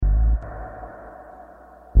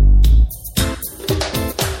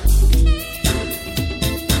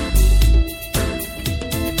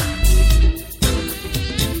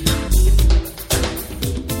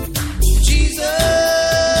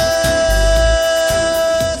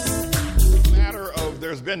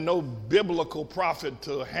been no biblical prophet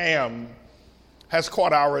to Ham has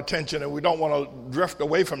caught our attention, and we don't want to drift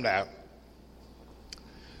away from that.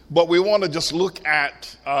 But we want to just look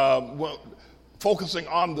at focusing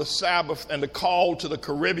on the Sabbath and the call to the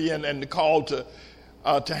Caribbean and the call to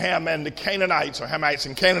Ham and the Canaanites, or Hamites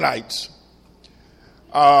and Canaanites,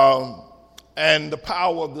 and the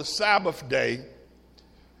power of the Sabbath day.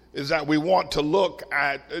 Is that we want to look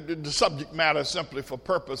at the subject matter simply for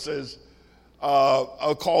purposes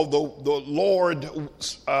called the Lord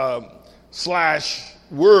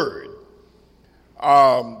 / Word.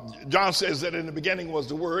 John says that in the beginning was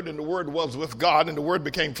the Word, and the Word was with God, and the Word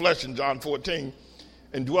became flesh in John 14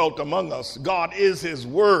 and dwelt among us. God is His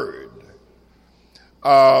Word.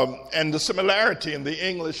 And the similarity in the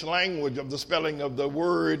English language of the spelling of the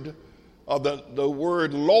word, of the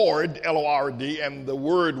word Lord, L-O-R-D, and the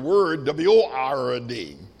word Word,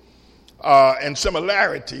 W-O-R-D, and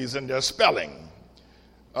similarities in their spelling,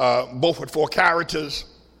 both with 4 characters.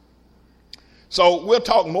 So we'll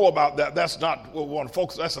talk more about that. That's not what we want to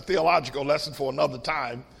focus on. That's a theological lesson for another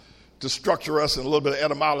time to structure us in a little bit of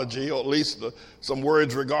etymology, or at least some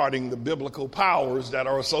words regarding the biblical powers that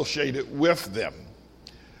are associated with them.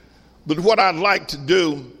 But what I'd like to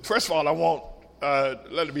do, first of all, I want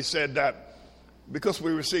let it be said that because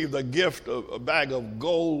we received a gift, a bag of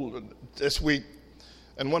gold this week,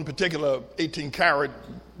 and one particular 18-karat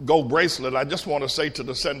gold bracelet, I just want to say to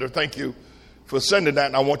the sender, thank you for sending that,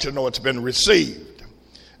 and I want you to know it's been received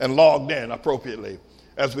and logged in appropriately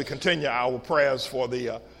as we continue our prayers for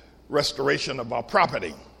the restoration of our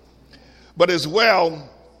property. But as well,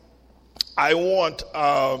 I want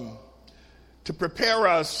to prepare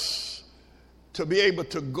us to be able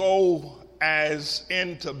to go as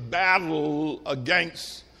into battle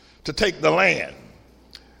against, to take the land.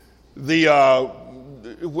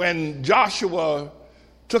 When Joshua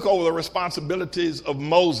took over the responsibilities of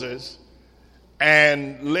Moses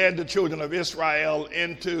and led the children of Israel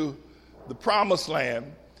into the promised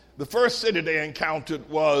land, the first city they encountered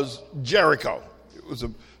was Jericho. It was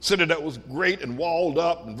a city that was great and walled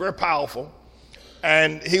up and very powerful.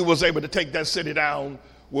 And he was able to take that city down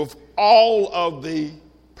with all of the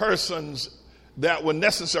persons that were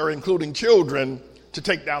necessary, including children, to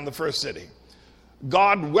take down the first city.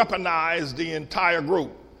 God weaponized the entire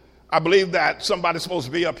group. I believe that somebody's supposed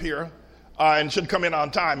to be up here and should come in on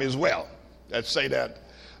time as well. Let's say that.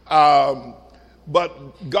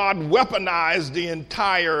 But God weaponized the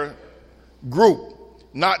entire group,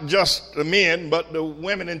 not just the men, but the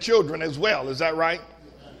women and children as well. Is that right?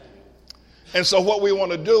 And so what we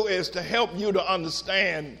want to do is to help you to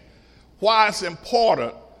understand why it's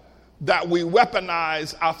important that we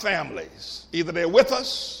weaponize our families. Either they're with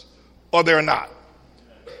us or they're not.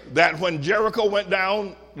 That when Jericho went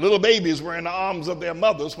down, little babies were in the arms of their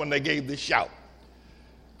mothers when they gave this shout.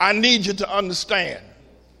 I need you to understand,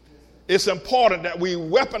 it's important that we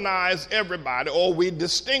weaponize everybody, or we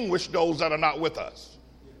distinguish those that are not with us,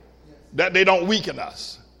 that they don't weaken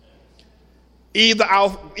us. Either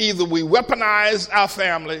we weaponize our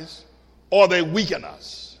families or they weaken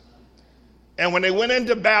us. And when they went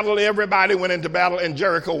into battle, everybody went into battle and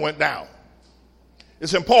Jericho went down.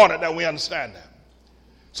 It's important that we understand that.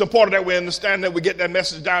 It's important that we understand that we get that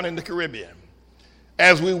message down in the Caribbean.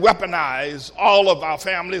 As we weaponize all of our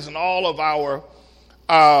families and all of our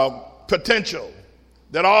potential,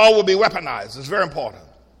 that all will be weaponized. It's very important.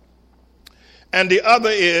 And the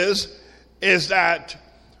other is that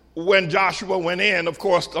when Joshua went in, of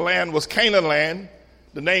course, the land was Canaan land.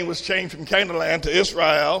 The name was changed from Canaan land to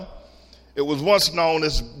Israel. It was once known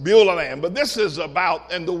as Beulah land. But this is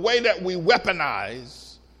about, and the way that we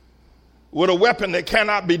weaponize with a weapon that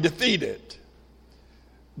cannot be defeated,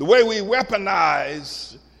 the way we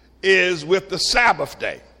weaponize is with the Sabbath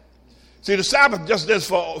day. See, the Sabbath just is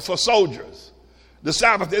for soldiers. The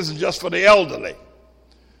Sabbath isn't just for the elderly.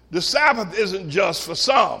 The Sabbath isn't just for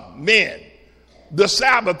some men. The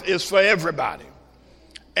Sabbath is for everybody.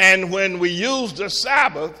 And when we use the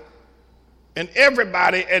Sabbath and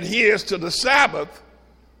everybody adheres to the Sabbath,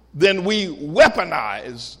 then we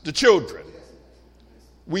weaponize the children.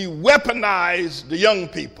 We weaponize the young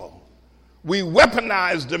people. We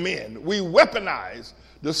weaponize the men. We weaponize.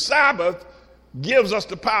 The Sabbath gives us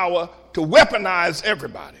the power to weaponize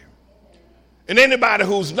everybody. And anybody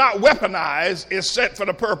who's not weaponized is set for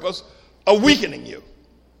the purpose of weakening you.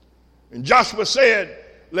 And Joshua said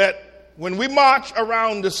that when we march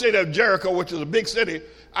around the city of Jericho, which is a big city,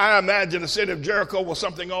 I imagine the city of Jericho was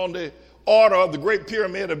something on the order of the Great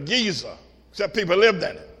Pyramid of Giza, except people lived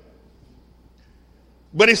in it.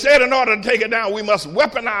 But he said in order to take it down, we must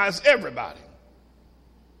weaponize everybody.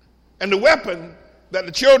 And the weapon that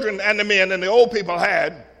the children and the men and the old people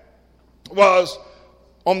had was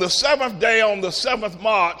on the seventh day, on the seventh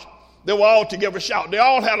march, they were all to give a shout. They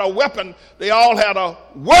all had a weapon. They all had a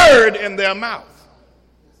word in their mouth.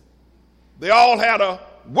 They all had a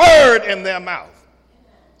word in their mouth.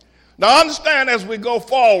 Now understand as we go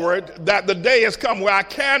forward that the day has come where I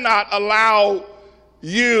cannot allow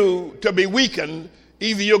you to be weakened.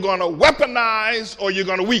 Either you're going to weaponize or you're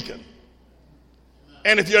going to weaken.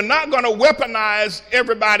 And if you're not going to weaponize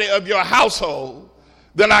everybody of your household,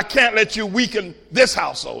 then I can't let you weaken this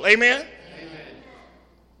household. Amen?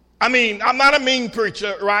 I mean, I'm not a mean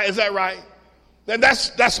preacher, right? Is that right?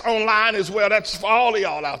 That's online as well. That's for all of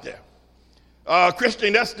y'all out there.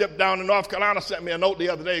 Christine Estep down in North Carolina sent me a note the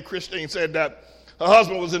other day. Christine said that her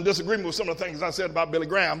husband was in disagreement with some of the things I said about Billy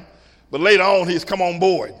Graham, but later on he's come on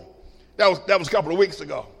board. That was a couple of weeks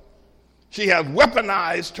ago. She has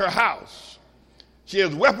weaponized her house. She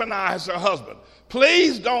has weaponized her husband.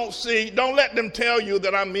 Please don't let them tell you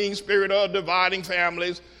that I'm mean-spirited or dividing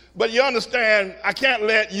families. But you understand, I can't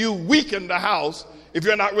let you weaken the house if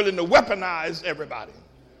you're not willing to weaponize everybody.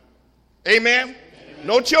 Amen? Amen.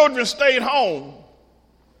 No children stayed home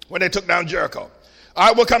when they took down Jericho. All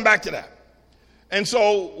right, we'll come back to that. And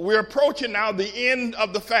so we're approaching now the end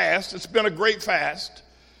of the fast. It's been a great fast.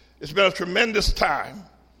 It's been a tremendous time.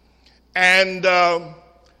 And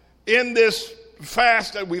in this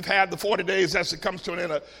fast that we've had, the 40 days as it comes to an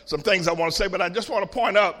end, some things I want to say, but I just want to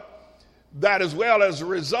point out that as well as a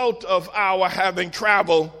result of our having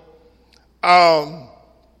traveled down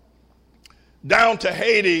to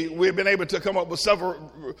Haiti, we've been able to come up with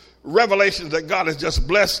several revelations that God has just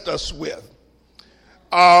blessed us with.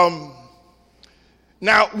 Now,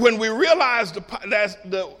 when we realize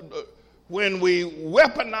when we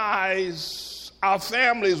weaponize our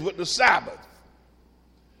families with the Sabbath,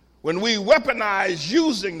 when we weaponize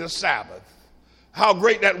using the Sabbath, how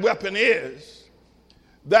great that weapon is,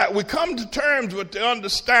 that we come to terms with the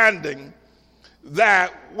understanding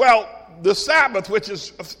that, well, the Sabbath, which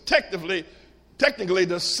is technically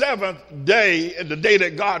the seventh day, and the day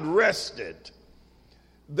that God rested,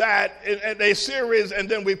 that in a series, and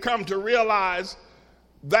then we've come to realize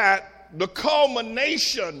that the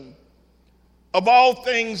culmination of all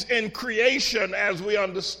things in creation as we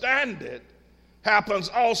understand it happens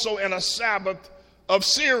also in a Sabbath of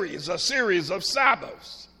series, a series of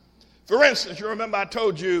Sabbaths. For instance, you remember I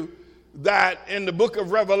told you that in the book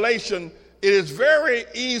of Revelation, it is very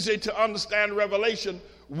easy to understand Revelation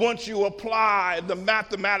once you apply the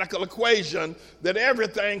mathematical equation that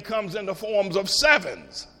everything comes in the forms of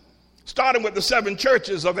sevens, starting with the seven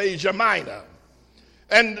churches of Asia Minor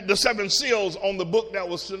and the seven seals on the book that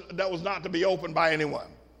was not to be opened by anyone,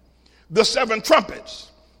 the seven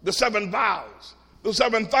trumpets, the seven vials, the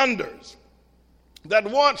seven thunders, that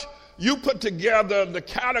once you put together the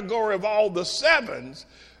category of all the sevens,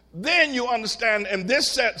 then you understand in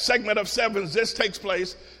this segment of sevens, this takes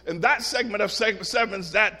place, and that segment of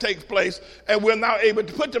sevens, that takes place, and we're now able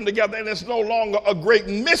to put them together, and it's no longer a great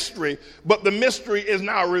mystery, but the mystery is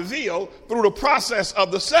now revealed through the process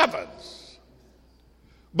of the sevens.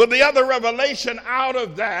 But the other revelation out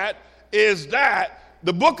of that is that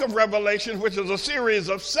the book of Revelation, which is a series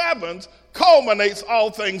of sevens, culminates all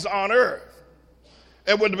things on earth.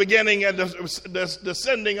 And with the beginning and the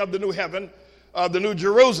descending of the new heaven, the new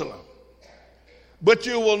Jerusalem. But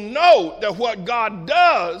you will note that what God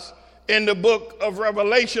does in the book of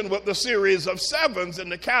Revelation with the series of sevens in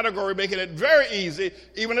the category, making it very easy,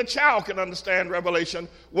 even a child can understand Revelation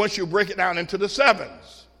once you break it down into the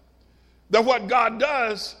sevens. That what God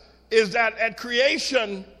does is that at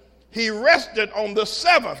creation, he rested on the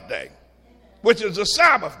seventh day, which is the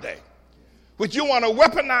Sabbath day, which you want to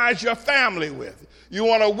weaponize your family with. You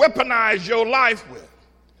want to weaponize your life with.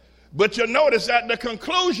 But you notice at the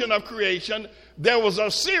conclusion of creation, there was a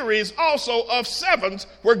series also of sevens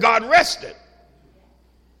where God rested.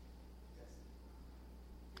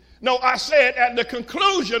 No, I said at the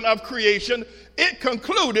conclusion of creation, it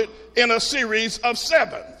concluded in a series of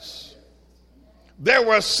sevens. There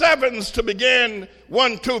were sevens to begin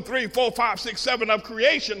 1, 2, 3, 4, 5, 6, 7 of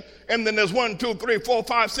creation, and then there's 1, 2, 3, 4,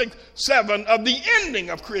 5, 6, 7 of the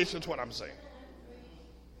ending of creation, is what I'm saying.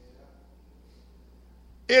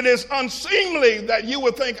 It is unseemly that you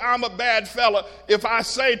would think I'm a bad fella if I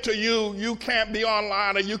say to you, you can't be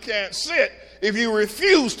online or you can't sit, if you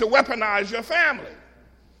refuse to weaponize your family.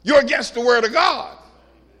 You're against the word of God.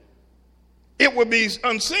 It would be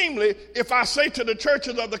unseemly if I say to the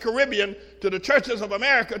churches of the Caribbean, to the churches of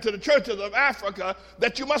America, to the churches of Africa,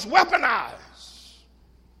 that you must weaponize.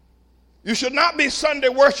 You should not be Sunday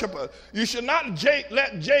worshipers. You should not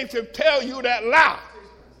let Japheth tell you that lie.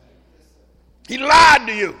 He lied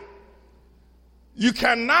to you. You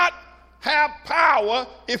cannot have power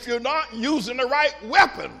if you're not using the right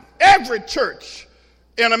weapon. Every church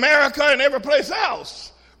in America and every place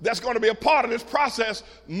else that's going to be a part of this process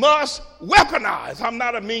must weaponize. I'm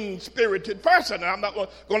not a mean-spirited person, and I'm not going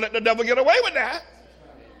to let the devil get away with that.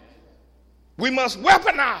 We must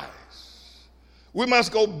weaponize. We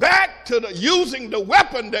must go back to using the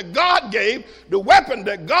weapon that God gave. The weapon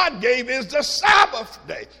that God gave is the Sabbath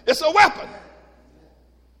day. It's a weapon.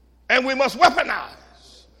 And we must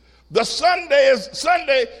weaponize. The Sunday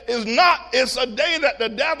is not, it's a day that the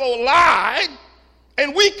devil lied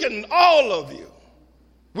and weakened all of you.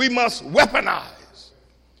 We must weaponize.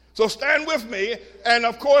 So stand with me, and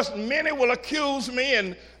of course many will accuse me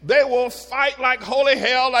and they will fight like holy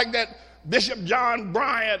hell, like that Bishop John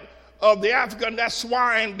Bryant of the African, that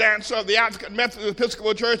swine dancer of the African Methodist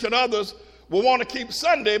Episcopal Church, and others will want to keep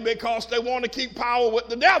Sunday because they want to keep power with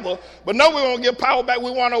the devil. But no, we won't give power back.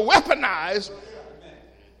 We want to weaponize.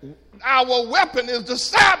 Our weapon is the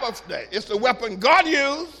Sabbath day. It's the weapon God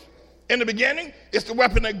used in the beginning. It's the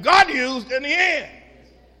weapon that God used in the end.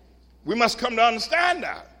 We must come to understand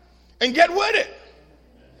that and get with it.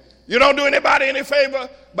 You don't do anybody any favor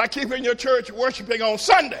by keeping your church worshiping on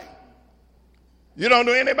Sunday. You don't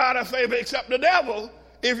do anybody a favor except the devil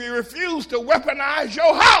if you refuse to weaponize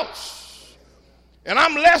your house. And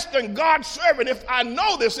I'm less than God's servant if I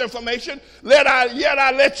know this information, yet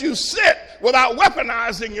I let you sit without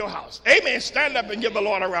weaponizing your house. Amen. Stand up and give the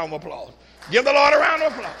Lord a round of applause. Give the Lord a round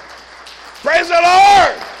of applause. Praise the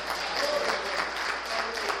Lord.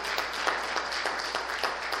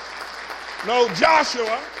 No,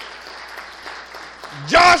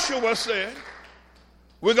 Joshua said,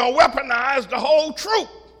 we're going to weaponize the whole troop,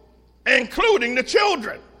 including the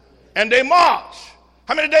children. And they marched.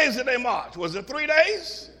 How many days did they march? Was it 3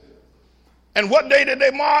 days? And what day did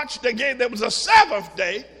they march? There was a seventh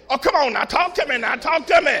day. Oh, come on now, talk to me now, talk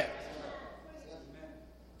to me.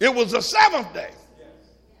 It was the seventh day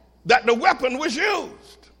that the weapon was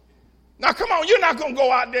used. Now, come on, you're not going to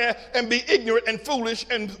go out there and be ignorant and foolish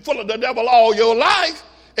and full of the devil all your life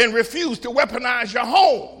and refuse to weaponize your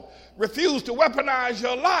home, refuse to weaponize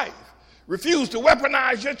your life, refuse to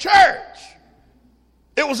weaponize your church.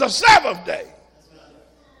 It was a seventh day.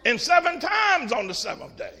 And 7 times on the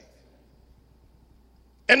seventh day.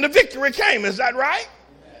 And the victory came, is that right?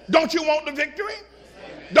 Don't you want the victory?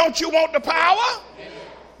 Don't you want the power?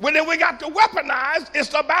 Well, then we got to weaponize.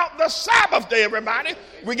 It's about the Sabbath day, everybody.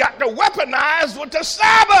 We got to weaponize with the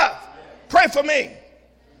Sabbath. Pray for me.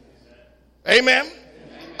 Amen.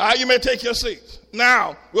 You may take your seats.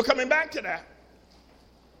 Now, we're coming back to that.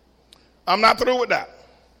 I'm not through with that.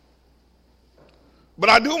 But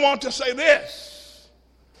I do want to say this,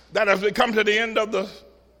 that as we come to the end of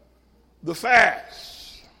the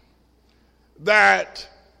fast, that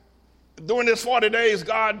during this 40 days,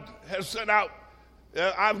 God has set out,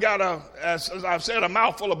 I've got as I've said, a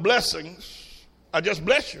mouthful of blessings. I just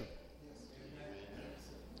bless you.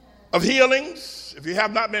 Of healings, if you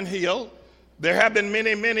have not been healed, there have been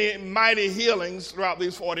many, many mighty healings throughout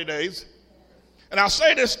these 40 days. And I'll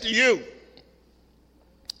say this to you,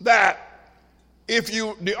 that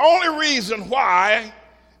the only reason why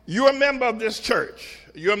you're a member of this church,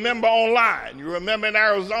 you're a member online, you're a member in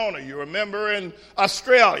Arizona, you're a member in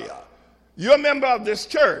Australia, you're a member of this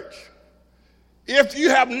church. If you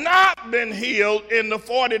have not been healed in the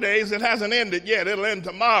 40 days, it hasn't ended yet, it'll end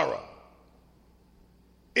tomorrow.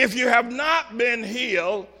 If you have not been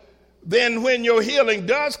healed, then when your healing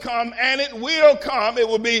does come, and it will come, it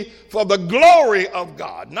will be for the glory of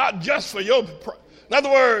God, not just for your. In other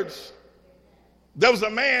words, there was a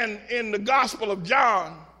man in the Gospel of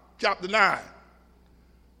John, chapter 9.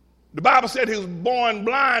 The Bible said he was born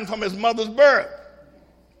blind from his mother's birth.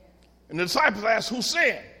 And the disciples asked, who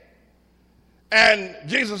sinned? And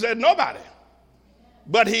Jesus said, nobody.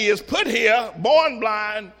 But he is put here, born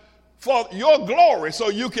blind, for your glory, so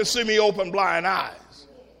you can see me open blind eyes.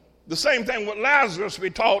 The same thing with Lazarus we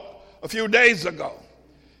taught a few days ago.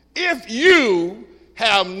 If you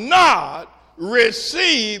have not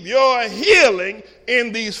received your healing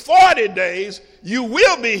in these 40 days, you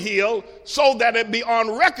will be healed so that it be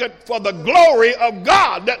on record for the glory of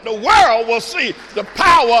God, that the world will see the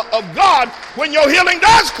power of God when your healing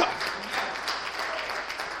does come.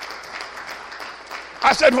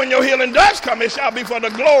 I said when your healing does come, it shall be for the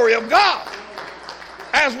glory of God,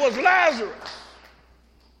 as was Lazarus,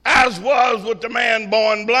 as was with the man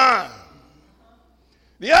born blind.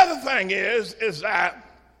 The other thing is that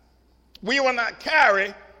we will not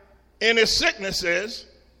carry any sicknesses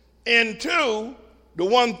into the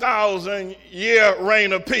 1,000-year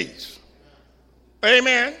reign of peace.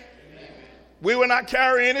 Amen? We will not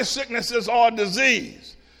carry any sicknesses or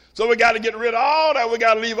disease. So we got to get rid of all that. We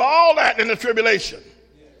got to leave all that in the tribulation.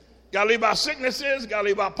 Got to leave our sicknesses, got to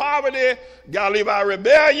leave our poverty, got to leave our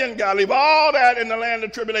rebellion, got to leave all that in the land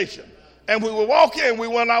of tribulation. And we will walk in, we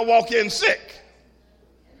will not walk in sick.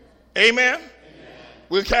 Amen?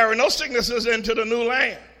 We'll carry no sicknesses into the new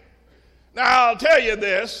land. Now, I'll tell you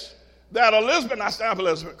this, that Elizabeth, now stand up,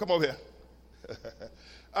 Elizabeth, come over here.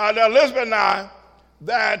 Elizabeth and I,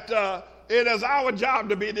 that it is our job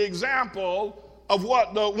to be the example of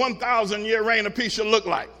what the 1,000-year reign of peace should look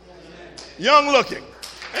like. Young looking.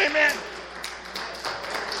 Amen.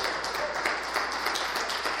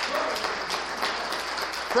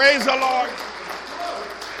 Praise the Lord.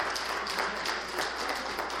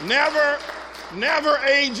 Never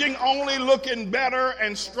aging, only looking better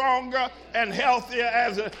and stronger and healthier.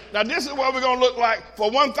 Now, this is what we're going to look like for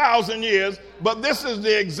 1,000 years, but this is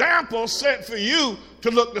the example set for you to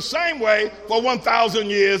look the same way for 1,000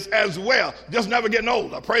 years as well. Just never getting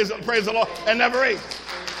older. Praise the Lord. And never aging.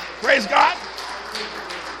 Praise God.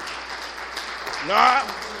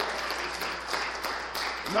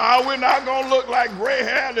 No, we're not going to look like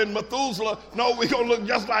gray-haired and Methuselah. No, we're going to look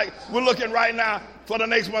just like we're looking right now for the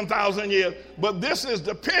next 1,000 years. But this is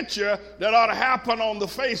the picture that ought to happen on the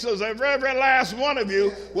faces of every last one of you.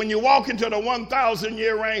 When you walk into the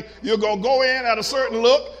 1,000-year reign, you're going to go in at a certain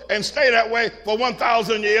look and stay that way for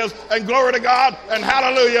 1,000 years. And glory to God and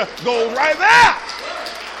hallelujah goes right there.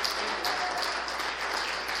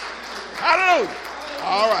 Hallelujah.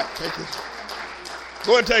 All right, take this.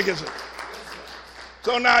 Go ahead and take it.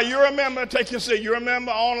 So now you remember, take your seat. You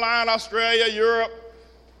remember online, Australia, Europe,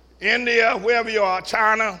 India, wherever you are,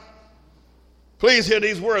 China. Please hear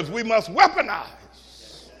these words. We must weaponize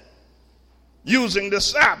using the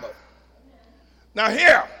Sabbath. Now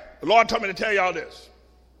here, the Lord told me to tell y'all this.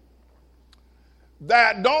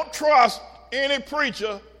 That don't trust any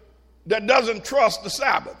preacher that doesn't trust the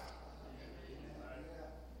Sabbath.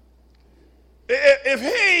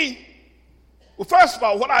 Well, first of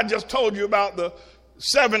all, what I just told you about the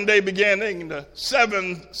 7-day beginning, the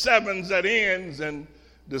 7 sevens that ends, and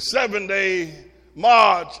the 7-day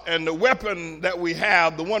march, and the weapon that we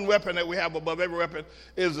have, the one weapon that we have above every weapon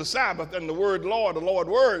is the Sabbath and the word Lord, the Lord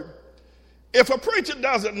word. If a preacher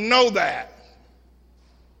doesn't know that,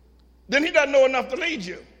 then he doesn't know enough to lead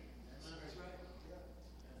you.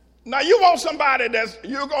 Now, you want somebody that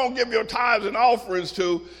you're going to give your tithes and offerings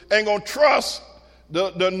to and going to trust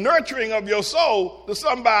the nurturing of your soul to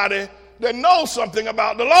somebody that knows something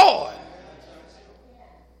about the Lord.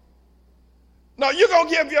 No, you're going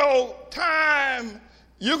to give your time,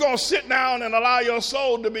 you're going to sit down and allow your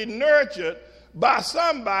soul to be nurtured by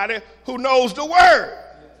somebody who knows the word.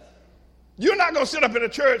 You're not going to sit up in a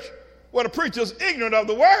church where the preacher's ignorant of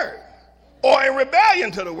the word or in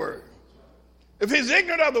rebellion to the word. If he's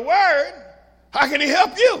ignorant of the word, how can he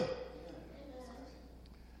help you?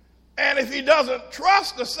 And if he doesn't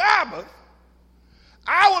trust the Sabbath,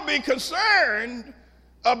 I would be concerned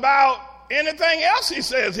about anything else he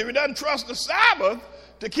says. If he doesn't trust the Sabbath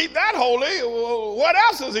to keep that holy, what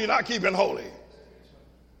else is he not keeping holy?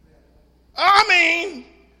 I mean,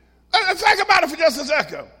 think about it for just a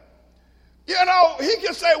second. You know, he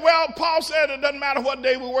can say, well, Paul said it doesn't matter what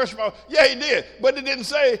day we worship on. Yeah, he did. But it didn't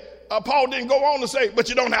say, Paul didn't go on to say, but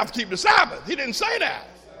you don't have to keep the Sabbath. He didn't say that.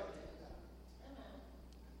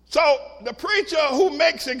 So the preacher who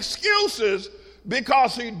makes excuses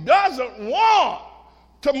because he doesn't want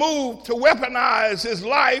to move to weaponize his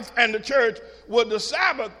life and the church with the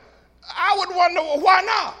Sabbath, I would wonder, well, why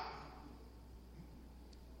not?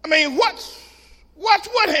 I mean, what's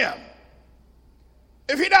with him?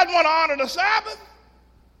 If he doesn't want to honor the Sabbath,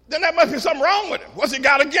 then there must be something wrong with him. What's he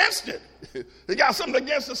got against it? He got something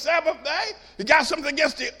against the Sabbath day? He got something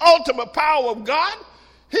against the ultimate power of God?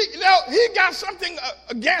 He got something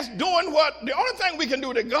against doing what, the only thing we can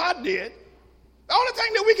do that God did, the only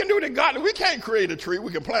thing that we can do that God did, we can't create a tree,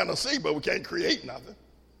 we can plant a seed, but we can't create nothing.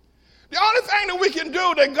 The only thing that we can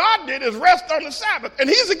do that God did is rest on the Sabbath, and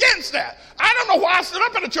he's against that. I don't know why I sit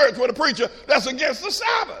up in a church with a preacher that's against the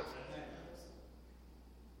Sabbath.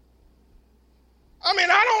 I mean,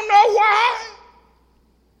 I don't know why.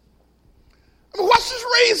 I mean, what's his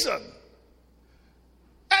reason?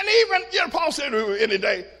 And even, Paul said any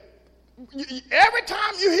day, every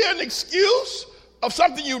time you hear an excuse of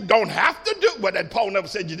something you don't have to do, but that Paul never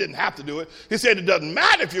said you didn't have to do it. He said it doesn't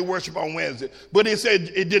matter if you worship on Wednesday, but he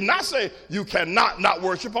said it did not say you cannot not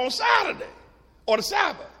worship on Saturday or the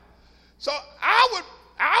Sabbath. So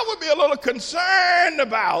I would be a little concerned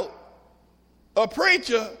about a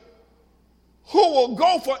preacher who will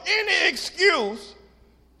go for any excuse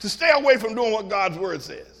to stay away from doing what God's word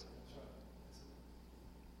says.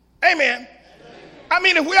 Amen. I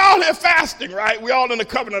mean, if we all here fasting, right? We all in the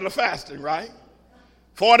covenant of fasting, right?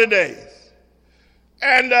 40 days.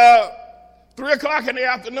 And 3 o'clock in the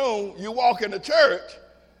afternoon, you walk into church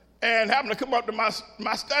and happen to come up to my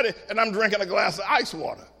study, and I'm drinking a glass of ice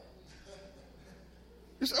water.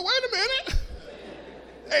 You say, wait a minute.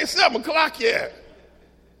 Ain't 7 o'clock yet.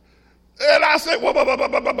 And I said,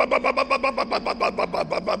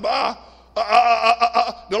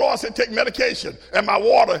 the Lord said, take medication, and my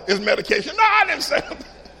water is medication. No, I didn't say that.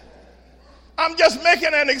 I'm just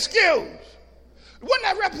making an excuse. Wouldn't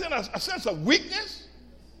that represent a sense of weakness?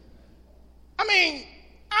 I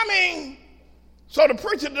mean, so the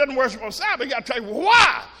preacher doesn't worship on Sabbath. You got to tell you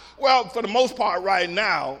why. Well, for the most part right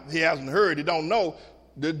now, he hasn't heard, he don't know.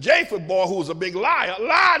 The Japheth boy, who was a big liar,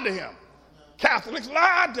 lied to him. Catholics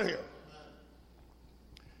lied to him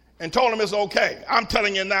and told him it's okay. I'm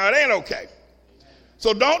telling you now, it ain't okay.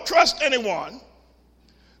 So don't trust anyone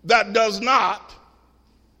that does not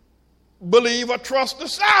believe or trust the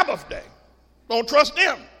Sabbath day. Don't trust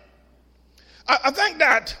them. I think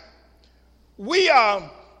that we're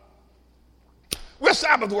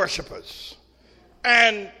Sabbath worshipers.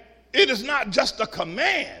 And it is not just a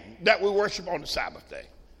command that we worship on the Sabbath day.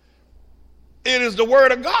 It is the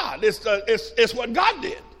word of God. It's what God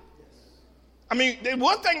did. I mean, the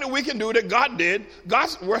one thing that we can do that God did,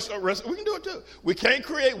 God's rest, we can do it too. We can't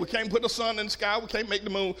create, we can't put the sun in the sky, we can't make the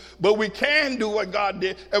moon, but we can do what God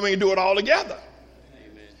did, and we can do it all together.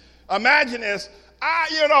 Amen. Imagine this.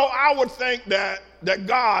 I would think that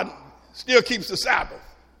God still keeps the Sabbath,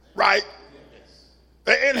 right?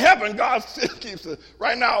 Yes. In heaven, God still keeps it.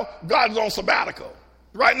 Right now, God's on sabbatical.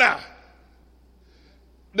 Right now.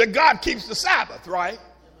 That God keeps the Sabbath, right?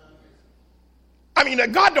 I mean,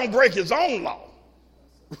 that God don't break his own law,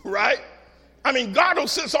 right? I mean, God who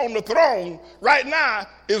sits on the throne right now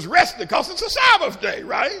is resting because it's a Sabbath day,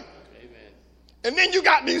 right? Amen. And then you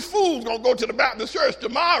got these fools going to go to the Baptist church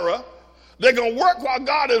tomorrow. They're going to work while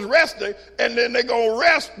God is resting, and then they're going to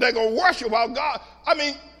rest, they're going to worship while God, I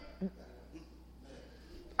mean,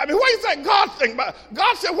 what do you think God's thinking about?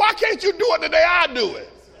 God said, why can't you do it the day I do it?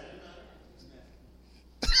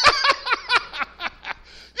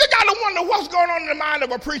 You got to wonder what's going on in the mind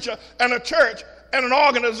of a preacher and a church and an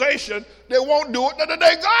organization that won't do it the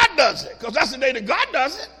day God does it, because that's the day that God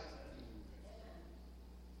does it.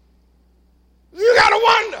 You got to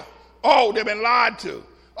wonder. Oh, they've been lied to.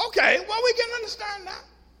 Okay, well, we can understand that.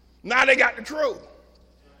 Now they got the truth.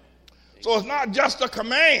 So it's not just a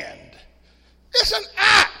command. It's an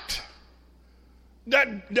act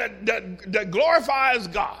that glorifies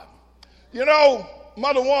God. You know,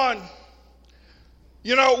 Mother One,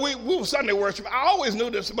 you know, we were Sunday worship. I always knew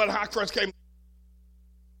this about how I first came.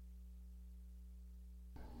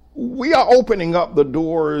 We are opening up the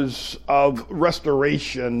doors of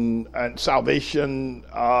restoration and salvation,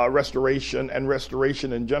 restoration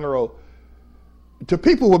in general to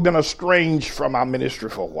people who have been estranged from our ministry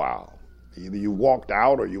for a while. Either you walked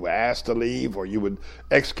out or you were asked to leave or you were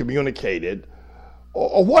excommunicated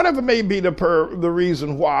or whatever may be the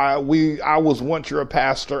reason why I was once your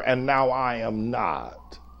pastor and now I am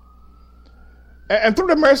not. And through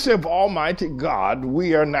the mercy of Almighty God,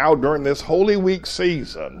 we are now during this Holy Week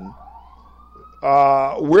season,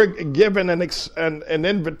 we're given an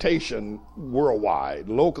invitation worldwide,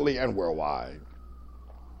 locally and worldwide.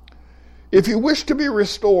 If you wish to be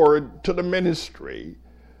restored to the ministry,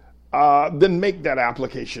 then make that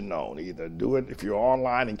application known. Either do it if you're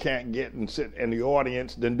online and can't get and sit in the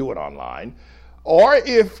audience, then do it online. Or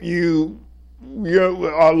if you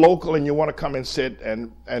are local and you want to come and sit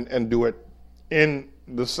and do it in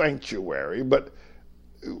the sanctuary. But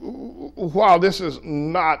while this is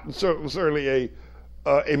not certainly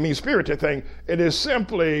a mean-spirited thing, it is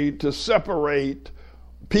simply to separate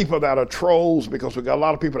people that are trolls, because we got a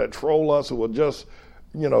lot of people that troll us who will just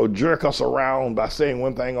jerk us around by saying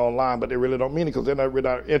one thing online, but they really don't mean it because they're not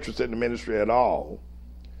really interested in the ministry at all.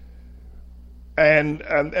 And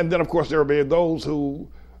then, of course, there will be those who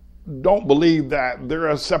don't believe that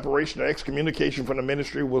their separation or excommunication from the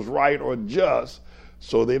ministry was right or just,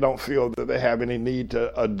 so they don't feel that they have any need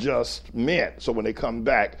to adjustment. So when they come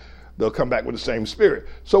back, they'll come back with the same spirit.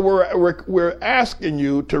 So we're asking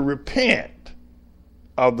you to repent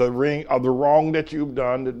of the wrong that you've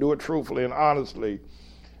done, to do it truthfully and honestly,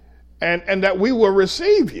 and that we will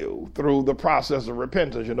receive you through the process of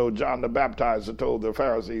repentance. You know, John the Baptizer told the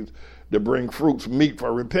Pharisees to bring fruits meet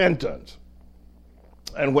for repentance.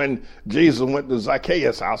 And when Jesus went to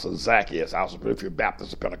Zacchaeus' house, but if you're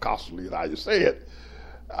Baptist or Pentecostal, you know how you say it,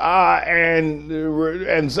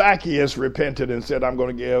 and Zacchaeus repented and said, I'm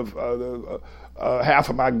going to give half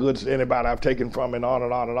of my goods to anybody I've taken from, and on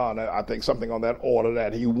and on and on. I think something on that order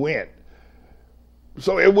that he went.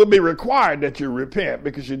 So it would be required that you repent,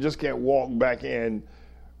 because you just can't walk back in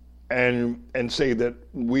and say that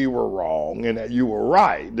we were wrong and that you were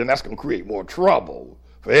right. Then that's going to create more trouble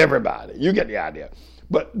for everybody. You get the idea.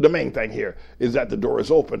 But the main thing here is that the door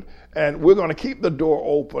is open, and we're going to keep the door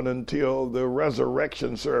open until the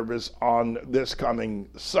resurrection service on this coming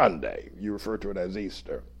Sunday. You refer to it as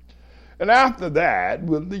Easter. And after that,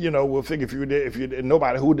 we'll figure if you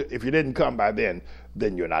didn't come by then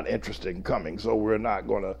you're not interested in coming. So we're not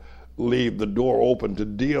going to leave the door open to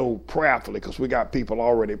deal prayerfully, because we got people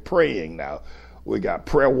already praying now. We got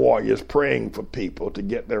prayer warriors praying for people to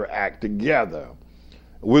get their act together.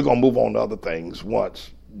 We're going to move on to other things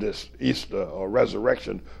once this Easter or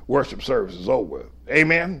resurrection worship service is over.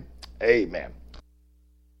 Amen? Amen.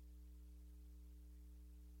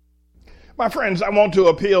 My friends, I want to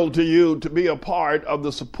appeal to you to be a part of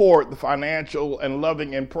the support, the financial and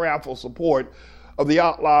loving and prayerful support of the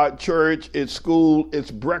Outlaw Church, its school,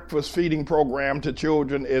 its breakfast feeding program to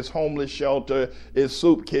children, its homeless shelter, its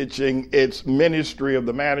soup kitchen, its ministry of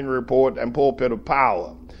the Manning Report and Pulpit of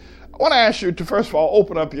Power. I want to ask you to, first of all,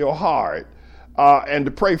 open up your heart and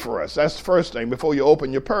to pray for us. That's the first thing. Before you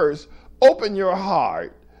open your purse, open your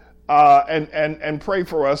heart and pray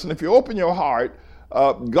for us. And if you open your heart,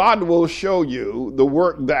 God will show you the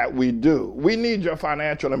work that we do. We need your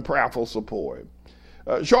financial and prayerful support.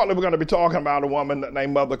 Shortly, we're going to be talking about a woman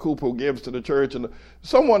named Mother Cooper who gives to the church. And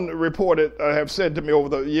someone reported, have said to me over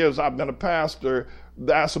the years I've been a pastor,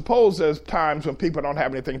 that I suppose there's times when people don't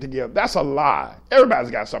have anything to give. That's a lie. Everybody's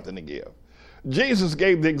got something to give. Jesus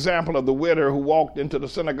gave the example of the widow who walked into the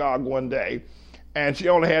synagogue one day, and she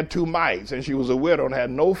only had 2 mites, and she was a widow and had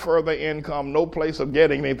no further income, no place of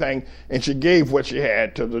getting anything, and she gave what she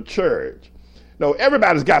had to the church. No,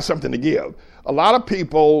 everybody's got something to give. A lot of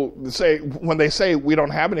people say, when they say we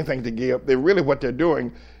don't have anything to give, what they're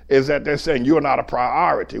doing is that they're saying you're not a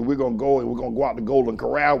priority. We're going to go out to Golden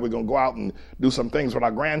Corral. We're going to go out and do some things with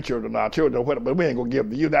our grandchildren, our children, but we ain't going to give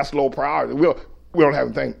to you. That's low priority. We don't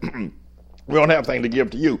have anything. We don't have anything to give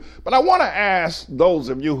to you. But I want to ask those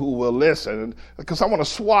of you who will listen, because I want to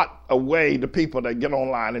swat away the people that get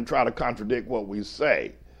online and try to contradict what we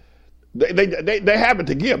say. They have it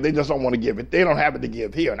to give. They just don't want to give it. They don't have it to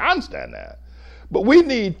give here, and I understand that. But we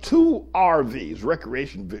need 2 RVs,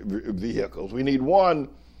 recreation vehicles. We need one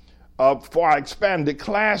for our expanded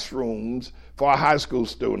classrooms for our high school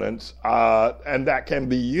students, and that can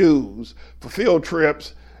be used for field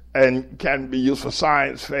trips and can be used for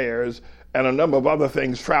science fairs and a number of other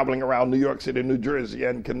things, traveling around New York City, New Jersey,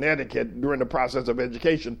 and Connecticut during the process of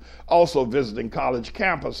education, also visiting college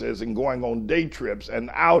campuses and going on day trips and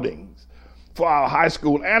outings. For our high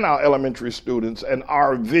school and our elementary students, an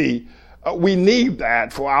RV, we need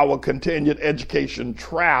that for our continued education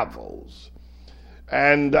travels.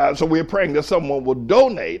 And so we're praying that someone will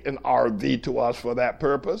donate an RV to us for that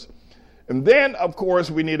purpose. And then, of course,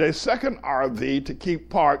 we need a second RV to keep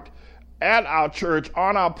parked at our church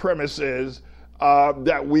on our premises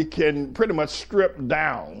that we can pretty much strip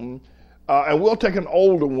down. And we'll take an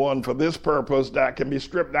older one for this purpose that can be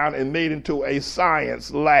stripped down and made into a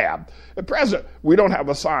science lab. At present, we don't have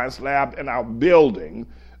a science lab in our building.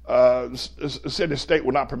 City state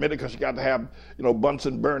will not permit it, because you got to have,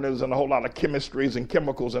 Bunsen burners and a whole lot of chemistries and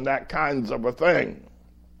chemicals and that kinds of a thing.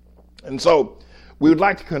 And so we would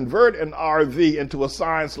like to convert an RV into a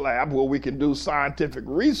science lab where we can do scientific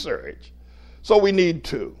research. So we need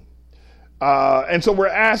 2. And so we're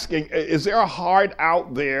asking, is there a heart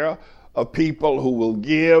out there of people who will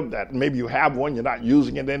give, that maybe you have one, you're not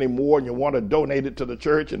using it anymore, and you want to donate it to the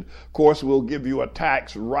church? And of course, we'll give you a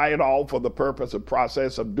tax write-off for the purpose of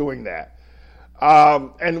process of doing that.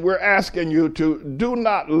 And we're asking you to do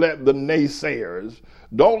not let the naysayers,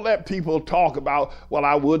 don't let people talk about, well,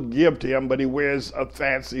 I would give to him, but he wears a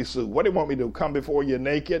fancy suit. What do you want me to do, come before you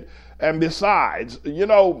naked? And besides,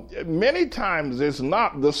 many times it's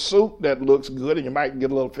not the suit that looks good, and you might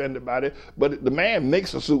get a little offended by it, but the man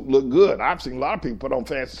makes the suit look good. I've seen a lot of people put on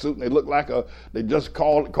fancy suit and they look like they just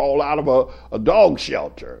called out of a dog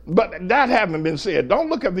shelter. But that having been said, don't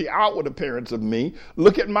look at the outward appearance of me.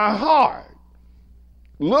 Look at my heart.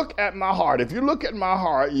 Look at my heart. If you look at my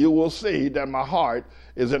heart, you will see that my heart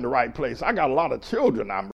is in the right place. I got a lot of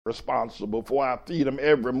children I'm responsible for. I feed them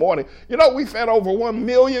every morning. We fed over 1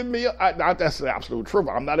 million meals. That's the absolute truth.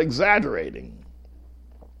 I'm not exaggerating.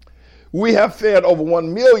 We have fed over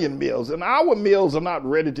 1 million meals, and our meals are not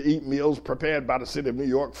ready-to-eat meals prepared by the city of New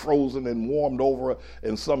York, frozen and warmed over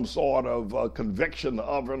in some sort of convection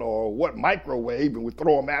oven or microwave, and we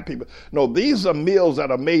throw them at people. No, these are meals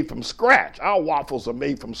that are made from scratch. Our waffles are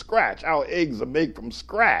made from scratch. Our eggs are made from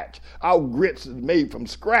scratch. Our grits is made from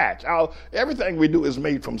scratch. Everything we do is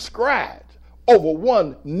made from scratch. Over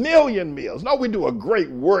 1 million meals. Now, we do a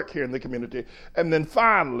great work here in the community. And then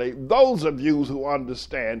finally, those of you who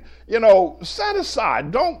understand, set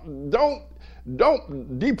aside, don't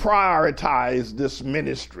deprioritize this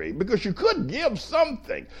ministry, because you could give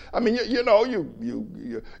something. I mean,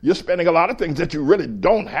 you're spending a lot of things that you really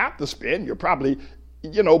don't have to spend. You're probably,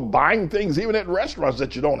 buying things even at restaurants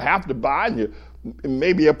that you don't have to buy, and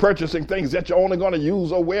maybe you're purchasing things that you're only going to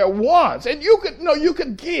use or wear once. And you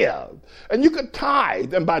could give and you could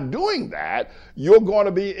tithe. And by doing that, you're going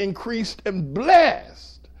to be increased and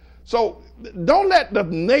blessed. So don't let the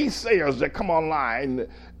naysayers that come online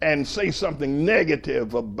and say something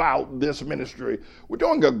negative about this ministry. We're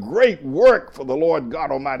doing a great work for the Lord God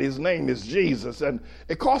Almighty. His name is Jesus, and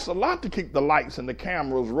it costs a lot to keep the lights and the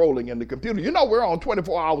cameras rolling and the computer. We're on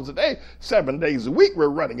 24 hours a day, 7 days a week we're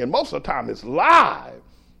running, and most of the time it's live.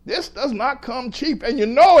 This does not come cheap, and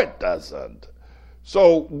it doesn't.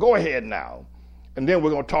 So go ahead now, and then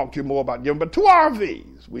we're going to talk to you more about giving. But 2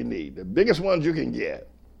 RVs we need, the biggest ones you can get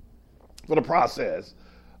for the process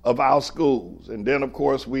of our schools. And then, of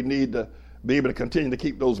course, we need to be able to continue to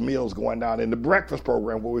keep those meals going down in the breakfast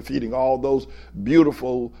program where we're feeding all those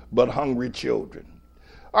beautiful but hungry children.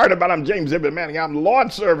 All right, everybody, I'm James Zebulon Manning. I'm the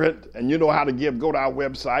Lord's servant, and you know how to give. Go to our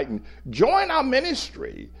website and join our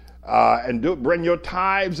ministry and bring your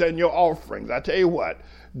tithes and your offerings. I tell you what,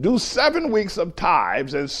 do 7 weeks of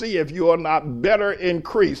tithes and see if you are not better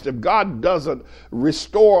increased. If God doesn't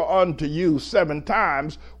restore unto you 7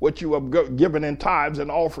 times what you have given in tithes and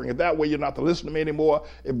offering, if that way you're not to listen to me anymore.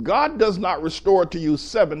 If God does not restore to you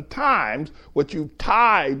 7 times what you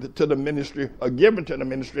tithed to the ministry or given to the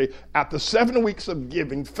ministry, after 7 weeks of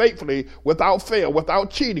giving faithfully, without fail, without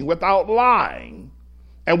cheating, without lying,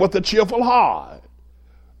 and with a cheerful heart,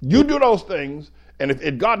 you do those things. And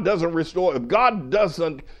if God doesn't restore, if God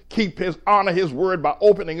doesn't honor his word by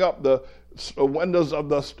opening up the windows of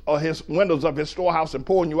his storehouse and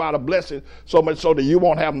pouring you out a blessing, so much so that you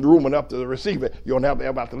won't have room enough to receive it, you'll never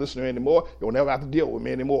ever have to listen to me anymore. You'll never have to deal with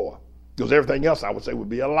me anymore. Because everything else I would say would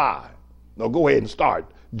be a lie. No, go ahead and start.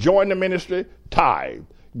 Join the ministry, tithe,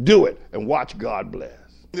 do it, and watch God bless.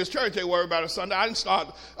 This church they worry about it Sunday. I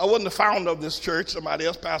wasn't the founder of this church. Somebody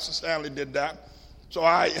else, Pastor Stanley, did that. So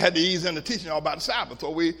I had to ease into teaching y'all about the Sabbath.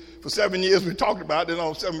 So for 7 years we talked about it, and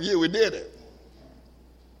on 7th year we did it.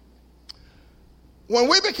 When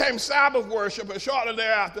we became Sabbath worshipers, shortly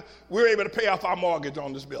thereafter, we were able to pay off our mortgage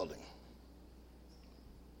on this building.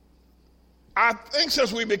 I think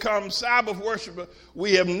since we become Sabbath worshipers,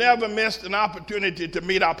 we have never missed an opportunity to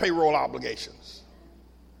meet our payroll obligations.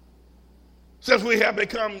 Since we have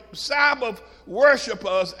become Sabbath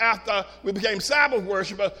worshipers, after we became Sabbath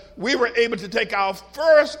worshipers, we were able to take our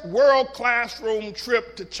first world classroom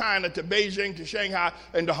trip to China, to Beijing, to Shanghai,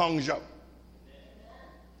 and to Hangzhou.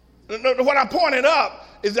 What I pointed up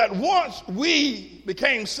is that once we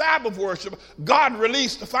became Sabbath worshipers, God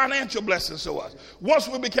released the financial blessings to us. Once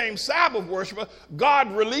we became Sabbath worshipers,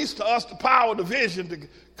 God released to us the power, the vision to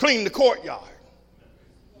clean the courtyard,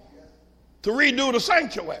 to redo the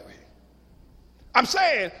sanctuary. I'm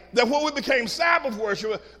saying that when we became Sabbath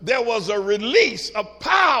worshipers, there was a release of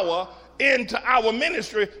power into our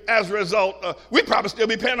ministry as a result. We'd probably still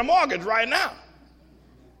be paying a mortgage right now,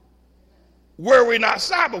 were we not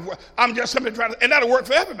Sabbath worshipers. I'm just simply trying to, and that'll work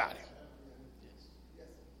for everybody.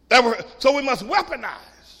 So we must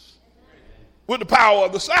weaponize with the power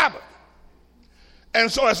of the Sabbath.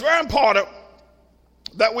 And so it's very important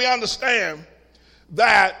that we understand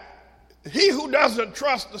that he who doesn't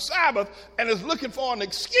trust the Sabbath and is looking for an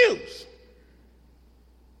excuse,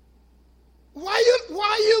 why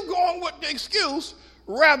are you going with the excuse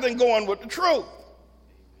rather than going with the truth?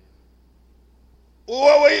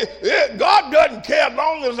 Well, God doesn't care as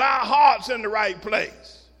long as our heart's in the right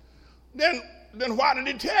place. Then why did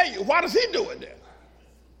he tell you? Why does he do it then?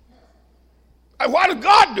 And why does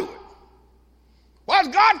God do it? Why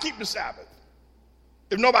does God keep the Sabbath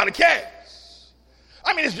if nobody cares?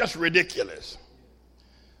 I mean, it's just ridiculous.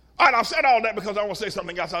 All right, I've said all that because I want to say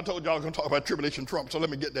something else. I told you I was going to talk about tribulation Trump, so let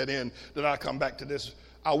me get that in, then I'll come back to this.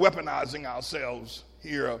 Weaponizing ourselves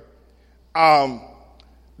here. We're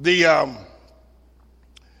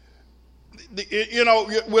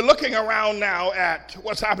looking around now at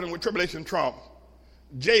what's happening with tribulation Trump,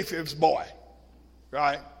 Japheth's boy,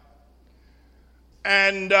 right?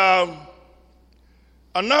 And a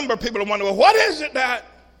number of people are wondering, well, what is it that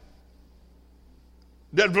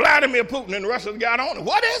Vladimir Putin and the Russians got on him?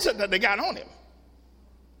 What is it that they got on him?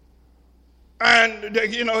 And,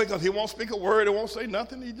 because he won't speak a word, he won't say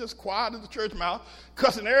nothing. He's just quiet as a church mouse,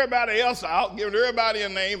 cussing everybody else out, giving everybody a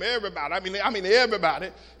name, everybody. I mean,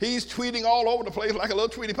 everybody. He's tweeting all over the place like a little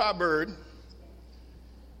Tweety Pie bird.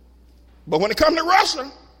 But when it comes to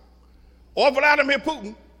Russia or Vladimir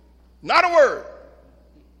Putin, not a word.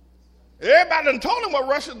 Everybody done told him what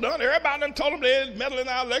Russia's done. Everybody done told him they're meddling in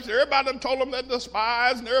our election. Everybody done told him that they're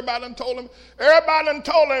spies, and everybody done told him,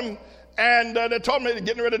 and they told me they're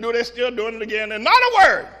getting ready to do it. They're still doing it again. And not a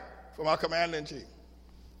word from our commander-in-chief.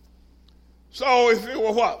 So if it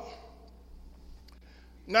were what?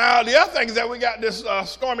 Now, the other thing is that we got this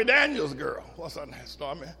Stormy Daniels girl. What's her name?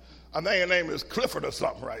 Stormy? I think her name is Clifford or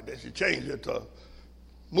something right there. She changed it to a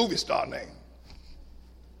movie star name.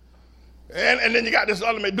 And then you got this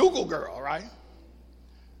other McDougal girl, right?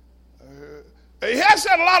 He hasn't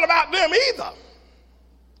said a lot about them either.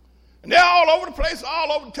 And they're all over the place,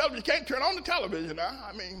 all over the television. You can't turn on the television now.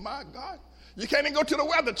 I mean, my God. You can't even go to the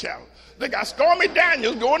Weather Channel. They got Stormy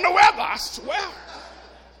Daniels doing the weather, I swear.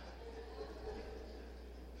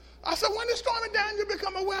 I said, when did Stormy Daniels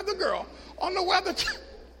become a weather girl on the Weather Channel?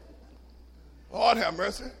 Lord have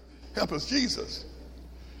mercy. Help us, Jesus.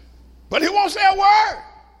 But he won't say a word.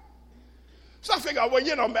 So I figure, well,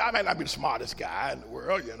 I may not be the smartest guy in the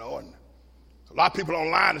world, and a lot of people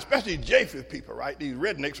online, especially Japheth people, right? These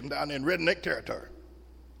rednecks from down there in redneck territory.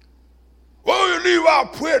 Well, you leave our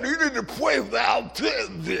prayer. You need to pray for our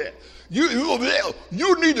president. You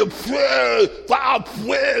need to pray for our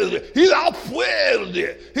president. He's our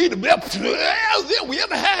president. He's the best president we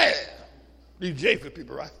ever had. These Japheth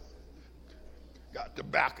people, right? Got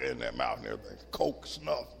tobacco in their mouth and everything. Coke,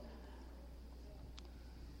 snuff.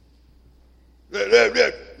 There ain't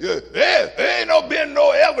been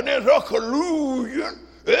no evidence of collusion.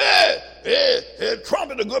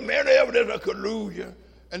 Trump is a good man, no evidence of collusion.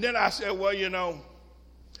 And then I said,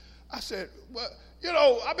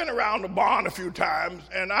 I've been around the barn a few times,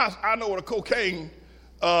 and I know what a cocaine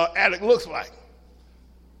addict looks like.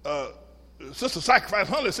 Sister Sacrifice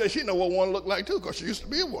Hunter said she know what one looked like too, because she used to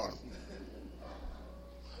be one.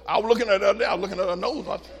 I was looking at her there, I was looking at her nose.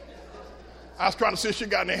 I was trying to see if she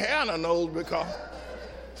got any hair on her nose because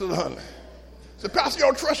Sister Huntley said, Pastor, you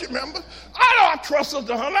don't trust your members? I don't trust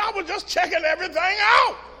Sister Huntley. I was just checking everything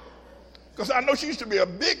out. Because I know she used to be a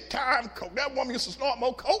big-time coke. That woman used to snort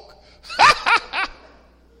more coke.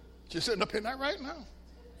 She's sitting up in that right now.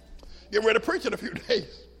 Getting ready to preach in a few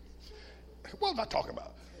days. What was I talking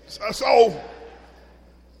about? So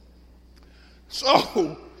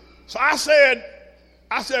I said,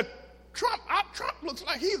 Trump looks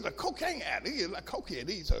like he's a cocaine addict. He's like cokehead.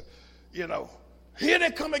 He's here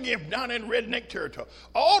they come again down in redneck territory.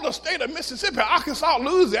 All the state of Mississippi, Arkansas,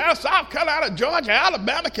 Louisiana, South Carolina, Georgia,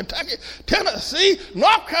 Alabama, Kentucky, Tennessee,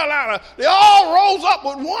 North Carolina, they all rose up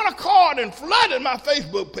with one accord and flooded my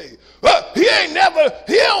Facebook page.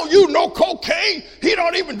 He don't use no cocaine. He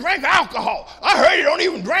don't even drink alcohol. I heard he don't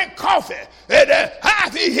even drink coffee. He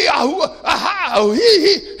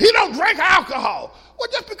don't drink alcohol. Well,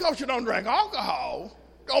 just because you don't drink alcohol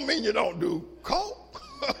don't mean you don't do coke.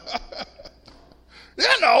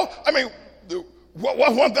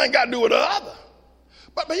 What one thing got to do with the other?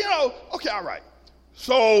 But okay, all right.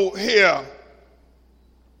 So here,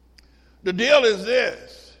 the deal is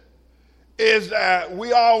this, is that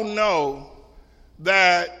we all know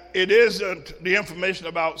that it isn't the information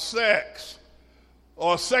about sex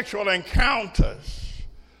or sexual encounters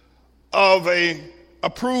of a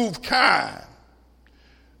approved kind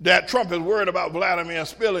that Trump is worried about Vladimir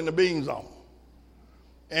spilling the beans on.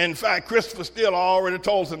 In fact, Christopher Steele already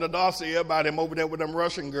told us in the dossier about him over there with them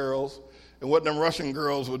Russian girls and what them Russian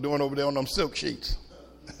girls were doing over there on them silk sheets.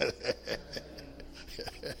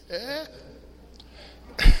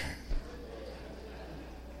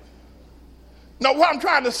 Now, what I'm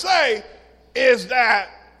trying to say is that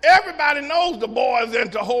everybody knows the boy is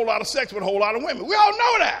into a whole lot of sex with a whole lot of women. We all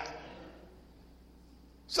know that.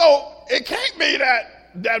 So it can't be that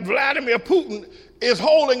Vladimir Putin is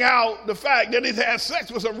holding out the fact that he's had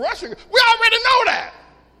sex with some Russian. We already know that.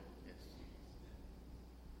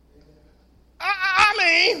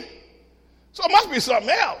 So it must be something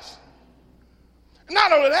else.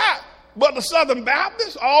 Not only that, but the Southern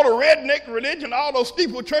Baptists, all the redneck religion, all those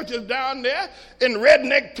steeple churches down there in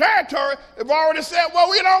redneck territory have already said,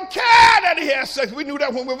 well, we don't care that he has sex. We knew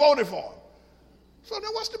that when we voted for him. So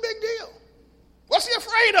then what's the big deal? What's he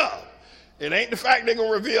afraid of? It ain't the fact they're going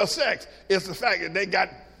to reveal sex. It's the fact that they got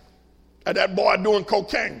that boy doing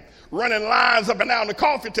cocaine. running lines up and down the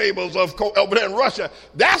coffee tables over there in Russia.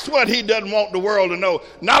 That's what he doesn't want the world to know.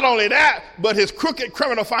 Not only that, but his crooked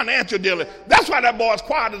criminal financial dealing. That's why that boy's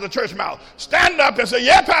quiet as a church mouse. Stand up and say,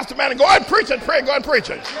 yeah, Pastor Manning, go ahead and preach it. Pray, go ahead and preach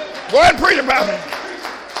it. Go ahead and preach it, Pastor.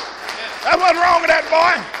 That's what's wrong with that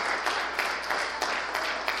boy.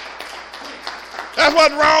 That's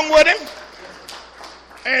what's wrong with him.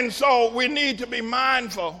 And so we need to be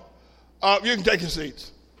mindful of, you can take your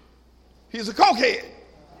seats. He's a cokehead.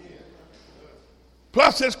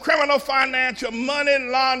 Plus his criminal financial money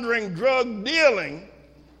laundering, drug dealing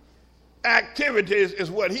activities is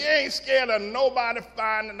what he ain't scared of nobody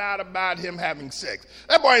finding out about him having sex.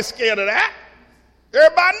 That boy ain't scared of that.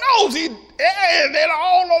 Everybody knows they're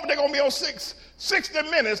all over. They're going to be on 60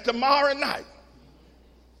 Minutes tomorrow night.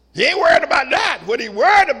 He ain't worried about that. What he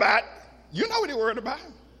worried about, you know what he worried about.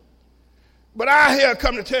 But I here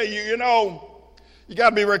come to tell you, you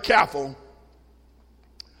got to be very careful.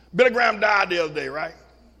 Billy Graham died the other day, right?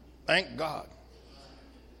 Thank God.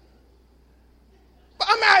 But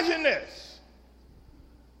imagine this,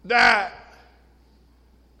 that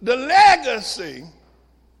the legacy,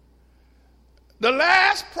 the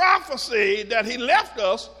last prophecy that he left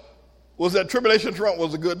us was that Tribulation Trump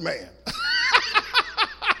was a good man.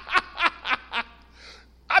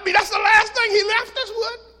 I mean, that's the last thing he left us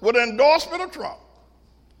with an endorsement of Trump.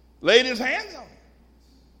 Laid his hands on him.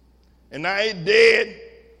 And now he's dead.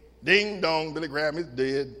 Ding dong, Billy Graham is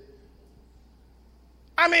dead.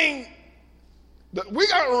 I mean, we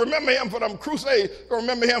got to remember him for them crusades.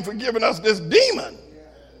 Remember him for giving us this demon.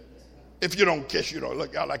 If you don't kiss, you don't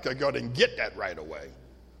look out like y'all didn't get that right away.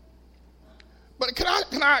 But can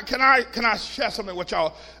I share something with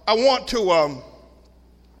y'all? I want to.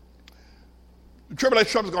 The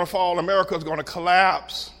tribulation Trump is going to fall. America is going to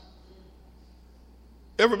collapse.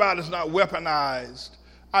 Everybody's not weaponized.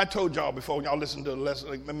 I told y'all before, when y'all listen to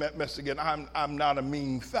the message again, I'm not a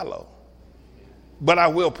mean fellow. But I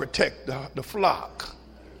will protect the flock.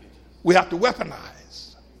 We have to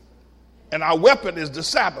weaponize. And our weapon is the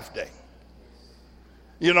Sabbath day.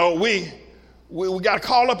 We got to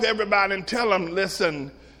call up everybody and tell them,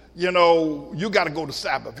 listen, you got to go to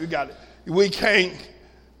Sabbath. We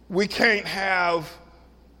can't have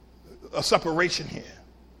a separation here.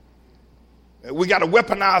 We got to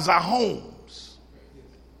weaponize our homes.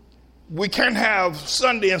 We can't have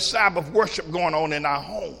Sunday and Sabbath worship going on in our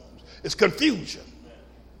homes. It's confusion.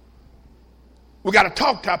 We got to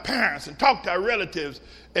talk to our parents and talk to our relatives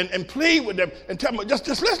and plead with them and tell them, just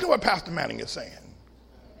listen to what Pastor Manning is saying.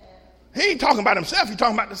 He ain't talking about himself. He's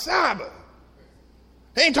talking about the Sabbath.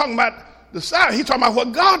 He ain't talking about the Sabbath. He's talking about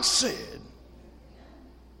what God said.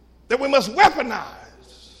 That we must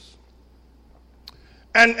weaponize.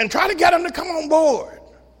 And try to get them to come on board.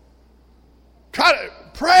 Try to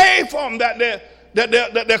pray for them that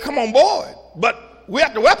they'll come on board. But we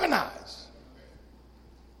have to weaponize.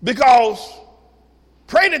 Because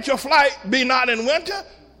pray that your flight be not in winter,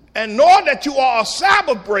 and nor that you are a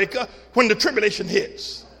Sabbath breaker when the tribulation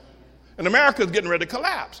hits. And America is getting ready to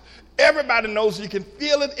collapse. Everybody knows you can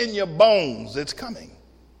feel it in your bones. It's coming.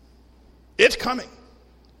 It's coming.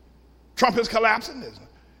 Trump is collapsing. There's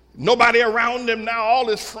nobody around him now. All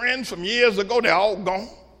his friends from years ago, they're all gone.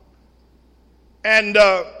 And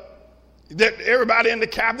everybody in the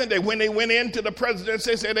cabinet, when they went into the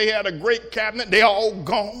presidency, said they had a great cabinet. They're all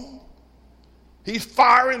gone. He's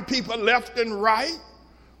firing people left and right.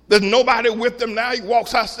 There's nobody with them now. He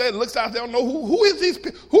walks outside, looks out there, don't know who is these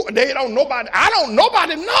people. Nobody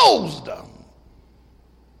knows them.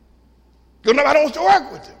 Because nobody wants to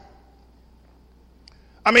work with them.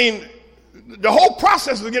 I mean, the whole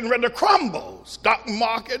process is getting ready to crumble. Stock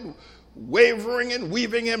market wavering and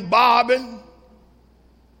weaving and bobbing.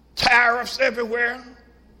 Tariffs everywhere.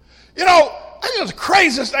 That's the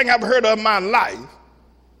craziest thing I've heard of in my life.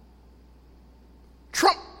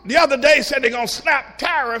 Trump the other day said they're going to snap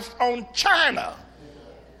tariffs on China.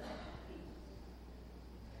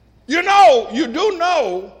 You do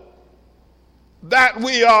know that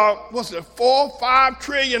we are, $4-5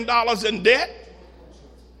 trillion in debt?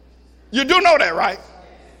 You do know that, right?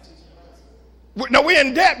 No, we're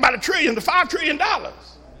in debt by the $5 trillion.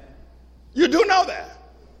 You do know that.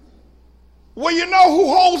 Well, you know who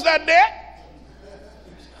holds that debt?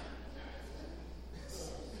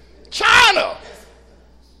 China.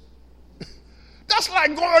 That's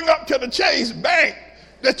like going up to the Chase Bank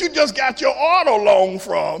that you just got your auto loan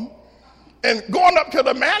from and going up to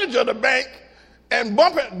the manager of the bank and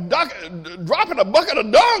dropping a bucket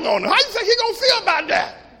of dung on him. How do you think he's going to feel about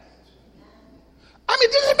that? I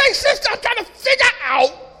mean, does it make sense? I'm trying to figure out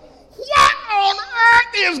what on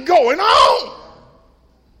earth is going on.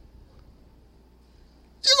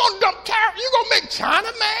 You're going to dump tariff? You're going to make China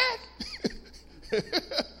mad?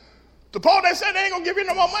 Suppose they say they ain't going to give you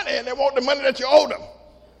no more money and they want the money that you owe them.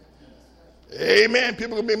 Amen.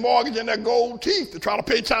 People will be mortgaging their gold teeth to try to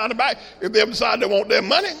pay China back if they ever decide they want their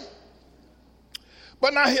money.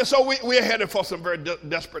 But now here, so we're headed for some very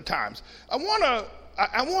desperate times. I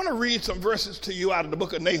want to read some verses to you out of the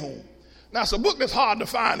book of Nahum. Now, it's a book that's hard to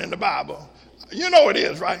find in the Bible. You know it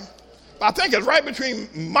is, right? I think it's right between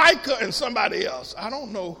Micah and somebody else. I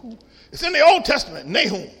don't know who. It's in the Old Testament,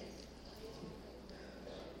 Nahum.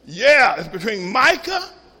 Yeah, it's between Micah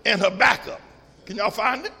and Habakkuk. Can y'all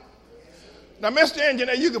find it? Now, Mr.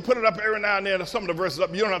 Engineer, you can put it up every now and then, some of the verses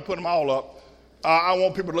up. You don't have to put them all up. I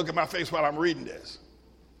want people to look at my face while I'm reading this.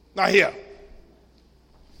 Now, here.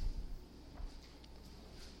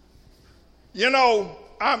 You know,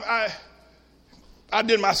 I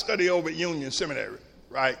did my study over at Union Seminary,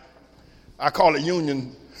 right? I call it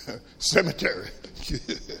Union Cemetery.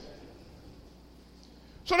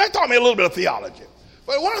 So they taught me a little bit of theology.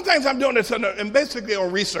 But one of the things I'm doing is basically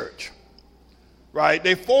on research, right?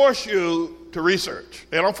 They force you to research.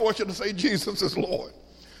 They don't force you to say Jesus is Lord.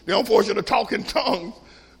 They don't force you to talk in tongues,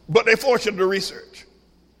 but they force you to research.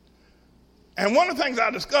 And one of the things I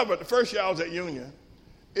discovered the first year I was at Union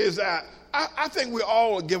is that I think we're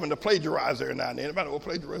all given to plagiarize every now and then. Anybody know what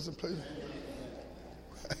plagiarism?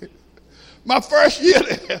 My first year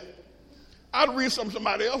there, I'd read something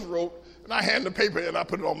somebody else wrote, and I hand the paper and I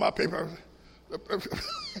put it on my paper. When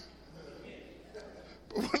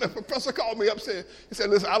the professor called me up, he said,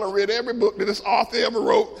 listen, I done read every book that this author ever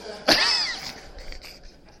wrote.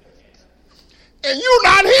 And you're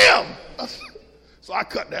not him. So I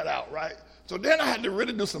cut that out, right? So then I had to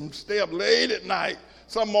really stay up late at night.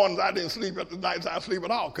 Some mornings I didn't sleep, at the nights I sleep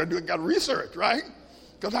at all because I got to research, right?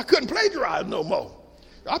 Because I couldn't plagiarize no more.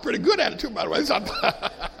 I'm pretty good at it too, by the way. So I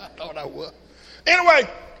thought I was. Anyway,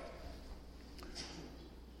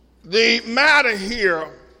 the matter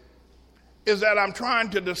here is that I'm trying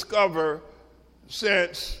to discover,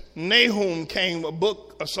 since Nahum came a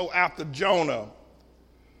book or so after Jonah,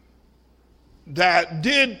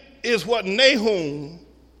 is what Nahum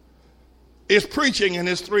is preaching in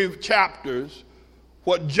his 3 chapters,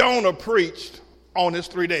 what Jonah preached on his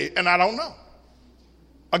 3 days. And I don't know,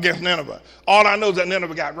 against Nineveh. All I know is that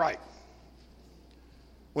Nineveh got right.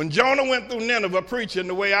 When Jonah went through Nineveh preaching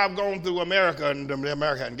the way I've gone through America, and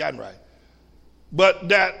America hadn't gotten right, but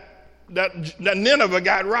that Nineveh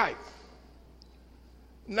got right.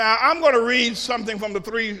 Now, I'm going to read something from the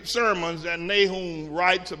 3 sermons that Nahum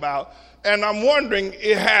writes about, and I'm wondering,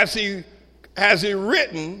 has he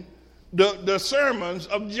written the sermons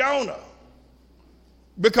of Jonah?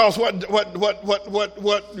 Because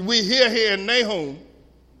what we hear here in Nahum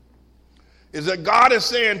is that God is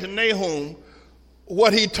saying to Nahum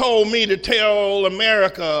what he told me to tell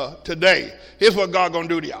America today. Here's what God's going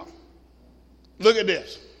to do to y'all. Look at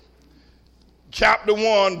this. Chapter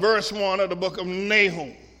 1, verse 1 of the book of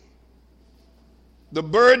Nahum. The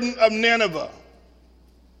burden of Nineveh.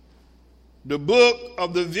 The book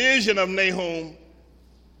of the vision of Nahum,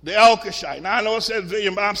 the Elkoshite. Now, I know it says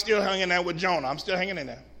vision, but I'm still hanging there with Jonah. I'm still hanging in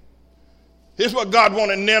there. Here's what God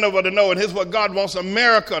wanted Nineveh to know, and here's what God wants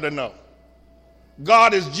America to know.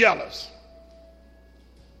 God is jealous.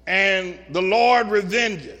 And the Lord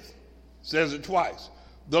revengeth. Says it twice.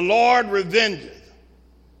 The Lord revengeth.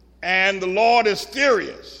 And the Lord is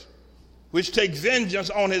furious, which takes vengeance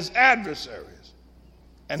on his adversaries.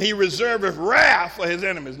 And he reserveth wrath for his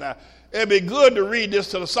enemies. Now, it'd be good to read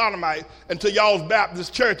this to the Sodomites and to y'all's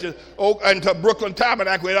Baptist churches, and to Brooklyn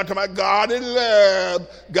Tabernacle. They're talking about God is love.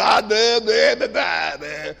 God loves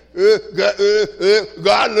everybody.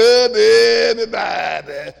 God loves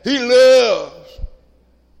everybody. He loves.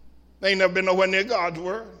 They ain't never been nowhere near God's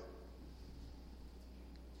word.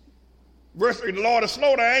 Verse 3, the Lord is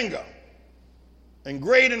slow to anger and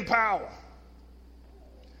great in power,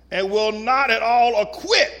 and will not at all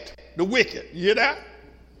acquit the wicked. You hear that?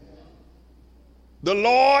 The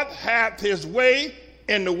Lord hath his way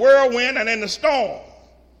in the whirlwind and in the storm,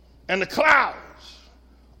 and the clouds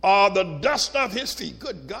are the dust of his feet.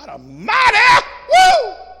 Good God Almighty!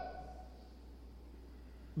 Woo!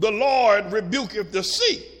 The Lord rebuketh the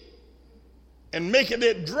sea, and maketh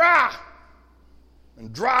it dry,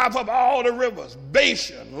 and drive up all the rivers.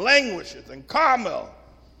 Bashan languisheth, and Carmel,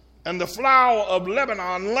 and the flower of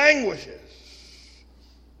Lebanon languishes.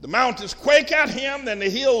 The mountains quake at him, and the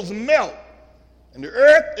hills melt, and the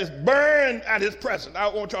earth is burned at his presence. I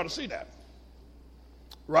want y'all to see that.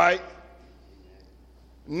 Right?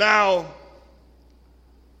 Now,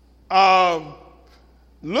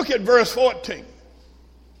 look at verse 14.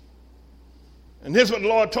 And here's what the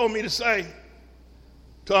Lord told me to say.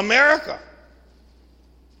 to America.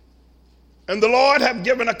 And the Lord hath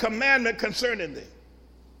given a commandment concerning thee,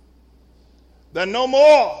 that no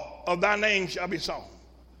more of thy name shall be sown,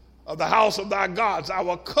 of the house of thy gods. I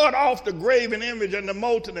will cut off the graven image and the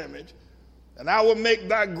molten image, and I will make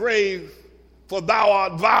thy grave, for thou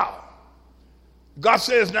art vile. God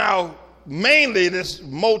says now, mainly this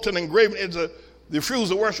molten and graven is the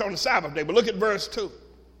refusal to worship on the Sabbath day. But look at verse 2,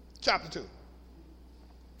 chapter 2.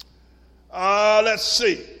 Let's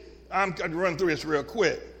see. I'm going to run through this real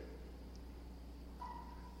quick.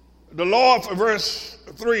 The Lord, for verse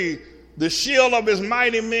 3, the shield of his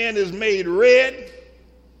mighty men is made red.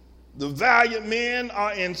 The valiant men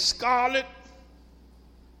are in scarlet.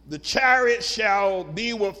 The chariot shall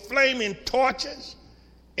be with flaming torches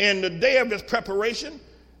in the day of his preparation.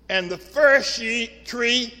 And the first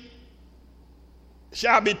tree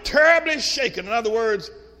shall be terribly shaken. In other words,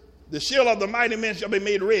 the shield of the mighty men shall be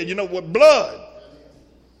made red. You know, with blood.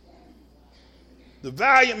 The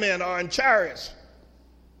valiant men are in chariots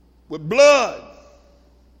with blood.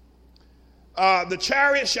 The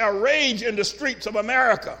chariot shall rage in the streets of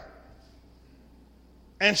America,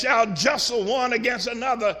 and shall jostle one against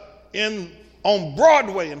another on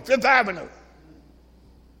Broadway and Fifth Avenue.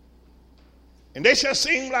 And they shall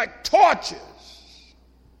seem like torches,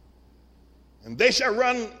 and they shall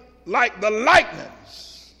run like the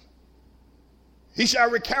lightnings. He shall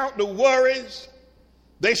recount the worries.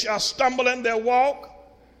 They shall stumble in their walk.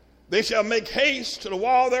 They shall make haste to the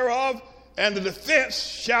wall thereof, and the defense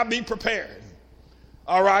shall be prepared.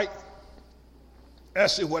 All right.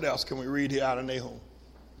 Let's see what else can we read here out of Nahum.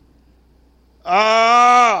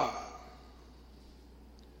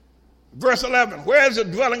 Verse 11. Where is the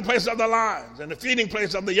dwelling place of the lions and the feeding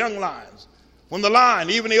place of the young lions? When the lion,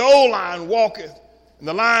 even the old lion, walketh, and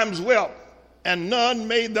the lambs whelp, and none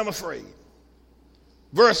made them afraid.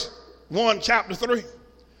 Verse 1, chapter 3.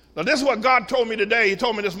 Now this is what God told me today. He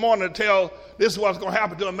told me this morning to tell this is what's going to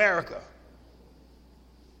happen to America.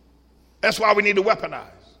 That's why we need to weaponize.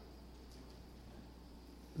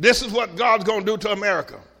 This is what God's going to do to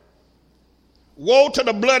America. Woe to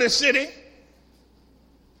the bloody city.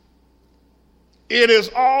 It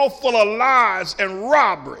is all full of lies and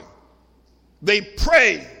robbery. They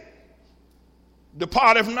pray,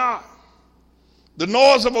 departeth not. The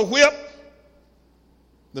noise of a whip,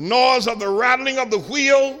 the noise of the rattling of the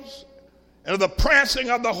wheels, and of the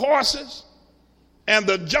prancing of the horses, and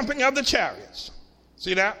the jumping of the chariots.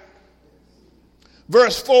 See that?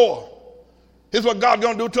 Verse 4. Here's what God's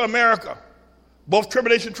going to do to America. Both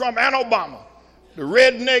Tribulation Trump and Obama, the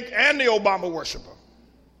redneck and the Obama worshiper.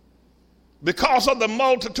 Because of the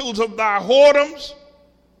multitudes of thy whoredoms,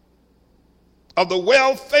 of the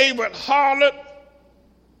well-favored harlot,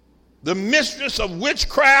 the mistress of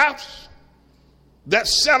witchcrafts, that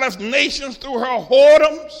selleth nations through her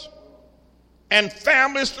whoredoms, and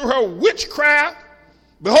families through her witchcraft.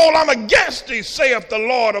 Behold, I'm against thee, saith the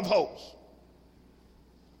Lord of hosts.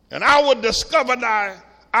 And I will discover thy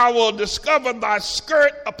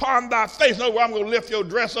skirt upon thy face. No, I'm going to lift your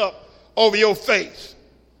dress up over your face.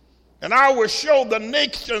 And I will show the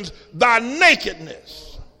nations thy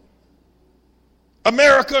nakedness.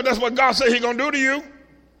 America, that's what God said he's going to do to you.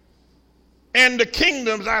 And the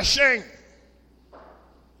kingdoms thy shame.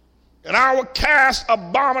 And I will cast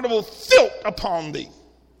abominable filth upon thee.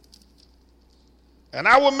 And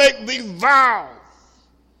I will make thee vile.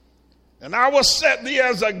 And I will set thee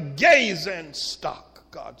as a gazing stock,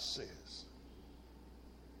 God says.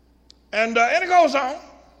 And it goes on.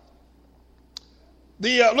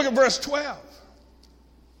 Look at verse 12.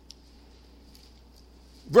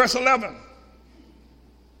 Verse 11.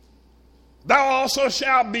 Thou also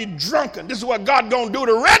shalt be drunken. This is what God going to do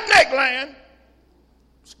to redneck land.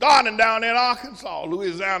 Starting down in Arkansas,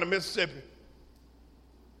 Louisiana, Mississippi.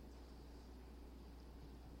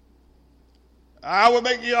 I will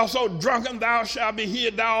make you also drunken. Thou shalt be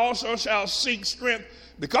hid. Thou also shalt seek strength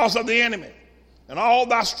because of the enemy. And all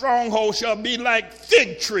thy strongholds shall be like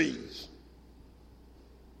fig trees,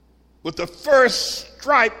 with the first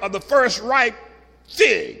stripe of the first ripe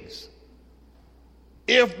figs.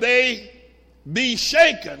 If they be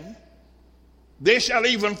shaken, they shall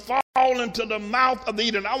even fall into the mouth of the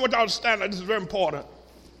eater. I want y'all to stand up. This is very important.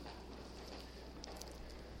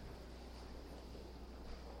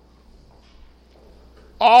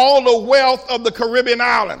 All the wealth of the Caribbean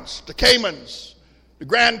islands, the Caymans, the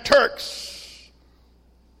Grand Turks,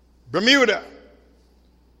 Bermuda,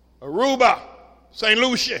 Aruba, St.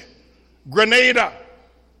 Lucia, Grenada,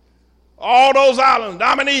 all those islands,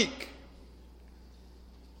 Dominique,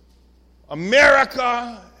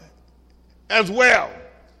 America as well.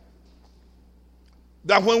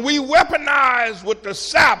 that when we weaponize with the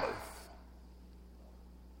Sabbath,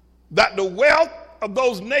 that the wealth of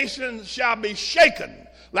those nations shall be shaken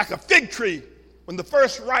like a fig tree when the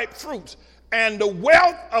first ripe fruits, and the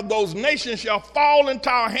wealth of those nations shall fall into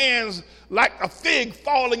our hands like a fig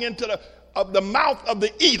falling into the mouth of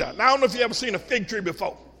the eater. Now, I don't know if you've ever seen a fig tree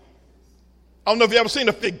before. I don't know if you've ever seen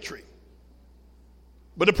a fig tree.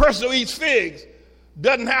 But the person who eats figs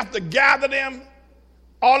doesn't have to gather them.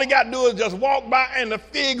 All he got to do is just walk by and the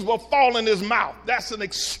figs will fall in his mouth. That's an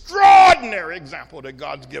extraordinary example that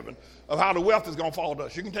God's given of how the wealth is going to fall to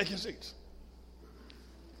us. You can take your seats.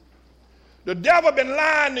 The devil been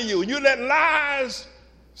lying to you. You let lies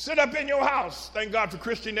sit up in your house. Thank God for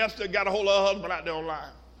Christine Esther, got a hold of her husband out there online.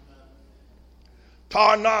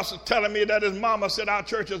 Tar Noss is telling me that his mama said our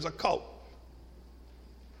church is a cult.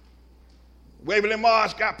 Waverly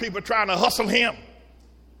Marsh got people trying to hustle him.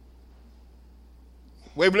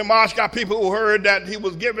 Waverly Marsh got people who heard that he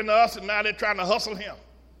was giving to us and now they're trying to hustle him.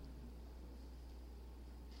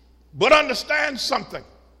 But understand something,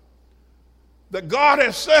 that God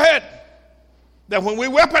has said that when we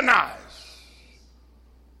weaponize,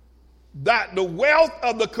 that the wealth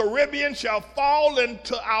of the Caribbean shall fall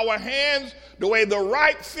into our hands the way the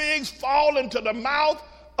ripe figs fall into the mouth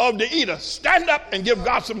of the eater. Stand up and give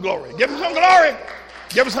God some glory. Give him some glory.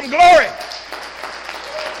 Give him some glory.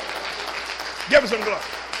 Give him some glory.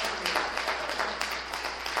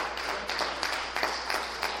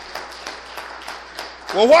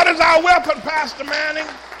 Well, what is our weapon, Pastor Manning?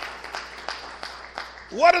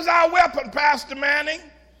 What is our weapon, Pastor Manning?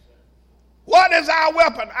 What is our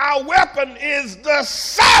weapon? Our weapon is the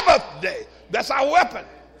Sabbath day. That's our weapon.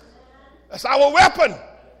 That's our weapon.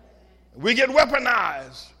 We get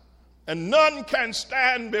weaponized, and none can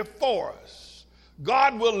stand before us.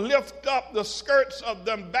 God will lift up the skirts of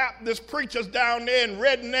them Baptist preachers down there in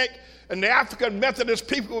Redneck and the African Methodist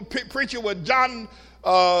people preaching with John,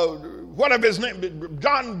 whatever his name,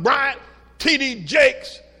 John Bryant, T.D.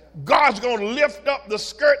 Jakes. God's going to lift up the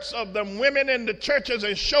skirts of them women in the churches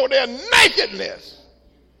and show their nakedness.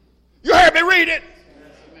 You heard me read it?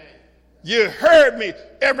 You heard me.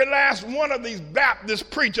 Every last one of these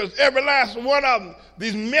Baptist preachers, every last one of them,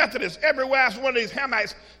 these Methodists, every last one of these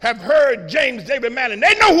Hamites have heard James David Manning.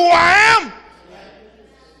 They know who I am.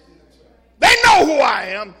 They know who I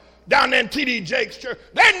am down there in T.D. Jakes' church.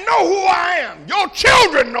 They know who I am. Your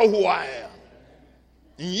children know who I am.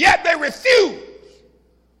 And yet they refuse.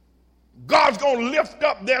 God's going to lift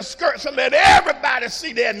up their skirts and let everybody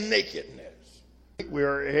see their nakedness.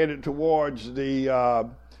 We're headed towards the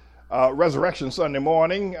Resurrection Sunday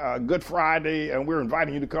morning, Good Friday, and we're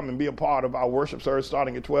inviting you to come and be a part of our worship service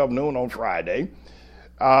starting at 12 noon on Friday.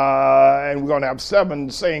 And we're going to have 7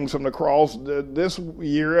 sayings from the cross. This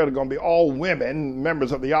year, it's going to be all women,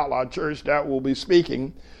 members of the Outlaw Church, that will be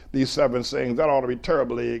speaking these 7 sayings. That ought to be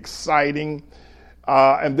terribly exciting.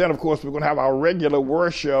 And then, of course, we're going to have our regular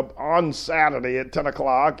worship on Saturday at 10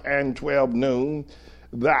 o'clock and 12 noon.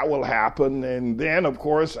 That will happen. And then, of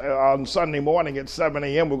course, on Sunday morning at 7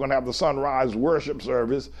 a.m., we're going to have the sunrise worship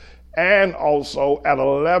service. And also at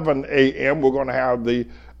 11 a.m., we're going to have the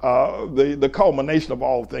culmination of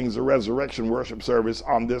all things, the resurrection worship service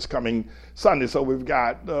on this coming Sunday. So we've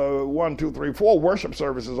got 4 worship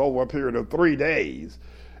services over a period of 3 days.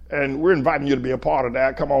 And we're inviting you to be a part of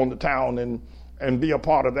that. Come on to town and be a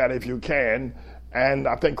part of that if you can. And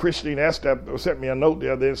I think Christine Esther sent me a note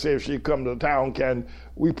the other day and said if she'd come to the town, can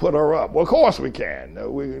we put her up? Well, of course we can.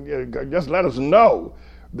 Just let us know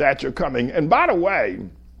that you're coming. And by the way,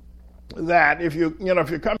 that if you're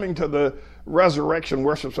coming to the resurrection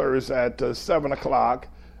worship service at 7 o'clock,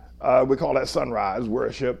 we call that sunrise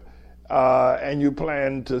worship, and you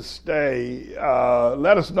plan to stay,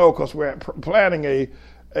 let us know, because we're planning a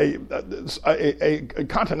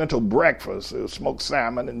continental breakfast, smoked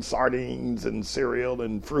salmon and sardines and cereal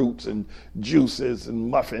and fruits and juices and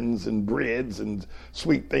muffins and breads and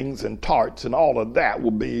sweet things and tarts, and all of that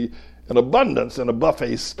will be in abundance in a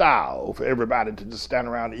buffet style for everybody to just stand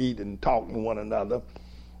around and eat and talk to one another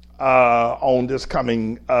on this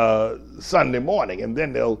coming Sunday morning. And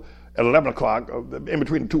then they'll, at 11 o'clock, in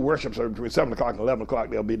between the 2 worship services, between 7 o'clock and 11 o'clock,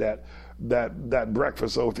 there'll be that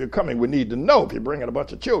breakfast. So if you're coming, we need to know. If you're bringing a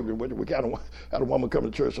bunch of children, we had a woman come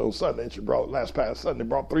to church on Sunday, and she brought, past Sunday,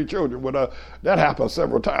 brought 3 children with her. That happened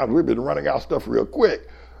several times. We've been running out stuff real quick.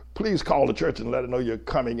 Please call the church and let them know you're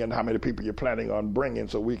coming and how many people you're planning on bringing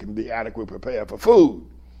so we can be adequately prepared for food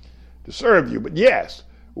to serve you. But yes,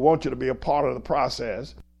 we want you to be a part of the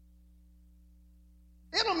process.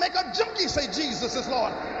 It'll make a junkie say Jesus is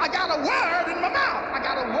Lord. I got a word in my mouth. I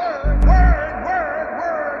got a word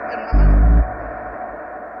in my mouth.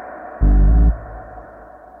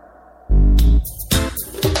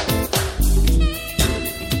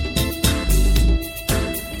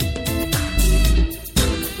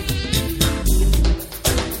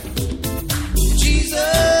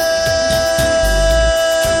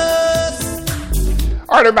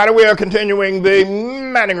 right, everybody, we are continuing the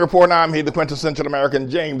Manning Report. I'm here, the quintessential American,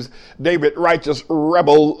 James David Righteous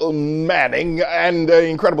Rebel Manning, and the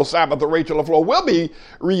incredible Sabbath, Rachel LaFleur, will be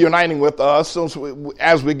reuniting with us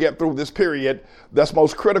as we get through this period that's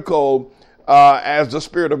most critical as the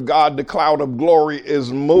Spirit of God, the cloud of glory,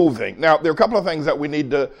 is moving. Now, there are a couple of things that we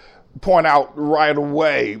need to point out right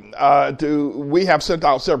away. We have sent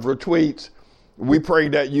out several tweets. We pray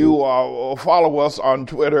that you follow us on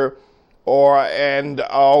Twitter and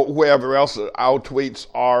wherever else our tweets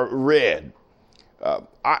are read.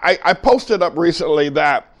 I posted up recently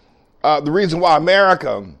that the reason why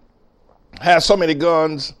America has so many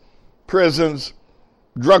guns, prisons,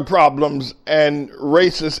 drug problems, and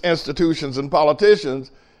racist institutions and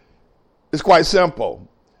politicians is quite simple.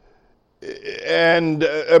 And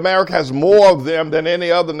America has more of them than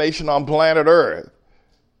any other nation on planet Earth.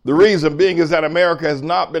 The reason being is that America has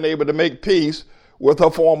not been able to make peace with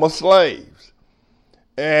her former slaves.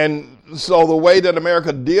 And so the way that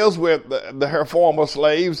America deals with her former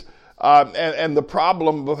slaves and the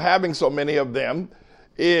problem of having so many of them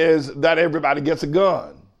is that everybody gets a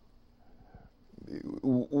gun.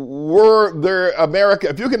 If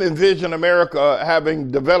you can envision America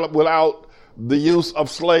having developed without the use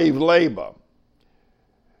of slave labor,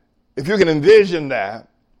 if you can envision that,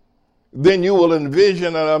 then you will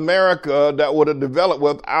envision an America that would have developed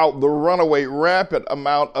without the runaway rampant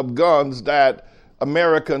amount of guns that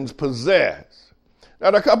Americans possess.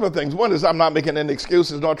 Now, there are a couple of things. One is I'm not making any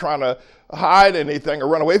excuses, not trying to hide anything or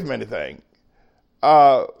run away from anything.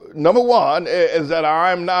 Number one is that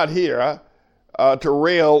I'm not here to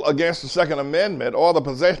rail against the Second Amendment or the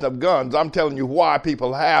possession of guns. I'm telling you why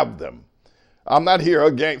people have them. I'm not here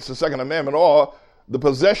against the Second Amendment or the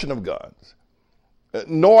possession of guns.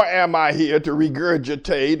 Nor am I here to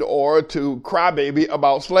regurgitate or to crybaby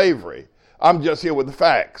about slavery. I'm just here with the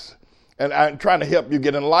facts. And I'm trying to help you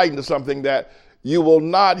get enlightened to something that you will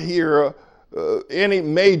not hear any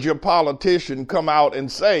major politician come out and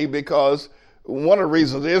say, because one of the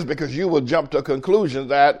reasons is because you will jump to a conclusion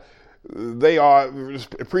that they are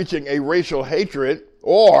preaching a racial hatred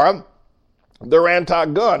or they're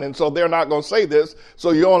anti-gun, and so they're not going to say this.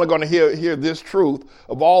 So you're only going to hear this truth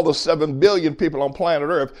of all the 7 billion people on planet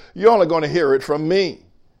Earth. You're only going to hear it from me.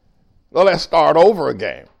 Well, let's start over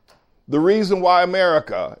again. The reason why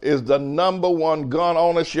America is the number one gun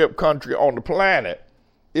ownership country on the planet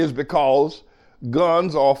is because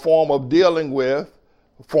guns are a form of dealing with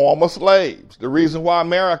former slaves. The reason why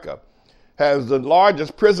America has the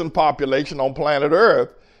largest prison population on planet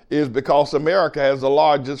Earth is because America has the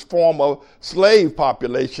largest former slave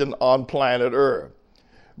population on planet Earth.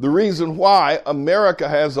 The reason why America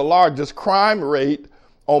has the largest crime rate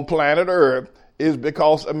on planet Earth is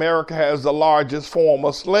because America has the largest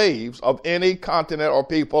former slaves of any continent or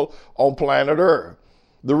people on planet Earth.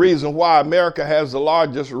 The reason why America has the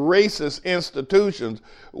largest racist institutions,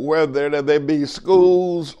 whether they be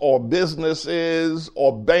schools or businesses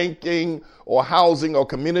or banking or housing or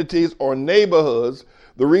communities or neighborhoods,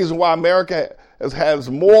 the reason why America has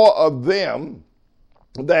more of them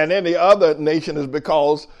than any other nation is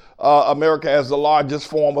because America has the largest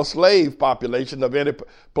former slave population of any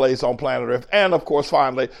place on planet Earth. And of course,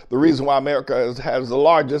 finally, the reason why America has the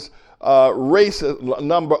largest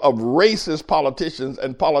number of racist politicians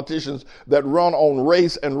and politicians that run on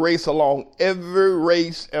race and race alone. Every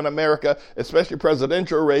race in America, especially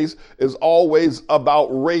presidential race, is always about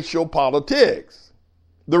racial politics.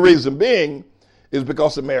 The reason being is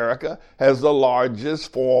because America has the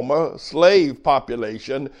largest former slave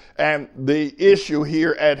population. And the issue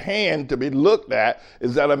here at hand to be looked at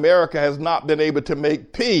is that America has not been able to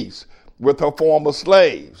make peace with her former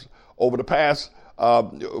slaves. Over the past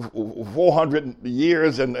 400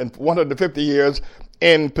 years and 150 years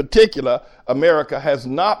in particular, America has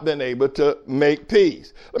not been able to make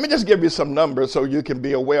peace. Let me just give you some numbers so you can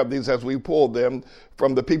be aware of these as we pull them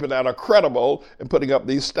from the people that are credible in putting up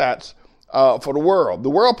these stats for the world. The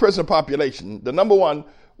world prison population, the number one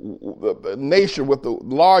nation with the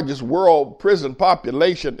largest world prison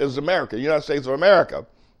population is America. The United States of America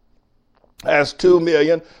has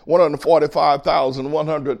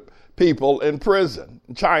 2,145,100 people in prison.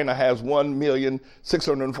 China has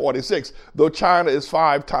 1,646,000. Though China is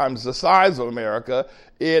 5 times the size of America,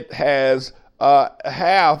 it has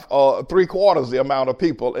half or 3/4 the amount of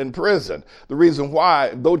people in prison. The reason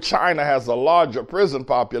why, though China has a larger prison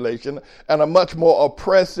population and a much more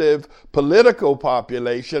oppressive political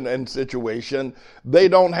population and situation, they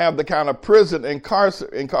don't have the kind of prison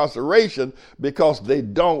incarceration because they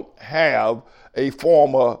don't have a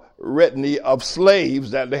former litany of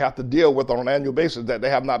slaves that they have to deal with on an annual basis that they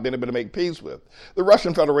have not been able to make peace with. The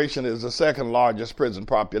Russian Federation is the second largest prison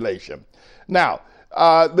population. Now,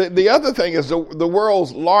 the other thing is the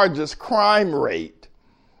world's largest crime rate.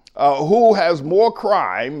 Who has more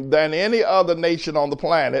crime than any other nation on the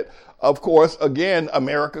planet? Of course, again,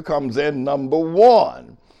 America comes in number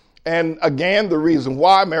one. And again, the reason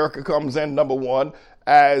why America comes in number one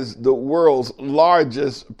as the world's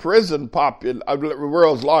largest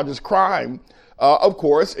world's largest crime, of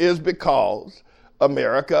course, is because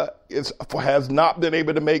America has not been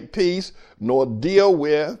able to make peace nor deal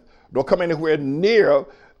with nor come anywhere near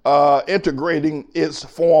integrating its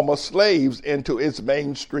former slaves into its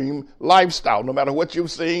mainstream lifestyle. No matter what you've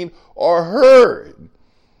seen or heard,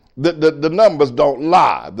 the numbers don't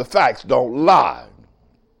lie. The facts don't lie.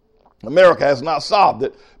 America has not solved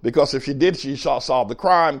it, because if she did, she'd solve the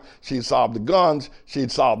crime, she'd solve the guns,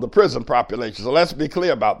 she'd solve the prison population. So let's be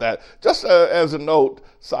clear about that. Just as a note,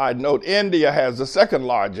 side note, India has the second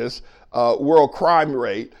largest world crime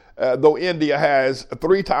rate, though India has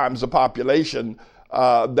 3 times the population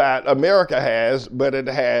that America has, but it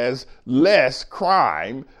has less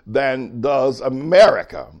crime than does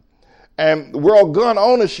America. And world gun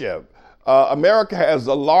ownership, America has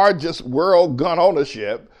the largest world gun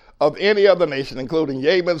ownership of any other nation, including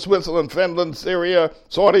Yemen, Switzerland, Finland, Syria,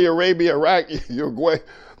 Saudi Arabia, Iraq, Uruguay.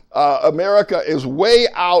 America is way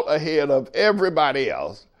out ahead of everybody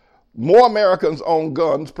else. More Americans own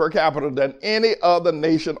guns per capita than any other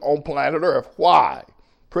nation on planet Earth. Why?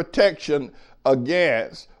 Protection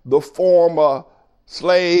against the former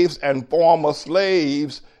slaves and former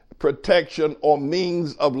slaves' protection or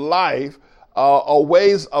means of life or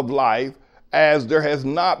ways of life, as there has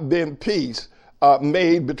not been peace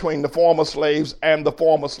made between the former slaves and the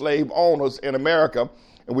former slave owners in America.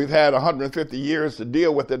 And we've had 150 years to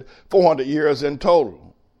deal with it, 400 years in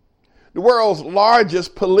total. The world's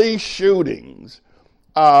largest police shootings.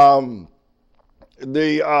 The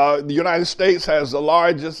United States has the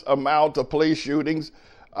largest amount of police shootings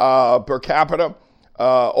per capita,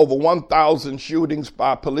 over 1,000 shootings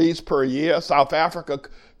by police per year. South Africa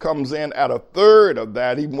comes in at 1/3 of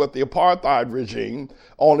that, even with the apartheid regime,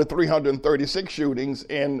 only 336 shootings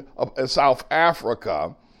in South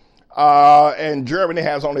Africa. And Germany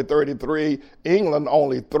has only 33, England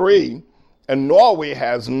only 3, and Norway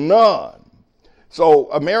has none.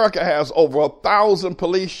 So America has over 1,000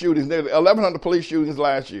 police shootings, nearly 1,100 police shootings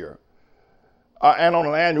last year. And on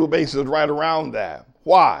an annual basis, right around that.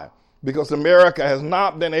 Why? Because America has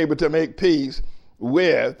not been able to make peace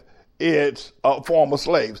with its former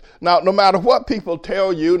slaves. Now, no matter what people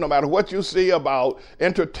tell you, no matter what you see about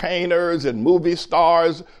entertainers and movie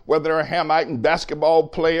stars, whether they're Hamite and basketball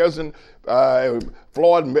players and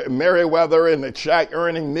Floyd Mayweather and Shaq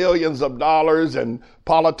earning millions of dollars, and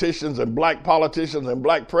politicians and black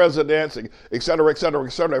presidents, et cetera, et cetera, et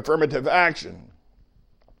cetera, affirmative action.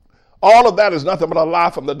 All of that is nothing but a lie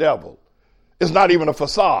from the devil. It's not even a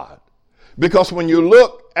facade. Because when you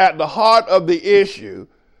look at the heart of the issue,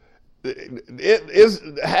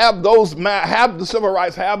 have the civil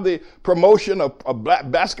rights, have the promotion of black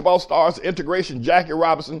basketball stars, integration, Jackie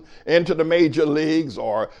Robinson into the major leagues,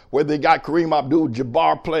 or where they got Kareem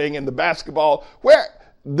Abdul-Jabbar playing in the basketball, where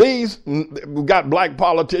we got black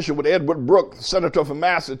politician with Edward Brooks, senator from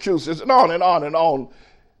Massachusetts, and on and on and on.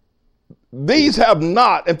 These have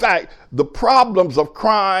not, in fact, the problems of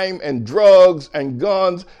crime and drugs and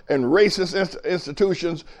guns and racist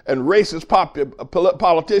institutions and racist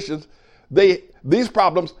politicians, these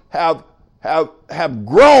problems have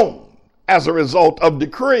grown as a result of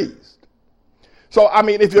decrees. So, I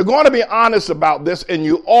mean, if you're going to be honest about this, and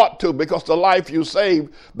you ought to, because the life you save,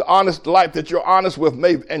 the life that you're honest with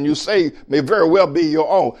may very well be your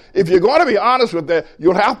own. If you're going to be honest with that,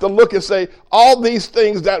 you'll have to look and say, all these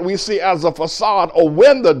things that we see as a facade or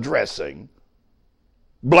window dressing,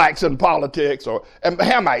 blacks in politics, and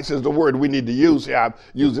Hamites is the word we need to use here. I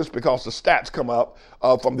use this because the stats come up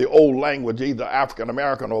from the old language, either African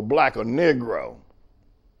American or black or Negro.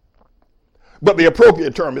 But the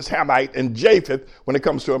appropriate term is Hamite and Japheth when it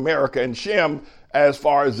comes to America, and Shem as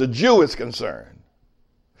far as the Jew is concerned.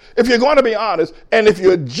 If you're going to be honest, and if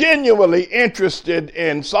you're genuinely interested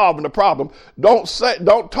in solving the problem, don't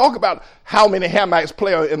talk about how many Hamites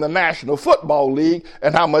play in the National Football League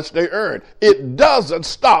and how much they earn. It doesn't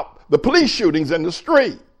stop the police shootings in the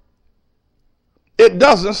street. it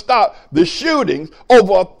doesn't stop the shootings.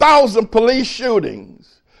 Over 1,000 police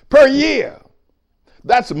shootings per year.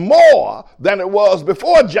 That's more than it was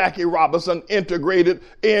before Jackie Robinson integrated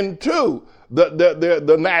into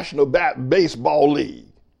the National Baseball League.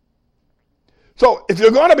 So if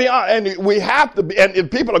you're going to be honest, and we have to be, and if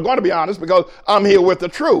people are going to be honest, because I'm here with the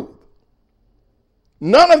truth,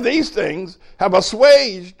 none of these things have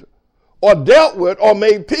assuaged or dealt with or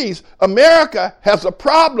made peace. America has a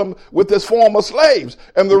problem with its former slaves.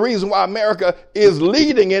 And the reason why America is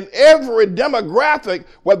leading in every demographic,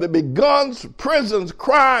 whether it be guns, prisons,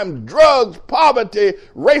 crime, drugs, poverty,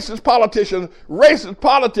 racist politicians, racist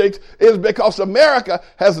politics, is because America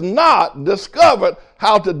has not discovered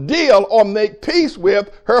how to deal or make peace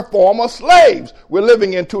with her former slaves. We're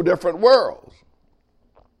living in two different worlds.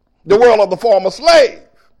 The world of the former slave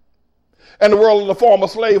and the world of the former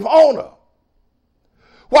slave owner.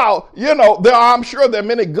 Well, I'm sure there are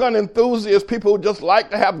many gun enthusiasts, people who just like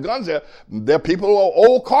to have guns there. There are people who are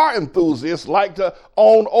old car enthusiasts, like to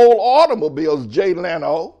own old automobiles, Jay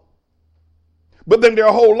Leno. But then there are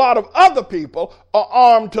a whole lot of other people are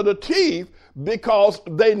armed to the teeth because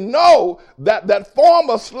they know that that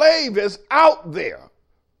former slave is out there.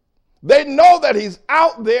 They know that he's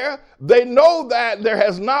out there. They know that there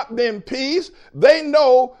has not been peace. They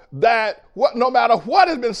know that no matter what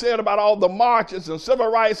has been said about all the marches and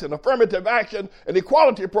civil rights and affirmative action and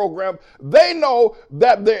equality programs, they know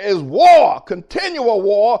that there is war, continual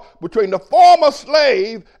war between the former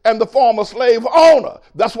slave and the former slave owner.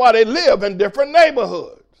 That's why they live in different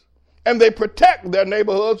neighborhoods. And they protect their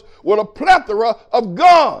neighborhoods with a plethora of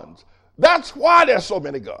guns. That's why there's so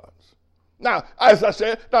many guns. Now, as I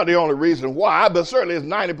said, not the only reason why, but certainly it's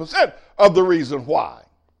 90% of the reason why.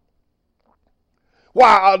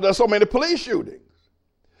 Why are there so many police shootings?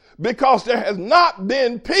 Because there has not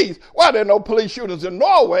been peace. Why there are no police shootings in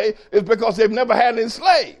Norway is because they've never had any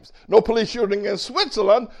slaves. No police shooting in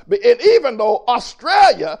Switzerland. And even though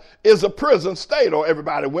Australia is a prison state, or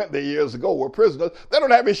everybody went there years ago were prisoners, they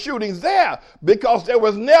don't have any shootings there because there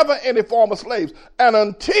was never any former slaves. And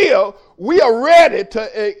until we are ready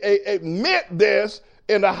to admit this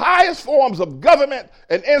in the highest forms of government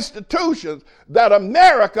and institutions, that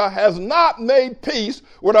America has not made peace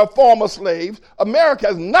with our former slaves. America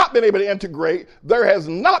has not been able to integrate. There has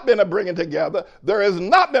not been a bringing together. There has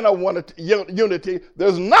not been a unity.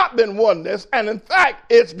 There's not been oneness. And in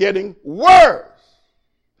fact, it's getting worse.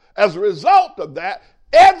 As a result of that,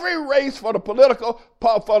 every race for the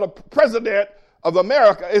president of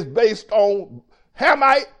America is based on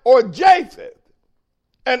Hamite or Japheth.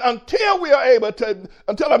 And until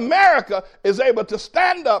America is able to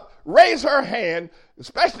stand up, raise her hand,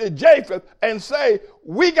 especially Japheth, and say,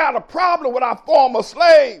 we got a problem with our former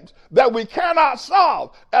slaves that we cannot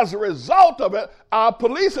solve. As a result of it, our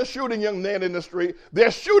police are shooting young men in the street.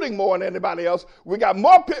 They're shooting more than anybody else. We got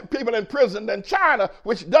more people in prison than China,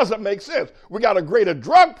 which doesn't make sense. We got a greater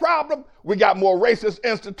drug problem. We got more racist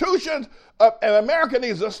institutions. And America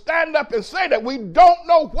needs to stand up and say that we don't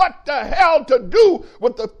know what the hell to do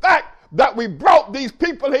with the fact that we brought these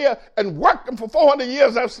people here and worked them for 400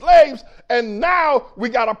 years as slaves, and now we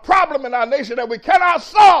got a problem in our nation that we cannot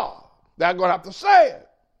solve. They're going to have to say it.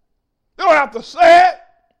 They're going to have to say it.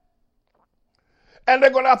 And they're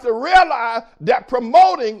going to have to realize that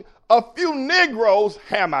promoting a few Negroes,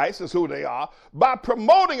 Hamites is who they are, by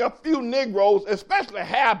promoting a few Negroes, especially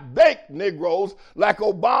half-baked Negroes like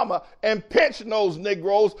Obama, and pinch-nosed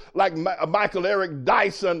Negroes like Michael Eric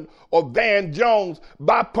Dyson or Van Jones,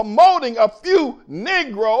 by promoting a few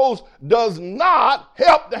Negroes does not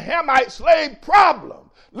help the Hamite slave problem.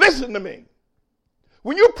 Listen to me.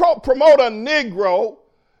 When you promote a Negro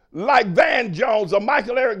like Van Jones or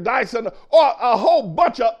Michael Eric Dyson or a whole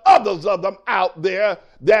bunch of others of them out there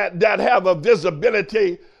that have a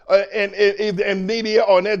visibility in media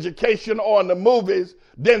or in education or in the movies,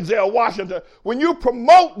 Denzel Washington, when you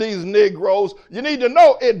promote these Negroes, you need to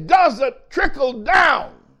know it doesn't trickle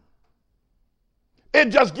down. It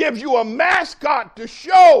just gives you a mascot to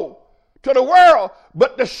show to the world,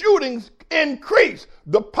 but the shootings increase.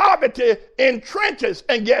 The poverty entrenches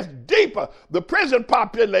and gets deeper. The prison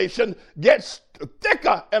population gets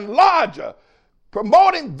thicker and larger.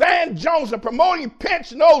 Promoting Van Jones and promoting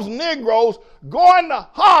pinch-nosed Negroes going to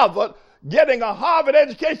Harvard, getting a Harvard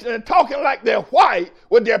education and talking like they're white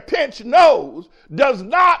with their pinched nose does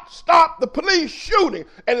not stop the police shooting.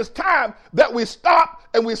 And it's time that we stop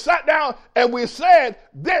and we sat down and we said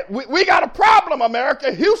that we got a problem,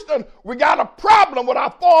 America. Houston, we got a problem with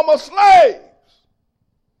our former slaves.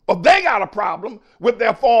 Or they got a problem with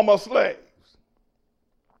their former slaves.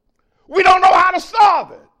 We don't know how to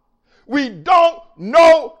solve it. We don't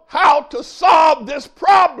know how to solve this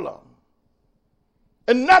problem.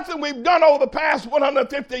 And nothing we've done over the past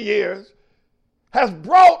 150 years has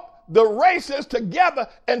brought the races together.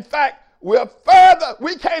 In fact,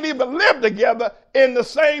 we can't even live together in the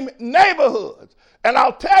same neighborhoods. And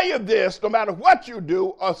I'll tell you this, no matter what you do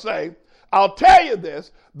or say, I'll tell you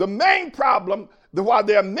this, the main problem, while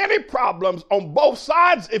there are many problems on both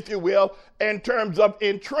sides, if you will, in terms of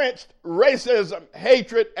entrenched racism,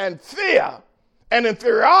 hatred, and fear and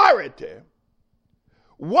inferiority,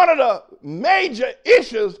 one of the major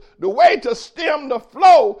issues, the way to stem the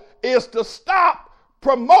flow, is to stop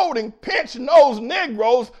promoting pinch-nosed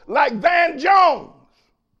Negroes like Van Jones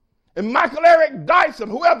and Michael Eric Dyson,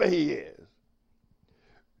 whoever he is.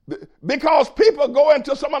 Because people go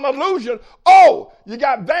into some illusion, oh, you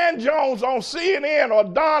got Van Jones on CNN or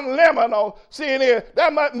Don Lemon on CNN,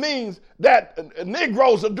 that means that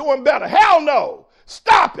Negroes are doing better. Hell no.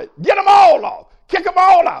 Stop it. Get them all off. Kick them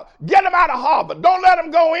all out. Get them out of Harvard. Don't let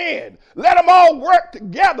them go in. Let them all work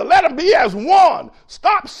together. Let them be as one.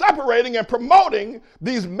 Stop separating and promoting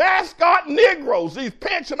these mascot Negroes, these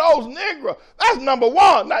pinch-nosed Negroes. That's number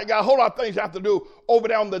one. Now you got a whole lot of things you have to do over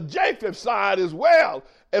there on the Japheth side as well,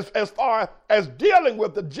 as far as dealing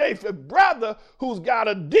with the Japheth brother who's got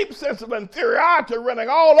a deep sense of inferiority running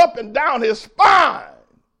all up and down his spine.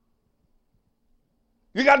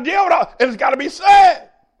 You got to deal with it, and it's got to be said.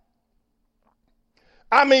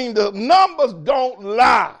 I mean, the numbers don't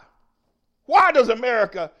lie. Why does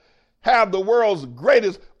America have the world's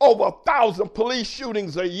greatest, over 1,000 police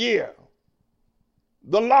shootings a year?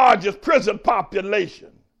 The largest prison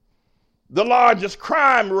population, the largest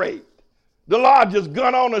crime rate, the largest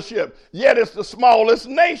gun ownership, yet it's the smallest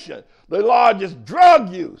nation. The largest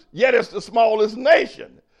drug use, yet it's the smallest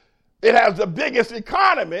nation. It has the biggest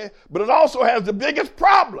economy, but it also has the biggest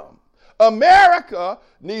problem. America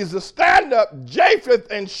needs to stand up.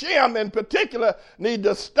 Japheth and Shem in particular need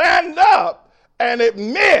to stand up and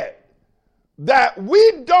admit that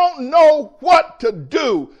we don't know what to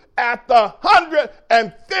do after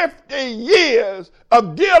 150 years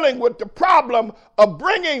of dealing with the problem of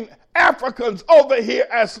bringing Africans over here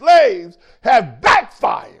as slaves have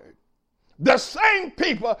backfired. The same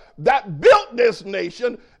people that built this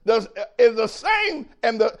nation are the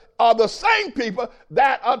same people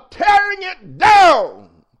that are tearing it down.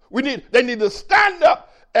 They need to stand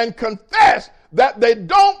up and confess that they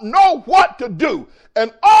don't know what to do.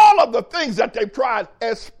 And all of the things that they've tried,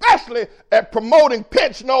 especially at promoting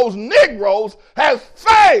pinch-nosed Negroes, has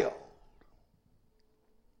failed.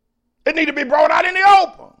 It needs to be brought out in the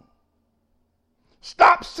open.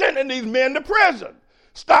 Stop sending these men to prison.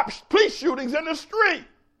 Stop police shootings in the street.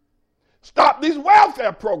 Stop these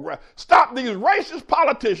welfare programs. Stop these racist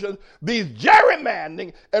politicians, these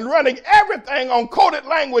gerrymandering and running everything on coded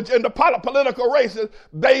language into political races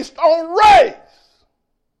based on race.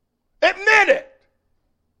 Admit it.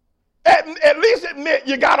 At least admit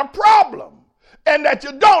you got a problem and that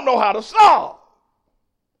you don't know how to solve.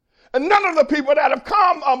 And none of the people that have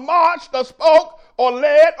come or marched or spoke or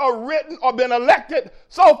led or written or been elected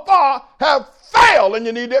so far have failed, and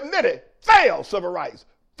you need to admit it. Failed civil rights.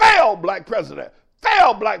 Failed black president,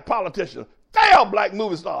 failed black politicians, failed black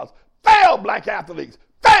movie stars, failed black athletes,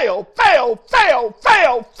 failed.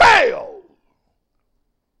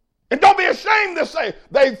 And don't be ashamed to say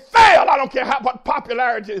they failed. I don't care what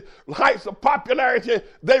heights of popularity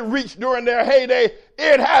they reached during their heyday.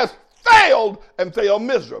 It has failed and failed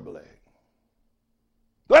miserably.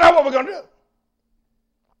 So that's what we're going to do.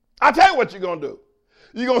 I'll tell you what you're going to do.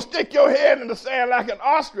 You're going to stick your head in the sand like an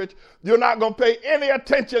ostrich. You're not going to pay any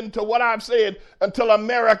attention to what I've said until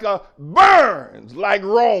America burns like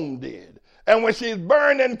Rome did. And when she's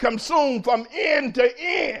burned and consumed from end to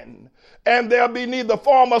end, and there'll be neither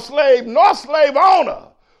former slave nor slave owner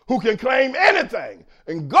who can claim anything.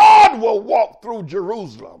 And God will walk through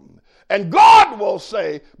Jerusalem. And God will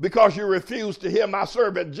say, because you refuse to hear my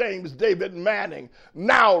servant James David Manning,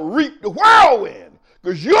 now reap the whirlwind.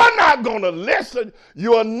 Because you're not going to listen.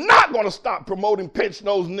 You're not going to stop promoting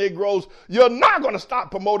pinch-nosed Negroes. You're not going to stop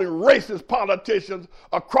promoting racist politicians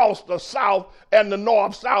across the South and the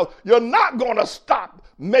North-South. You're not going to stop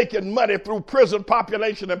making money through prison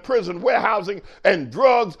population and prison warehousing and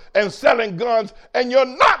drugs and selling guns. And you're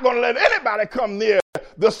not going to let anybody come near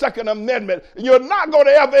the Second Amendment. And you're not going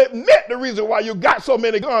to ever admit the reason why you got so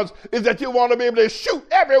many guns is that you want to be able to shoot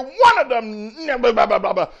every one of them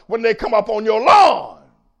when they come up on your lawn.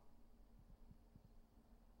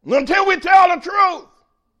 Until we tell the truth.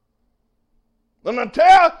 And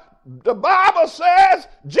until the Bible says,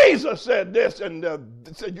 Jesus said this, and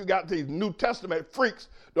said you got these New Testament freaks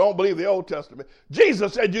don't believe the Old Testament.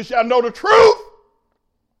 Jesus said you shall know the truth,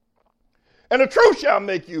 and the truth shall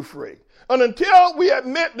make you free. And until we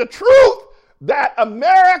admit the truth that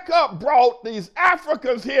America brought these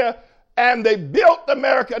Africans here and they built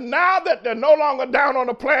America, now that they're no longer down on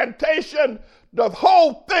the plantation, the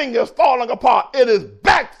whole thing is falling apart. It is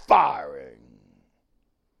backfiring.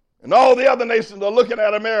 And all the other nations are looking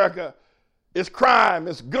at America. It's crime,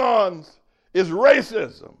 it's guns, it's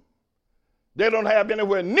racism. They don't have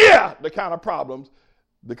anywhere near the kind of problems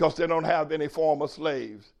because they don't have any former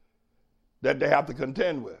slaves that they have to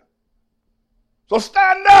contend with. So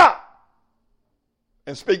stand up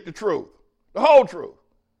and speak the truth, the whole truth.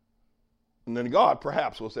 And then God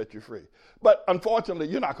perhaps will set you free. But unfortunately,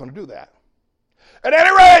 you're not going to do that. At any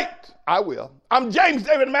rate, I will. I'm James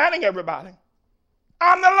David Manning, everybody.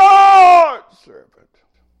 I'm the Lord's servant.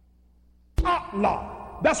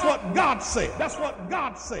 Outlaw. That's what God said. That's what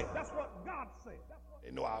God said. That's what God said.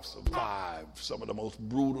 They know I've survived some of the most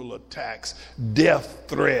brutal attacks, death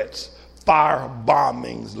threats, fire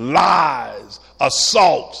bombings, lies,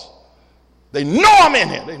 assaults. They know I'm in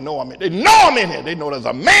here. They know I'm in here. They know there's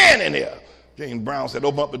a man in here. James Brown said,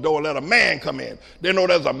 open up the door and let a man come in. They know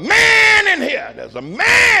there's a man in here. There's a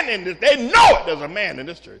man in this. They know it. There's a man in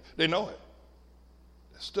this church. They know it.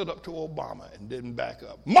 They stood up to Obama and didn't back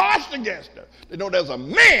up. Marched against her. They know there's a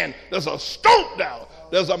man. There's a stomp down.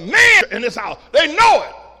 There's a man in this house. They know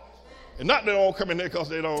it. And not they don't come in here because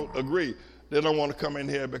they don't agree. They don't want to come in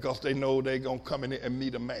here because they know they're going to come in here and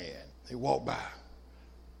meet a man. They walk by.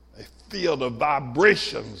 They feel the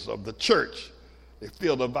vibrations of the church. They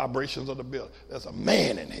feel the vibrations of the building. There's a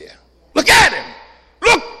man in here. Look at him.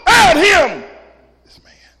 Look at him. This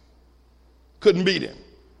man. Couldn't beat him.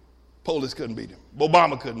 Police couldn't beat him.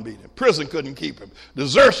 Obama couldn't beat him. Prison couldn't keep him.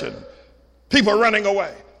 Desertion. People running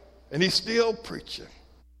away. And he's still preaching.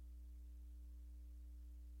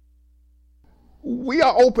 We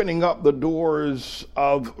are opening up the doors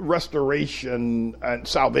of restoration and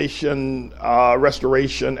salvation,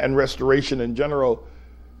 restoration in general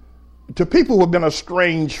to people who have been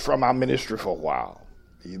estranged from our ministry for a while.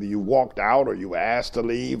 Either you walked out or you were asked to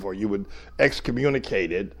leave or you were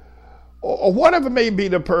excommunicated or whatever may be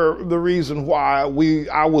the reason why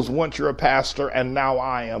I was once your pastor and now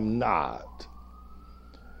I am not.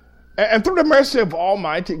 And through the mercy of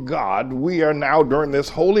Almighty God, we are now during this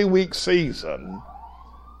Holy Week season,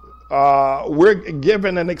 we're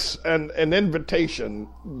given an invitation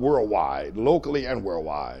worldwide, locally and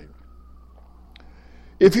worldwide.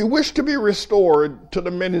 If you wish to be restored to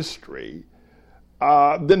the ministry,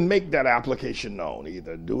 then make that application known.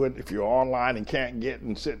 Either do it if you're online and can't get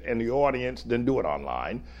and sit in the audience, then do it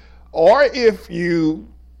online. Or if you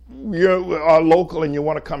are local and you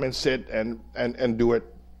want to come and sit and do it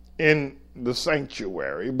in the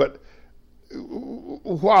sanctuary. But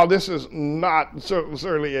while this is not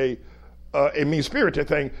certainly a mean-spirited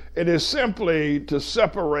thing, it is simply to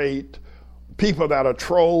separate people that are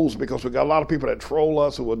trolls, because we got a lot of people that troll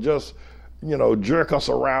us who will just, jerk us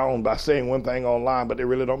around by saying one thing online, but they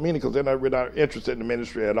really don't mean it because they're not really interested in the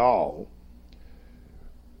ministry at all.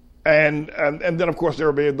 And then, of course, there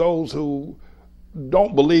will be those who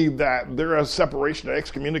don't believe that their separation or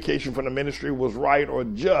excommunication from the ministry was right or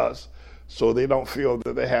just, so they don't feel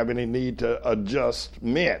that they have any need to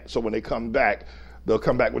adjustment. So when they come back, they'll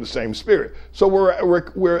come back with the same spirit. So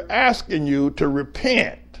we're asking you to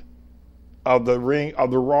repent of the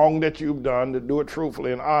wrong that you've done, to do it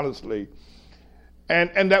truthfully and honestly,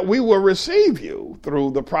 and that we will receive you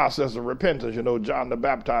through the process of repentance. John the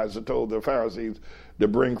Baptizer told the Pharisees to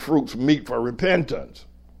bring fruits meet for repentance.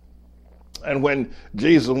 And when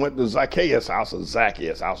Jesus went to Zacchaeus' house,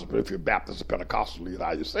 but if you're Baptist or Pentecostal, you know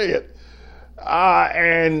how you say it,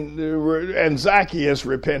 and Zacchaeus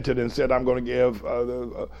repented and said, I'm going to give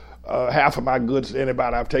half of my goods to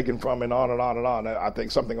anybody I've taken from, and on and on and on. I think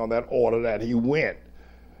something on that order that he went.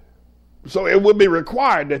 So it would be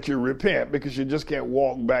required that you repent, because you just can't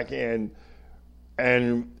walk back in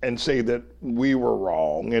and say that we were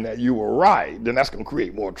wrong and that you were right. Then that's going to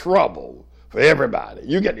create more trouble for everybody.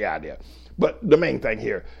 You get the idea. But the main thing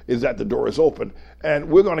here is that the door is open, and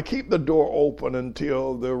we're going to keep the door open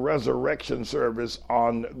until the resurrection service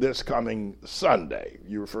on this coming Sunday.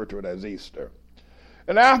 You refer to it as Easter.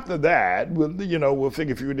 And after that, we'll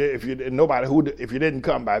figure if you didn't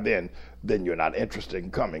come by then you're not interested in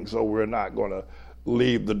coming. So we're not going to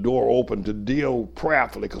leave the door open to deal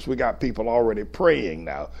prayerfully, because we got people already praying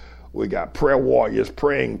now. We got prayer warriors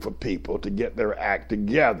praying for people to get their act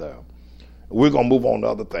together. We're going to move on to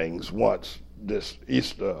other things once this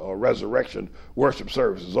Easter or resurrection worship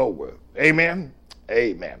service is over. Amen?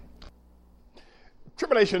 Amen.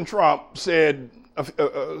 Tribulation Trump said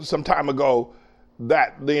some time ago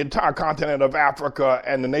that the entire continent of Africa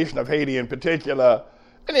and the nation of Haiti in particular,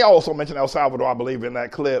 and he also mentioned El Salvador, I believe, in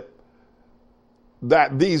that clip,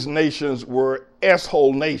 that these nations were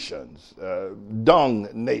S-hole nations, dung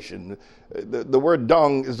nation. The word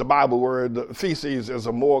dung is the Bible word. Feces is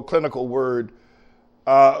a more clinical word.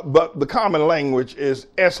 But the common language is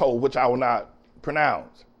S-hole, which I will not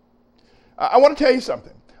pronounce. I want to tell you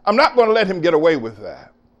something. I'm not going to let him get away with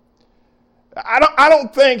that. I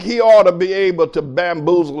don't think he ought to be able to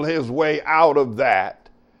bamboozle his way out of that.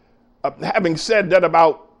 Having said that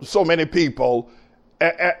about so many people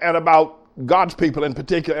and about God's people in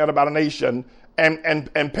particular and about a nation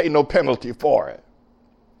and pay no penalty for it.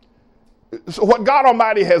 So what God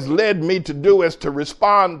Almighty has led me to do is to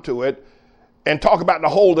respond to it and talk about the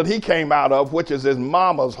hole that he came out of, which is his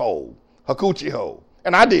mama's hole, her coochie hole.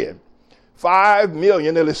 And I did. 5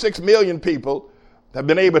 million, nearly 6 million people have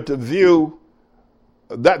been able to view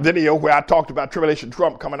that video where I talked about Tribulation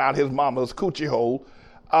Trump coming out his mama's coochie hole.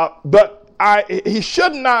 But he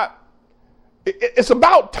should not. It's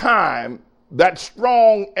about time that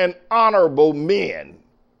strong and honorable men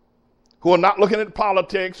who are not looking at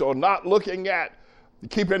politics or not looking at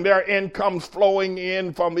keeping their incomes flowing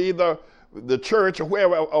in from either the church or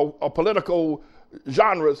wherever or political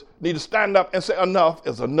genres need to stand up and say enough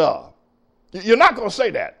is enough. You're not going to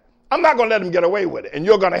say that. I'm not going to let him get away with it, and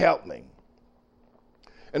you're going to help me.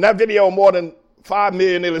 In that video, more than 5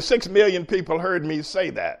 million, nearly 6 million people heard me say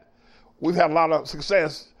that. We've had a lot of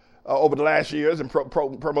success over the last years in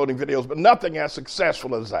promoting videos, but nothing as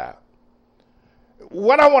successful as that.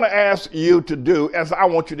 What I want to ask you to do is I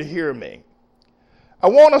want you to hear me. I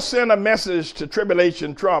want to send a message to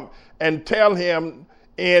Tribulation Trump and tell him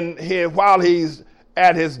while he's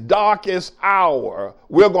at his darkest hour,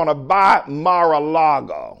 we're going to buy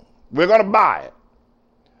Mar-a-Lago. We're going to buy it.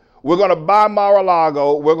 We're going to buy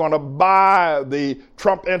Mar-a-Lago. We're going to buy the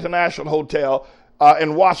Trump International Hotel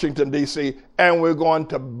in Washington, D.C., and we're going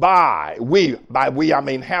to buy, by we I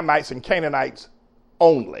mean Hamites and Canaanites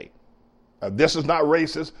only. This is not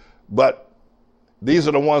racist, but these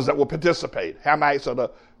are the ones that will participate. Hamites are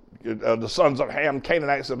the sons of Ham.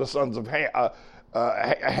 Canaanites are the sons of Ham.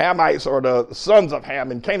 Hamites are the sons of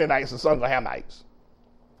Ham, and Canaanites are the sons of Hamites.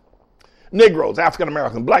 Negroes, African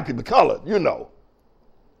Americans, black people, colored, you know.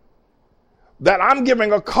 That I'm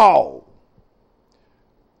giving a call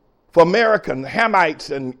for American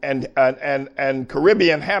Hamites and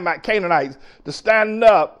Caribbean Hamite Canaanites to stand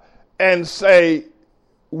up and say,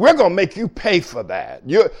 we're going to make you pay for that.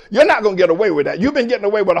 You're not going to get away with that. You've been getting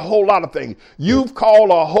away with a whole lot of things. You've called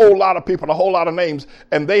a whole lot of people a whole lot of names,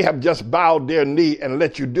 and they have just bowed their knee and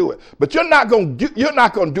let you do it. But you're not going to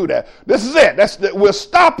do that. This is it. We're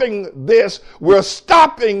stopping this. We're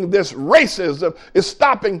stopping this racism. It's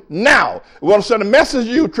stopping now. We want to send a message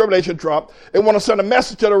to you, Tribulation Trump. And want to send a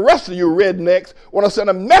message to the rest of you rednecks. Want to send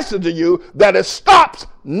a message to you that it stops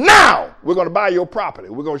now. We're going to buy your property.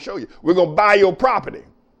 We're going to show you. We're going to buy your property.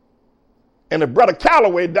 And if Brother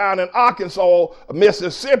Calloway down in Arkansas,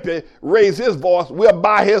 Mississippi, raised his voice, we'll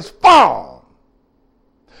buy his farm.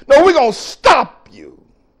 No, we're going to stop you.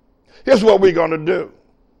 Here's what we're going to do.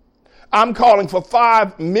 I'm calling for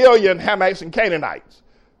 5 million Hamites and Canaanites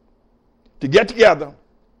to get together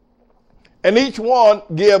and each one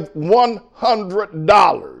give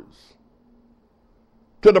 $100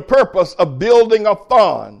 to the purpose of building a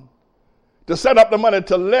fund to set up the money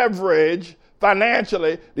to leverage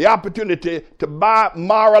financially the opportunity to buy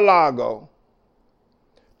Mar-a-Lago,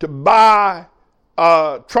 to buy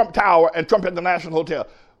Trump Tower and Trump International Hotel.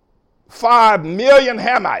 5 million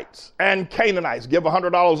Hamites and Canaanites give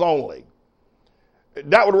 $100 only.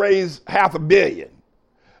 That would raise $500 million.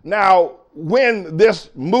 Now, when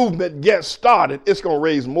this movement gets started, it's going to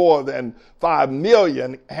raise more than 5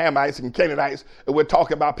 million Hamites and Canaanites. And we're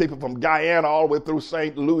talking about people from Guyana all the way through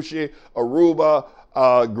St. Lucia, Aruba,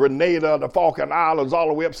 Grenada, the Falkland Islands, all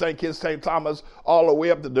the way up St. Kitts, St. Thomas, all the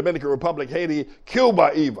way up to Dominican Republic, Haiti,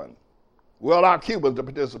 Cuba even. We'll allow Cubans to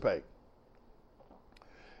participate.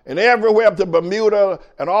 And everywhere up to Bermuda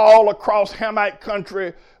and all across Hamite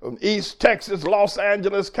country, from East Texas, Los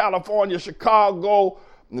Angeles, California, Chicago,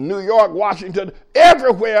 New York, Washington,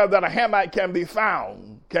 everywhere that a Hamite can be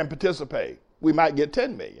found can participate. We might get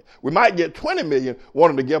 10 million. We might get 20 million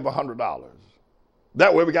wanting to give $100.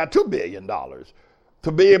 That way we got $2 billion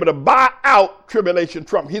to be able to buy out Tribulation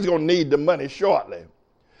Trump. He's going to need the money shortly.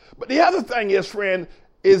 But the other thing is, friend,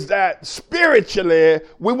 is that spiritually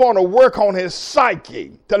we want to work on his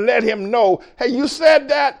psyche to let him know, hey, you said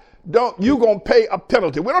that? you're going to pay a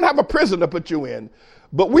penalty. We don't have a prison to put you in,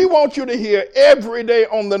 but we want you to hear every day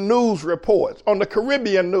on the news reports, on the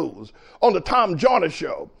Caribbean news, on the Tom Joyner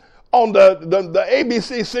show, on the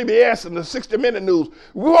ABC, CBS, and the 60-Minute News.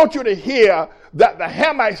 We want you to hear that the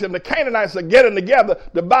Hamites and the Canaanites are getting together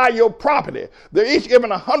to buy your property. They're each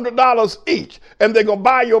giving $100 each, and they're going to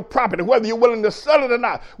buy your property, whether you're willing to sell it or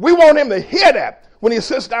not. We want him to hear that when he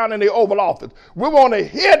sits down in the Oval Office. We want him to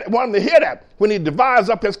hear that when he divides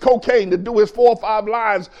up his cocaine to do his 4 or 5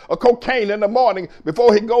 lines of cocaine in the morning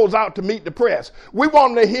before he goes out to meet the press. We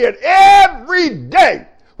want him to hear it every day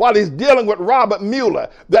while he's dealing with Robert Mueller,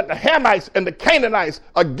 that the Hamites and the Canaanites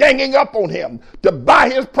are ganging up on him to buy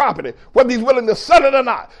his property, whether he's willing to sell it or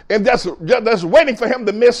not. And that's waiting for him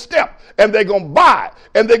to misstep. And they're going to buy it.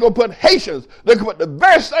 And they're going to put Haitians, they're going to put the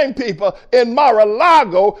very same people in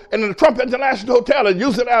Mar-a-Lago and in the Trump International Hotel and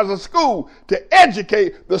use it as a school to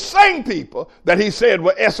educate the same people that he said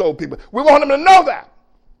were SO people. We want them to know that.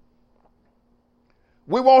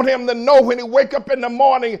 We want him to know when he wake up in the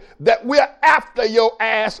morning that we're after your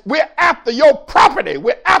ass. We're after your property.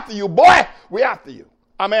 We're after you, boy. We're after you.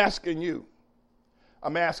 I'm asking you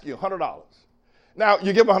 $100. Now,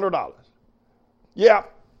 you give $100. Yeah,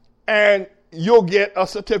 and you'll get a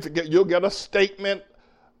certificate. You'll get a statement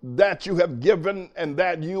that you have given and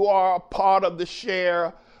that you are a part of the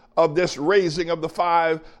share of this raising of the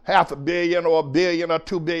 $500 million or $1 billion or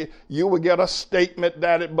 $2 billion. You will get a statement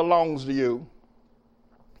that it belongs to you.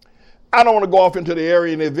 I don't want to go off into the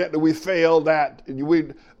area in the event that we fail, that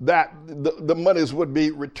the monies would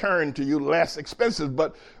be returned to you less expensive,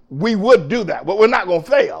 but we would do that. But we're not going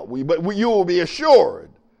to fail. You will be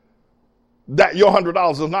assured that your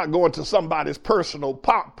 $100 is not going to somebody's personal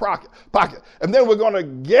pocket. And then we're going to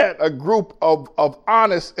get a group of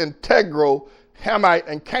honest, integral Hamite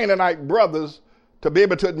and Canaanite brothers to be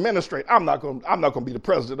able to administrate. I'm not going to be the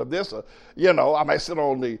president of this. I might sit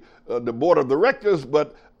on the board of directors,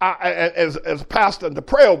 but as pastor, and to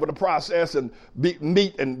pray over the process and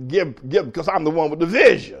meet and give because I'm the one with the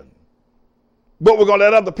vision. But we're going to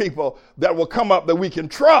let other people that will come up that we can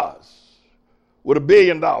trust with $1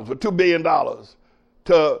 billion, with $2 billion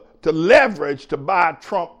to leverage to buy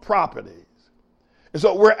Trump properties. And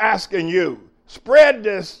so we're asking you, spread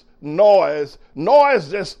this noise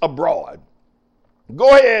this abroad.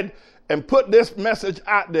 Go ahead and put this message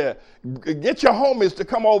out there. Get your homies to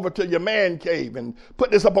come over to your man cave and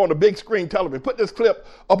put this up on the big screen television. Put this clip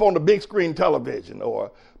up on the big screen television,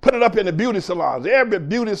 or put it up in the beauty salons. Every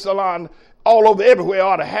beauty salon all over everywhere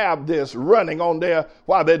ought to have this running on there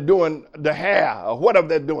while they're doing the hair or whatever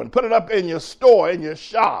they're doing. Put it up in your store, in your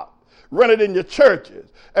shop. Run it in your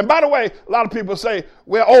churches. And by the way, a lot of people say,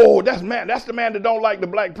 well, that's the man that don't like the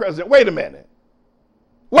black president. Wait a minute.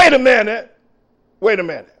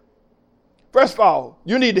 First of all,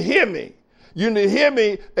 you need to hear me. You need to hear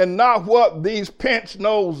me and not what these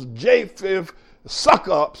pinch-nosed Japheth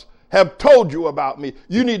suck-ups have told you about me.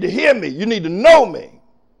 You need to hear me. You need to know me.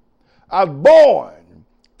 I was born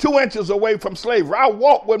 2 inches away from slavery. I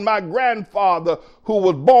walked with my grandfather who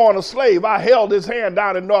was born a slave. I held his hand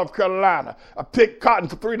down in North Carolina. I picked cotton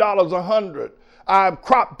for $3 a hundred. I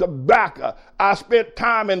cropped tobacco. I spent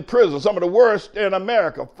time in prison, some of the worst in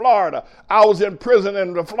America, Florida. I was in prison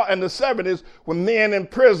in the 70s when men in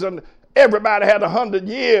prison, everybody had 100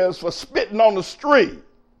 years for spitting on the street.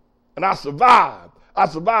 And I survived. I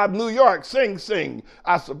survived New York, Sing Sing.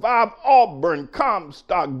 I survived Auburn,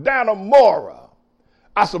 Comstock, Dannemora.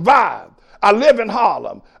 I survived. I live in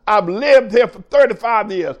Harlem. I've lived here for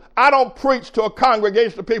 35 years. I don't preach to a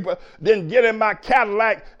congregation of people, then get in my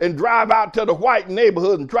Cadillac and drive out to the white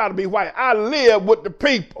neighborhood and try to be white. I live with the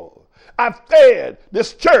people.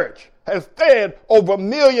 This church has fed over 1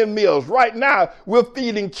 million meals. Right now, we're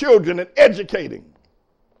feeding children and educating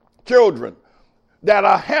children that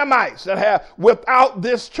are Hamites, that have, without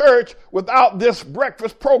this church, without this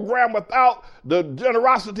breakfast program, without the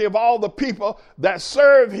generosity of all the people that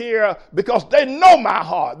serve here, because they know my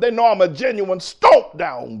heart. They know I'm a genuine stomp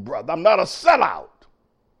down brother. I'm not a sellout.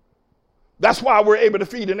 That's why we're able to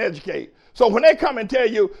feed and educate. So when they come and tell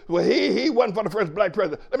you, well, he wasn't for the first black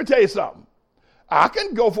president, let me tell you something. I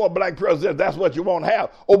can go for a black president if that's what you want to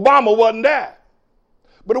have. Obama wasn't that.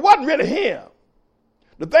 But it wasn't really him.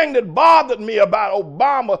 The thing that bothered me about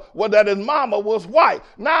Obama was that his mama was white.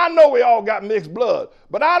 Now, I know we all got mixed blood,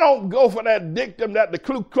 but I don't go for that dictum that the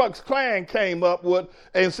Ku Klux Klan came up with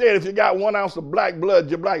and said if you got 1 ounce of black blood,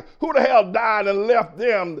 you're black. Who the hell died and left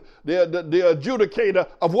them the adjudicator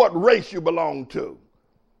of what race you belong to?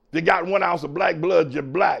 If you got 1 ounce of black blood, you're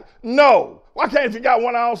black. No. Why can't if you got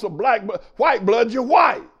 1 ounce of white blood, you're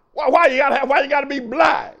white? Why you gotta be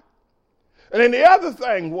black? And then the other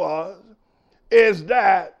thing is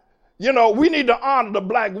that, we need to honor the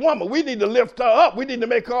black woman. We need to lift her up. We need to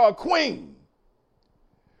make her a queen.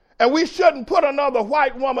 And we shouldn't put another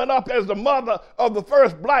white woman up as the mother of the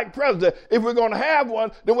first black president. If we're going to have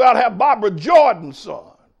one, then we ought to have Barbara Jordan's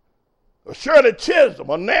son, or Shirley Chisholm,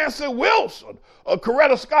 or Nancy Wilson, or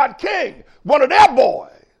Coretta Scott King, one of their boys.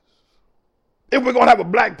 If we're going to have a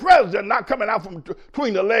black president not coming out from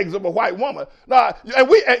between the legs of a white woman. Now,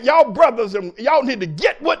 and y'all brothers, and y'all need to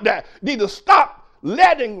get with that. Need to stop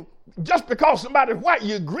letting, just because somebody's white,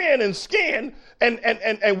 you grin and skin and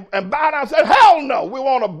bow down and say, hell no, we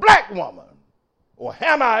want a black woman. Or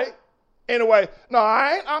Hamite. Anyway, no,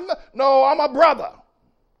 I ain't. I'm a brother.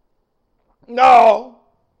 No.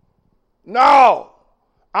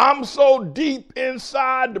 I'm so deep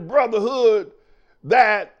inside the brotherhood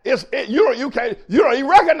that you don't even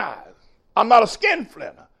recognize. I'm not a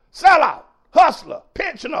skinflinter, sellout, hustler,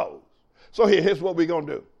 pinch nose. So here's what we're going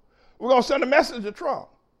to do. We're going to send a message to Trump.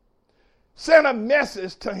 Send a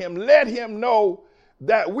message to him. Let him know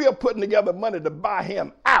that we're putting together money to buy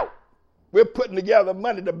him out. We're putting together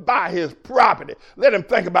money to buy his property. Let him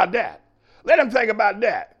think about that.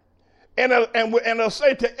 And they'll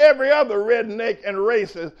say to every other redneck and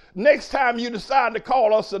racist, next time you decide to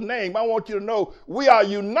call us a name, I want you to know we are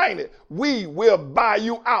united. We will buy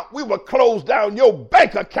you out. We will close down your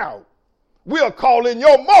bank account. We'll call in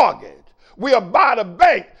your mortgage. We'll buy the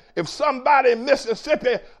bank. If somebody in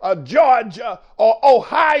Mississippi or Georgia or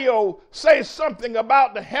Ohio says something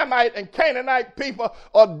about the Hamite and Canaanite people,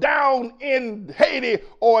 or down in Haiti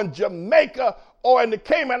or in Jamaica or in the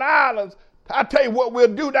Cayman Islands, I tell you what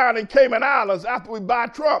we'll do down in Cayman Islands after we buy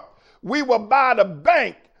Trump. We will buy the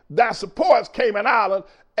bank that supports Cayman Islands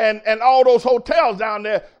and all those hotels down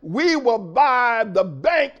there. We will buy the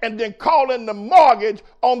bank and then call in the mortgage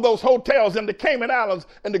on those hotels in the Cayman Islands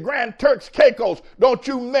and the Grand Turks Caicos. Don't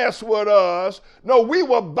you mess with us. No, we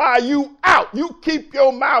will buy you out. You keep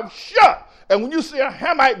your mouth shut. And when you see a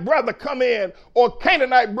Hamite brother come in or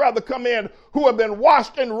Canaanite brother come in who have been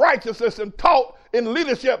washed in righteousness and taught in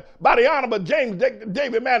leadership by the Honorable James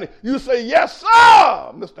David Manning, you say, yes, sir,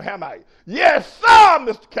 Mr. Hamite. Yes, sir,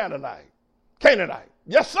 Mr. Canaanite.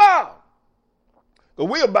 Yes, sir. But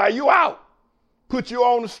we'll buy you out, put you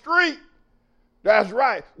on the street. That's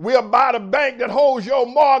right. We'll buy the bank that holds your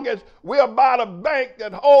mortgage. We'll buy the bank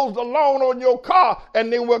that holds the loan on your car,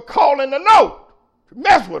 and then we'll call in the note to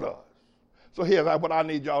mess with us. So here's what I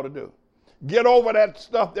need y'all to do. Get over that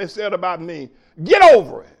stuff they said about me. Get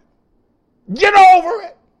over it. Get over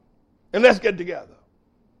it. And let's get together.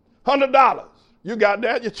 $100. You got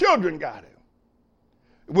that. Your children got it.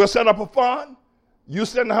 We'll set up a fund. You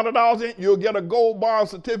send $100 in, you'll get a gold bond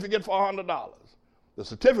certificate for $100. The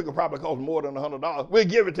certificate probably costs more than $100. We'll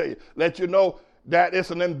give it to you. Let you know that it's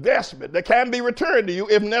an investment that can be returned to you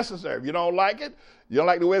if necessary. If you don't like it, you don't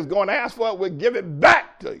like the way it's going to ask for it, we'll give it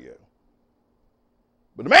back to you.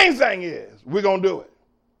 But the main thing is, we're going to do it.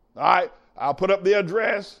 All right? I'll put up the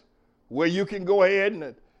address where you can go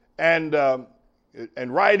ahead and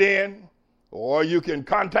write in, or you can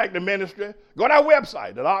contact the ministry. Go to our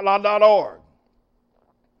website at outlaw.org.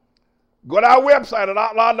 Go to our website at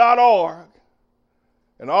outlaw.org,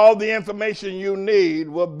 and all the information you need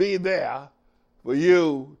will be there for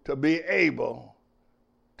you to be able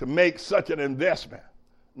to make such an investment.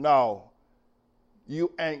 No,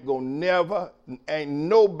 you ain't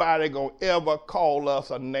nobody gonna ever call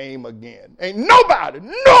us a name again. Ain't nobody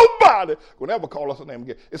gonna ever call us a name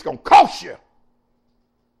again. It's gonna cost you.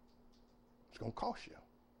 It's gonna cost you.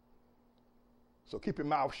 So keep your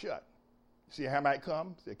mouth shut. See a Hamite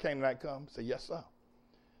come, see a Canaanite come, say, yes, sir.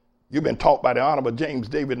 You've been taught by the Honorable James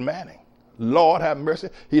David Manning. Lord have mercy.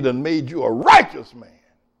 He done made you a righteous man.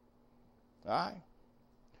 All right?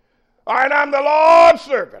 All right, I'm the Lord's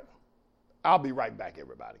servant. I'll be right back,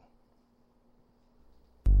 everybody.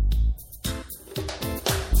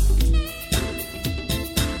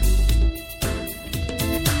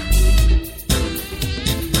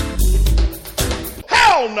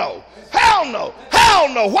 Hell no. Hell no.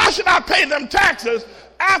 Hell no. Why should I pay them taxes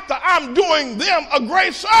after I'm doing them a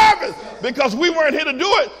great service? Because we weren't here to do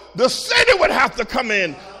it. The city would have to come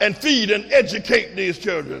in and feed and educate these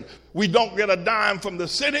children. We don't get a dime from the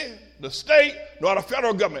city, the state, nor the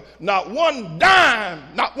federal government. Not one dime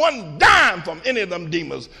from any of them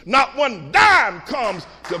demons. Not one dime comes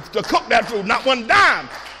to cook that food. Not one dime.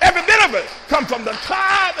 Every bit of it comes from the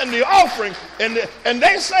tithe and the offering. And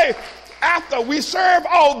they say, after we serve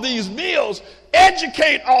all these meals,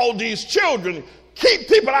 educate all these children, keep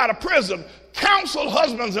people out of prison, counsel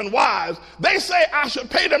husbands and wives, they say I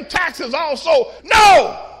should pay them taxes also.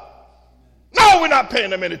 No! No, we're not paying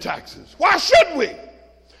them any taxes. Why should we?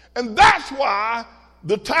 And that's why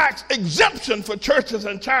the tax exemption for churches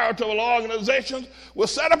and charitable organizations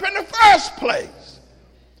was set up in the first place.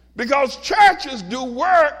 Because churches do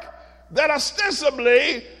work that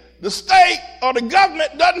ostensibly the state or the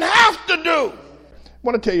government doesn't have to do. I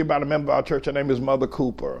want to tell you about a member of our church. Her name is Mother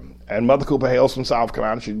Cooper. And Mother Cooper hails from South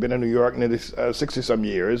Carolina. She's been in New York nearly 60-some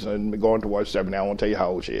years and going towards 70. I won't tell you how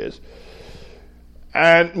old she is.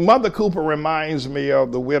 And Mother Cooper reminds me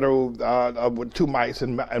of the widow with two mites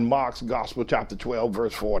in Mark's Gospel, chapter 12,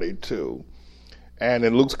 verse 42. And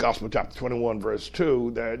in Luke's Gospel, chapter 21, verse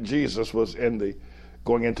 2, that Jesus was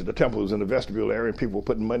going into the temple, was in the vestibule area, and people were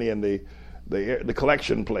putting money in the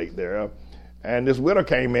collection plate there. And this widow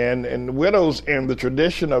came in, and widows in the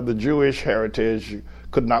tradition of the Jewish heritage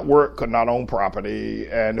could not work, could not own property,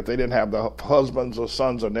 and if they didn't have the husbands or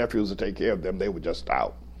sons or nephews to take care of them, they were just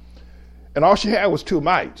out. And all she had was two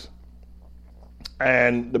mites.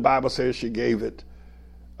 And the Bible says she gave it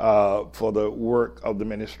for the work of the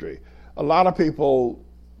ministry. A lot of people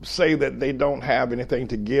say that they don't have anything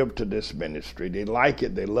to give to this ministry. They like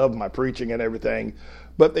it, they love my preaching and everything,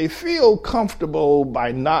 but they feel comfortable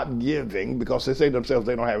by not giving because they say to themselves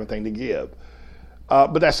they don't have anything to give.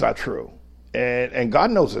 But that's not true. And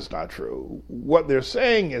God knows it's not true. What they're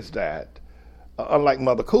saying is that unlike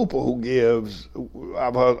Mother Cooper, who gives,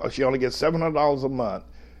 she only gets $700 a month.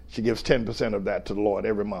 She gives 10% of that to the Lord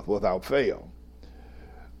every month without fail.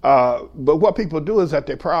 But what people do is that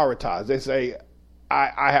they prioritize. They say,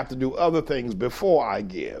 I have to do other things before I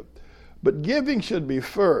give. But giving should be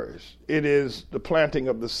first. It is the planting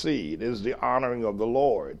of the seed. It is the honoring of the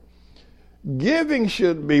Lord. Giving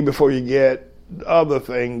should be before you get other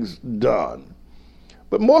things done.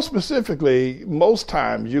 But more specifically, most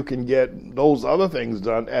times you can get those other things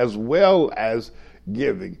done as well as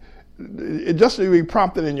giving. It just to be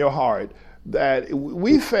prompted in your heart that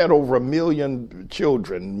we fed over 1 million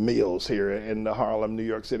children meals here in the Harlem, New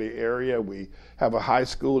York City area. We have a high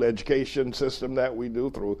school education system that we do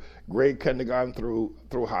through grade kindergarten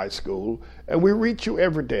through high school. And we reach you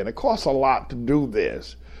every day. And it costs a lot to do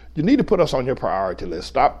this. You need to put us on your priority list.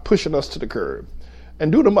 Stop pushing us to the curb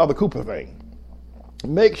and do the Mother Cooper thing.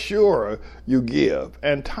 Make sure you give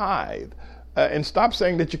and tithe and stop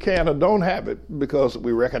saying that you can or don't have it, because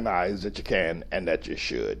we recognize that you can and that you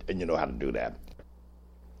should, and you know how to do that.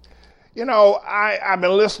 You know, I've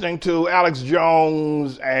been listening to Alex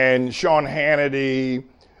Jones and Sean Hannity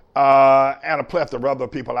and a plethora of other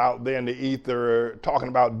people out there in the ether talking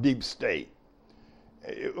about deep state.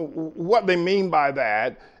 What they mean by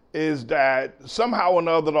that is that somehow or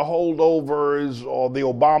another the holdovers or the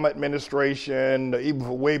Obama administration,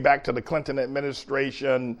 even way back to the Clinton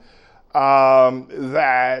administration,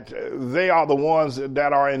 that they are the ones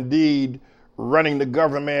that are indeed running the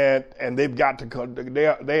government, and they've got to,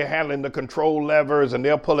 they're handling the control levers, and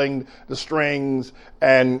they're pulling the strings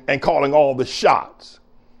and calling all the shots.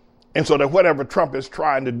 And so that whatever Trump is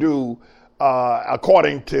trying to do,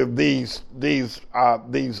 according to these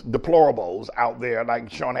deplorables out there,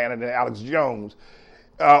 like Sean Hannity and Alex Jones,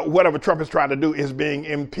 whatever Trump is trying to do is being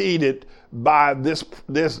impeded by this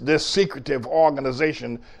secretive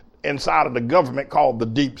organization inside of the government called the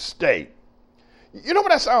deep state. You know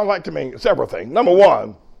what that sounds like to me? Several things. Number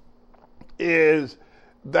one is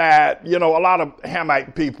that, you know, a lot of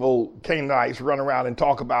Hamite people, Canaanites, run around and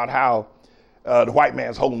talk about how the white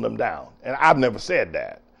man's holding them down. And I've never said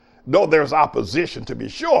that. Though there's opposition, to be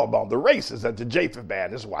sure, among the races, that the Japheth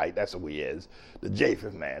man is white, that's who he is, the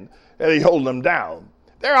Japheth man, and he's holding them down.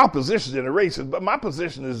 There are oppositions in the races, but my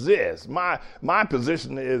position is this. My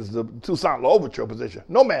position is the Toussaint Louverture position.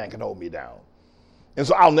 No man can hold me down. And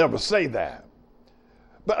so I'll never say that.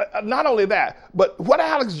 But not only that, but what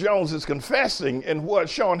Alex Jones is confessing and what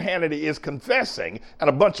Sean Hannity is confessing,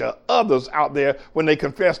 and a bunch of others out there when they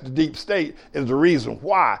confess the deep state, is the reason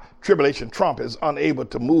why Tribulation Trump is unable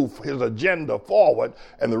to move his agenda forward,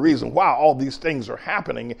 and the reason why all these things are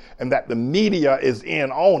happening, and that the media is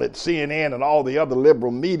in on it. CNN and all the other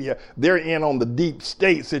liberal media, they're in on the deep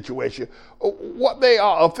state situation. What they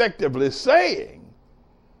are effectively saying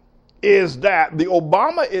is that the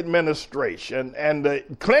Obama administration and the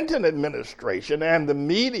Clinton administration and the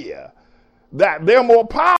media, that they're more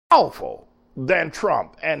powerful than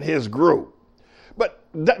Trump and his group. But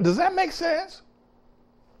does that make sense?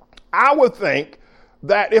 I would think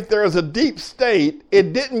that if there is a deep state,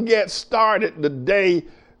 it didn't get started the day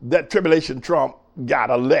that Tribulation Trump got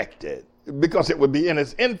elected, because it would be in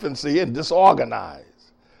its infancy and disorganized.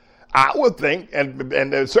 I would think, and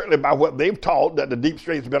certainly by what they've taught, that the deep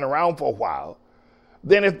state's been around for a while,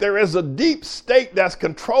 then if there is a deep state that's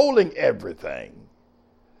controlling everything,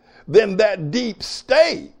 then that deep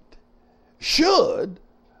state should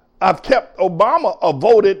have kept Obama or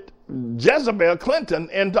voted Jezebel Clinton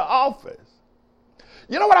into office.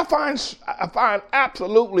 You know what I find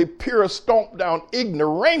absolutely pure stomp down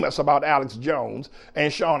ignoramus about Alex Jones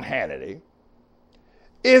and Sean Hannity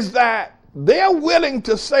is that they're willing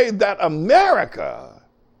to say that America,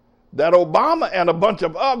 that Obama and a bunch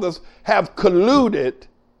of others have colluded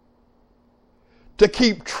to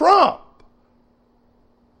keep Trump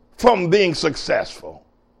from being successful.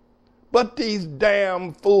 But these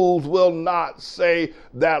damn fools will not say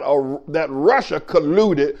that that Russia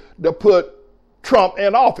colluded to put Trump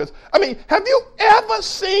in office. I mean, have you ever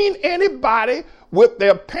seen anybody with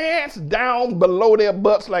their pants down below their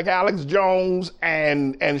butts like Alex Jones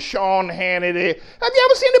and Sean Hannity? Have you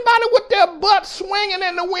ever seen anybody with their butts swinging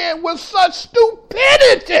in the wind with such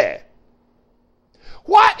stupidity?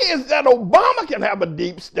 Why is that Obama can have a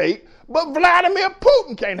deep state, but Vladimir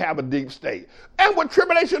Putin can't have a deep state? And with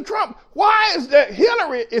Tribulation Trump, why is that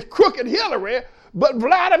Hillary is crooked Hillary, but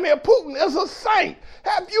Vladimir Putin is a saint?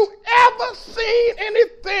 Have you ever seen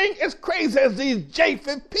anything as crazy as these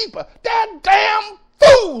Japheth people? They're damn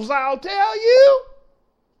fools, I'll tell you.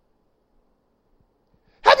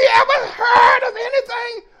 Have you ever heard of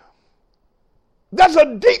anything that's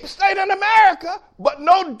a deep state in America, but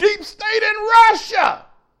no deep state in Russia?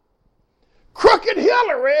 Crooked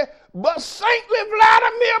Hillary, but saintly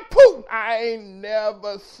Vladimir Putin. I ain't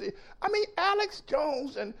never seen. I mean, Alex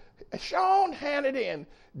Jones and Sean Hannity and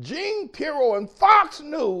Gene Pirro and Fox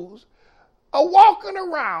News are walking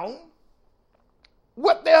around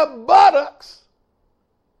with their buttocks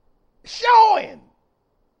showing.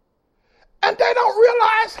 And they don't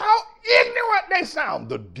realize how ignorant they sound.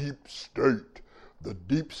 The deep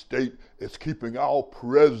state is keeping our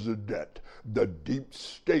president. The deep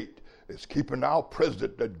state is keeping our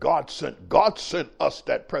president that God sent. God sent us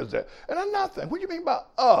that president. And another thing, what do you mean by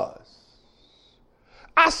us?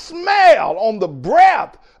 I smell on the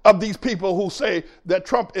breath of these people who say that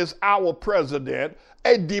Trump is our president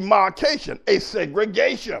a demarcation, a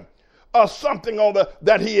segregation, or something on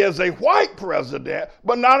that he is a white president,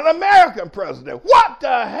 but not an American president. What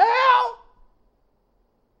the hell?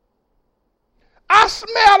 I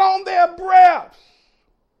smell on their breaths.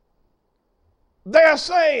 They're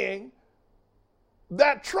saying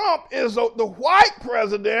that Trump is the white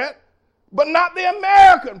president, but not the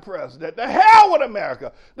American president. The hell with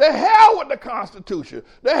America. The hell with the Constitution.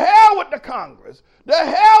 The hell with the Congress. The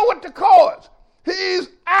hell with the courts. He's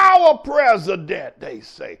our president, they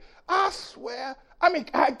say. I swear. I mean,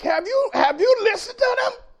 have you listened to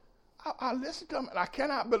them? I listened to them, and I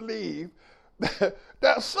cannot believe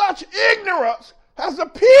that such ignorance has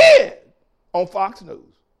appeared on Fox News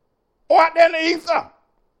or out there in the ether.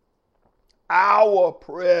 Our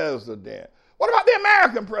president. What about the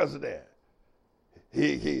American president?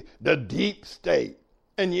 The deep state.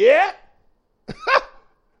 And yet,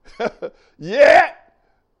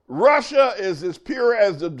 Russia is as pure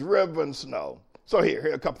as the driven snow. So here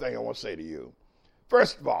are a couple things I want to say to you.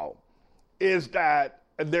 First of all, is that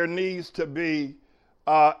there needs to be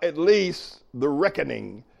at least the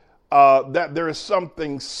reckoning that there is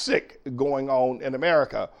something sick going on in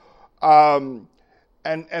America. And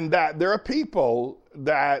that there are people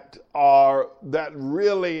that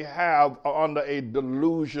really are under a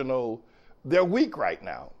delusional, they're weak right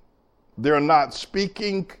now. They're not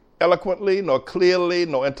speaking eloquently, nor clearly,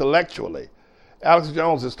 nor intellectually. Alex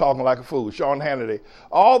Jones is talking like a fool, Sean Hannity,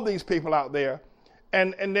 all these people out there.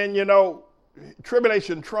 And then, you know,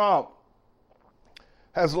 Tribulation Trump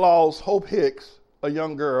has lost Hope Hicks, a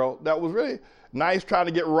young girl that was really nice, trying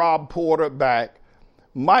to get Rob Porter back.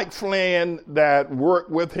 Mike Flynn, that worked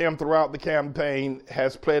with him throughout the campaign,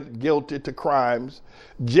 has pled guilty to crimes.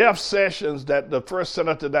 Jeff Sessions, that the first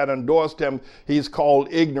senator that endorsed him, he's called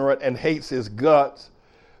ignorant and hates his guts.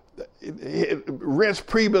 Reince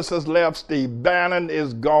Priebus has left. Steve Bannon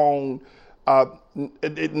is gone. H.R.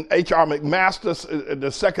 McMaster,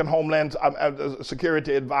 the second Homeland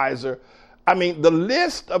Security advisor. I mean, the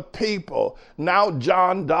list of people. Now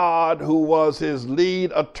John Dodd, who was his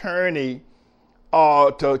lead attorney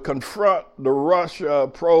to confront the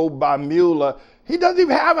Russia probe by Mueller, he doesn't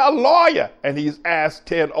even have a lawyer. And he's asked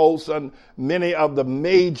Ted Olson, many of the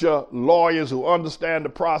major lawyers who understand the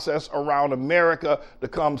process around America, to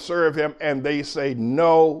come serve him, and they say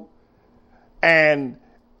no. And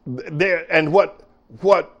what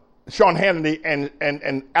Sean Hannity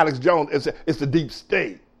and Alex Jones is the deep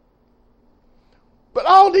state. But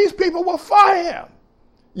all these people will fire him.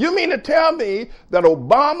 You mean to tell me that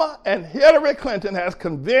Obama and Hillary Clinton has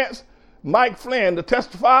convinced Mike Flynn to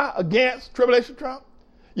testify against Tribulation Trump?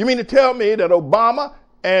 You mean to tell me that Obama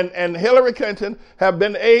and Hillary Clinton have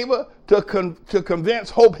been able to convince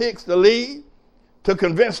Hope Hicks to leave, to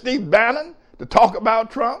convince Steve Bannon to talk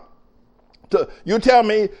about Trump. You tell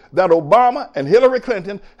me that Obama and Hillary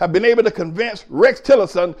Clinton have been able to convince Rex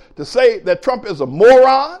Tillerson to say that Trump is a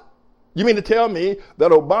moron? You mean to tell me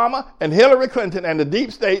that Obama and Hillary Clinton and the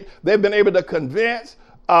deep state, they've been able to convince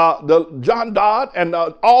the John Dodd and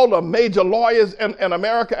all the major lawyers in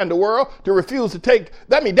America and the world to refuse to take?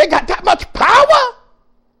 That means they got that much power?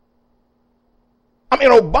 I mean,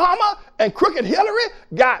 Obama and crooked Hillary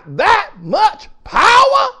got that much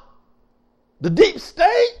power? The deep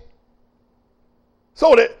state?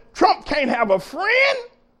 So that Trump can't have a friend?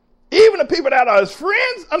 Even the people that are his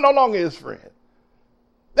friends are no longer his friends.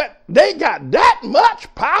 That they got that much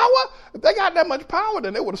power? If they got that much power,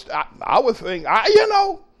 then they would have, I would think,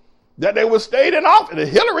 that they would stay in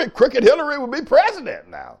office. Crooked Hillary would be president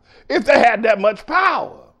now if they had that much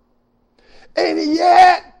power. And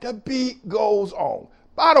yet the beat goes on.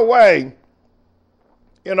 By the way,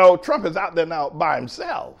 Trump is out there now by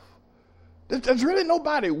himself. There's really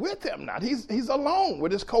nobody with him now. He's alone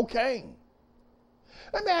with his cocaine.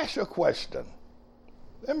 Let me ask you a question.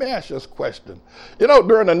 During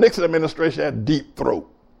the Nixon administration, had deep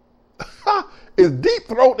throat. Is deep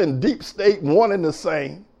throat and deep state one and the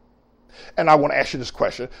same? And I want to ask you this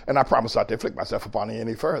question, and I promise not to inflict myself upon you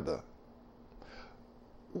any further.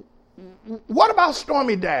 What about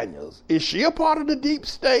Stormy Daniels? Is she a part of the deep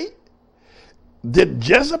state? Did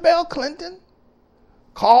Jezebel Clinton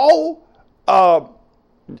call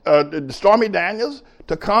Stormy Daniels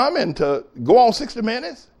to come and to go on 60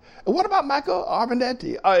 Minutes? And what about Michael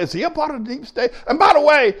Avenatti? Is he a part of the deep state? And by the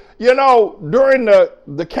way, during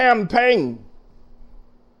the campaign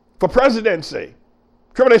for presidency,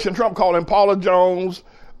 Tribulation Trump called in Paula Jones,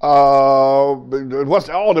 all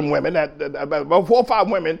them women, about 4 or 5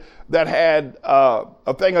 women that had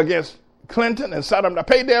a thing against Clinton and set them. I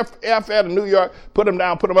paid their airfare to New York, put them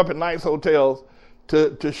down, put them up in nice hotels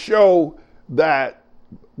to show that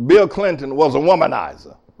Bill Clinton was a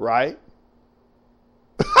womanizer, right?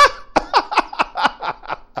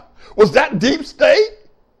 Was that deep state?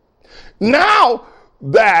 Now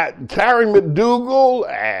that Karen McDougal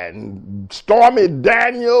and Stormy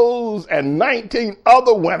Daniels and 19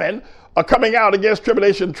 other women are coming out against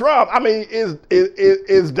Tribulation Trump, I mean,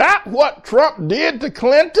 is that what Trump did to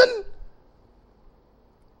Clinton?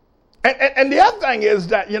 And the other thing is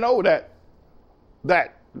that,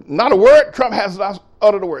 that not a word, Trump has not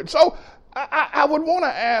uttered a word. So I would want to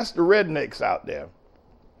ask the rednecks out there.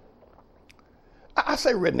 I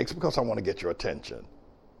say rednecks because I want to get your attention.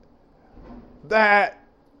 Are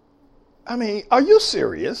you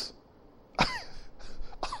serious?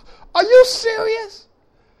 Are you serious?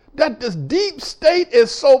 That this deep state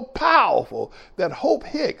is so powerful that Hope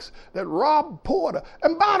Hicks, that Rob Porter,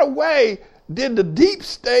 and by the way, did the deep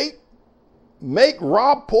state make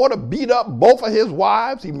Rob Porter beat up both of his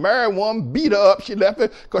wives? He married one, beat her up. She left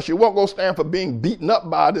it because she won't go stand for being beaten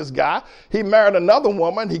up by this guy. He married another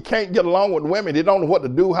woman. He can't get along with women. He don't know what to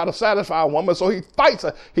do, how to satisfy a woman, so he fights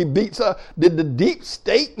her. He beats her. Did the deep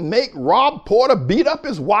state make Rob Porter beat up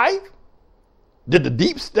his wife? Did the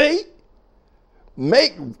deep state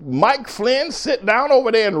make Mike Flynn sit down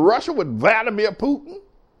over there in Russia with Vladimir Putin?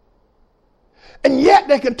 And yet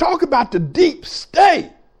they can talk about the deep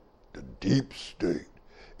state. The deep state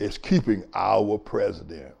is keeping our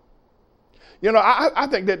president. I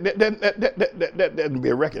think that would be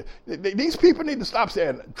a record. These people need to stop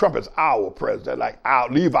saying Trump is our president,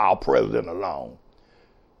 leave our president alone.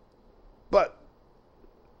 But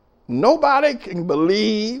nobody can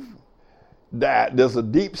believe that there's a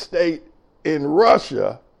deep state in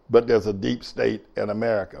Russia, but there's a deep state in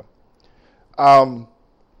America.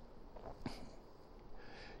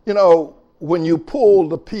 When you pull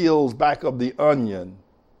the peels back of the onion,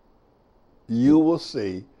 you will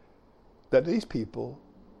see that these people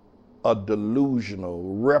are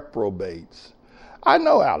delusional reprobates. I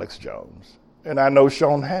know Alex Jones, and I know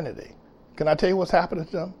Sean Hannity. Can I tell you what's happening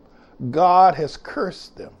to them? God has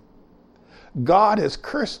cursed them. God has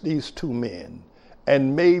cursed these two men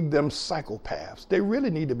and made them psychopaths. They really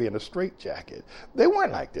need to be in a straitjacket. They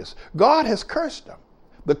weren't like this. God has cursed them.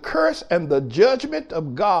 The curse and the judgment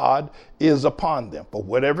of God is upon them. But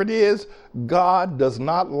whatever it is, God does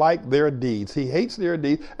not like their deeds. He hates their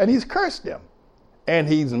deeds, and he's cursed them. And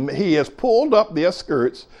he has pulled up their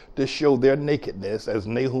skirts to show their nakedness, as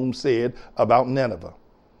Nahum said about Nineveh.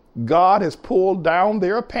 God has pulled down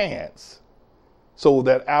their pants so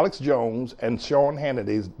that Alex Jones and Sean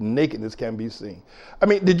Hannity's nakedness can be seen. I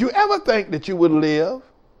mean, did you ever think that you would live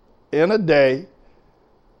in a day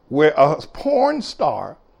where a porn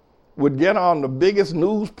star would get on the biggest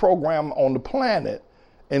news program on the planet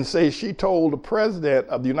and say she told the president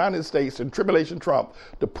of the United States and Tribulation Trump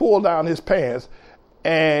to pull down his pants,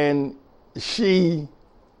 and she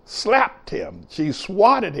slapped him, she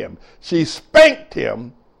swatted him, she spanked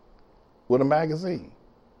him with a magazine.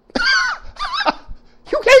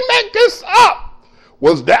 You can't make this up.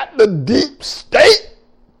 Was that the deep state?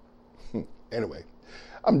 Anyway,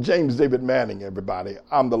 I'm James David Manning, everybody.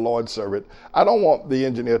 I'm the Lord's servant. I don't want the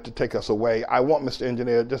engineer to take us away. I want Mr.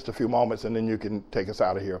 Engineer just a few moments, and then you can take us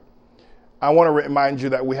out of here. I want to remind you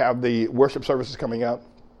that we have the worship services coming out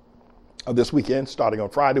this weekend, starting on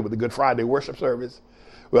Friday with the Good Friday worship service.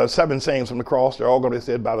 We have 7 sayings from the cross. They're all going to be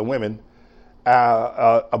said by the women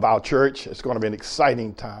of our church. It's going to be an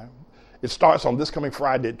exciting time. It starts on this coming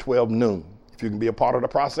Friday at 12 noon. If you can be a part of the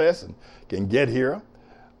process and can get here,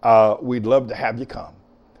 we'd love to have you come.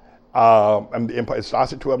 And it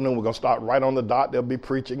starts at 12 noon. We're going to start right on the dot. They'll be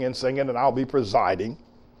preaching and singing, and I'll be presiding.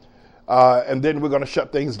 And then we're going to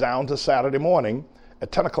shut things down to Saturday morning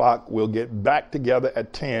at 10 o'clock. We'll get back together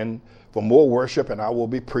at 10 for more worship, and I will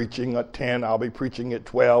be preaching at 10. I'll be preaching at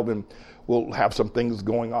 12, and we'll have some things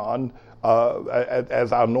going on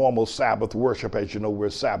as our normal Sabbath worship. As you know,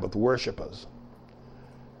 we're Sabbath worshipers.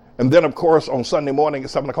 And then, of course, on Sunday morning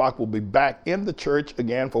at 7 o'clock, we'll be back in the church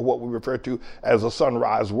again for what we refer to as a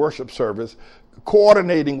sunrise worship service,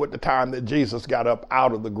 coordinating with the time that Jesus got up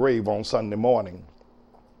out of the grave on Sunday morning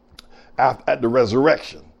at the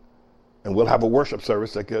resurrection. And we'll have a worship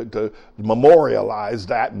service to memorialize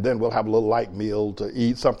that, and then we'll have a little light meal to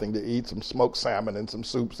eat, something to eat, some smoked salmon and some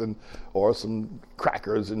soups or some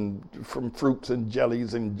crackers and from fruits and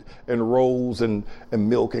jellies and rolls and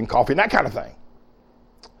milk and coffee and that kind of thing.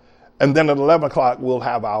 And then at 11 o'clock, we'll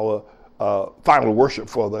have our final worship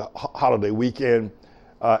for the holiday weekend.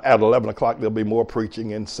 At 11 o'clock, there'll be more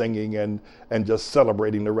preaching and singing and just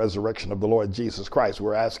celebrating the resurrection of the Lord Jesus Christ.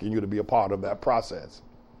 We're asking you to be a part of that process.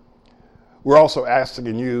 We're also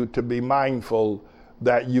asking you to be mindful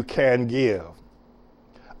that you can give.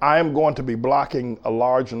 I am going to be blocking a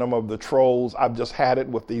large number of the trolls. I've just had it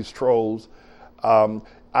with these trolls.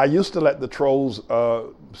 I used to let the trolls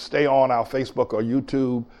stay on our Facebook or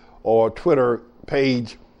YouTube or Twitter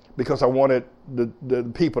page because I wanted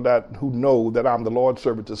the people who know that I'm the Lord's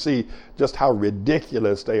servant to see just how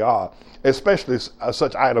ridiculous they are, especially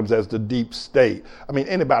such items as the deep state. I mean,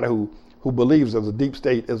 anybody who believes there's a deep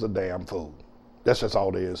state is a damn fool. That's just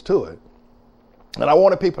all there is to it. And I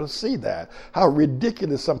wanted people to see that, how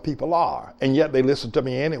ridiculous some people are, and yet they listen to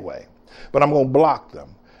me anyway. But I'm going to block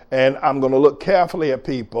them. And I'm going to look carefully at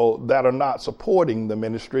people that are not supporting the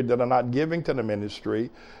ministry, that are not giving to the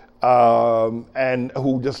ministry, and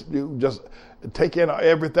who just take in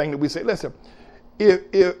everything that we say. Listen,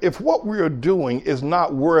 if what we're doing is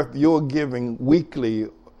not worth your giving weekly,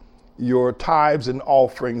 your tithes and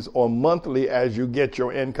offerings, or monthly as you get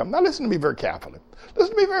your income. Now listen to me very carefully.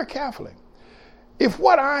 Listen to me very carefully. If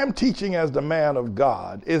what I'm teaching as the man of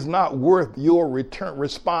God is not worth your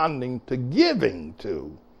responding to giving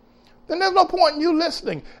to, then there's no point in you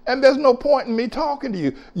listening, and there's no point in me talking to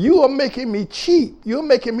you. You are making me cheap. You're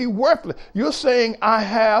making me worthless. You're saying I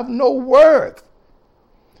have no worth.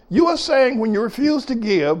 You are saying when you refuse to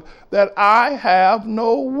give that I have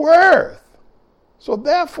no worth. So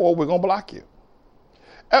therefore, we're going to block you.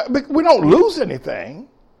 We don't lose anything.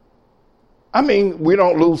 I mean, we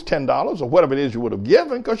don't lose $10 or whatever it is you would have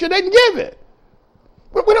given because you didn't give it.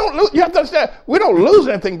 But we don't lose. You have to understand, we don't lose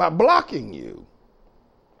anything by blocking you.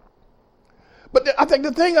 But I think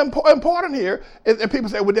the thing important here is, and people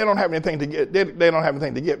say, well, they don't have anything to give. They don't have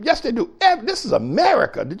anything to give. Yes, they do. This is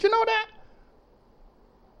America. Did you know that?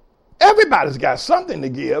 Everybody's got something to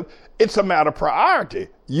give. It's a matter of priority.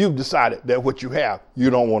 You've decided that what you have, you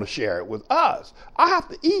don't want to share it with us. I have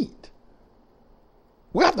to eat.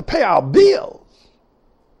 We have to pay our bills.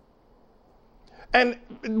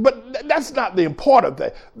 But that's not the important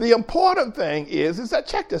thing. The important thing is that,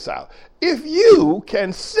 check this out. If you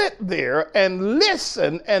can sit there and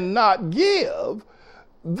listen and not give,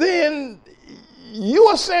 then you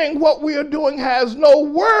are saying what we are doing has no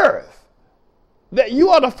worth. That you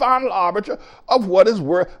are the final arbiter of what is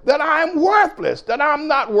worth, that I'm worthless, that I'm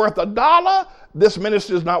not worth $1, this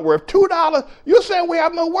ministry is not worth $2. You're saying we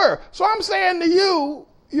have no worth. So I'm saying to you,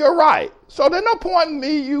 you're right. So there's no point in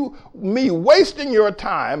me wasting your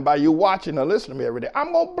time by you watching and listening to me every day.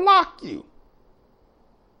 I'm going to block you.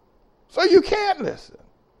 So you can't listen.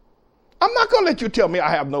 I'm not going to let you tell me I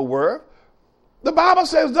have no worth. The Bible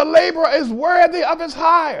says the laborer is worthy of his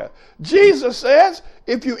hire. Jesus says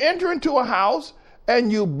if you enter into a house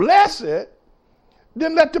and you bless it,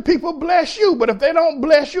 then let the people bless you. But if they don't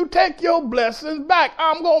bless you, take your blessings back.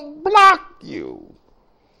 I'm going to block you.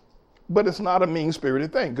 But it's not a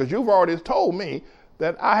mean-spirited thing, because you've already told me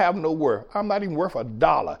that I have no worth. I'm not even worth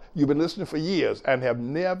 $1. You've been listening for years and have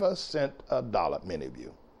never sent $1, many of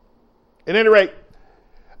you. At any rate,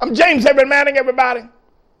 I'm James Edward Manning, everybody.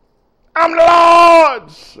 I'm the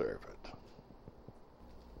Lord's servant.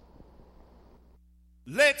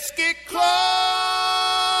 Let's get close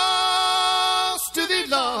to the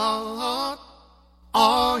Lord.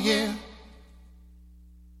 Oh, yeah.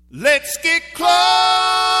 Let's get close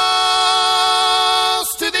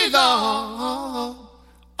to the Lord.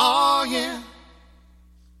 Oh, yeah.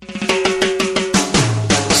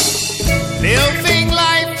 Living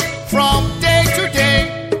life from day to day.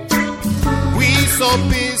 We so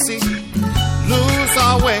busy, lose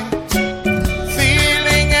our way.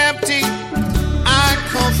 Feeling empty and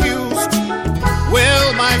confused.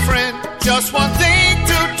 Well, my friend, just one thing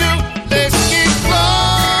to do. Let's get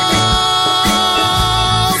close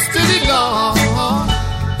to the Lord.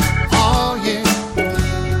 Oh, yeah.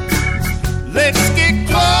 Let's get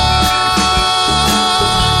close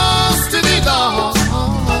to the Lord.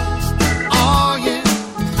 Oh, yeah.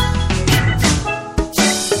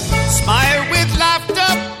 Smile with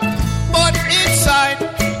laughter, but inside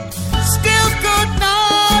still could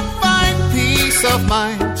not find peace of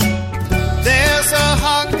mind. There's a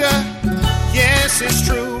hunger, yes, it's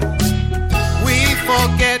true. We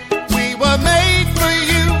forget we were made for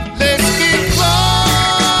you. Let's get close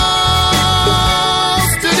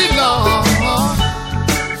to the Lord.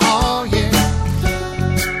 Oh, yeah.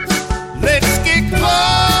 Let's get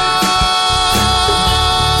close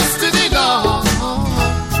to the Lord.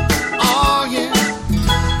 Oh, yeah.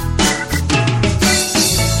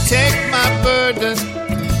 Take my burden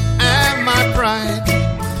and my pride.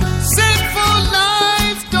 Sinful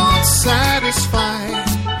life don't satisfy.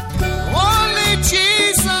 Only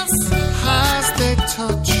Jesus has the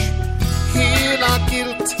touch. Heal our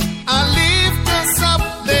guilt and lift us up.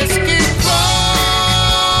 Let's get close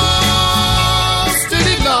to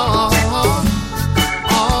the Lord.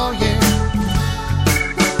 Oh, yeah.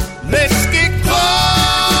 Let's get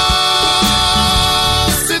close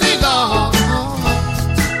to the Lord.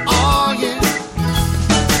 Oh, yeah.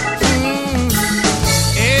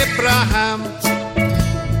 Abraham,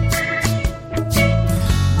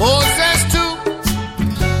 Moses too.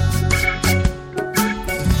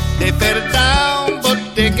 They fell down, but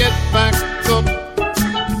they get back up.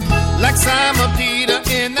 Like Simon Peter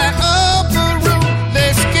in that upper room.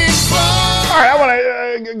 Let's get close. All right, I want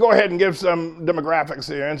to go ahead and give some demographics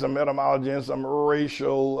here and some etymology and some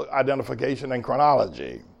racial identification and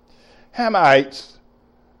chronology. Hamites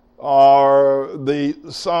are the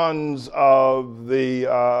sons of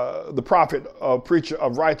the prophet, preacher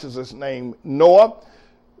of righteousness named Noah,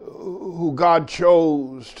 who God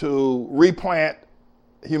chose to replant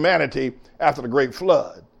humanity after the great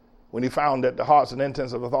flood. When he found that the hearts and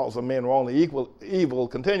intents of the thoughts of men were only evil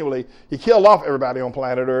continually, he killed off everybody on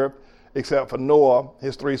planet Earth except for Noah,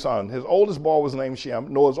 his 3 sons. His oldest boy was named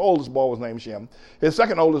Shem. Noah's oldest boy was named Shem. His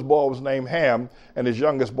second oldest boy was named Ham, and his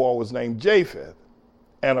youngest boy was named Japheth.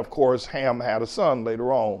 And of course, Ham had a son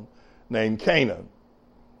later on named Canaan.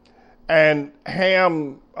 And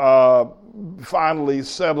Ham finally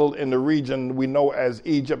settled in the region we know as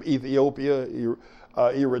Egypt, Ethiopia,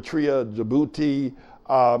 Eritrea, Djibouti,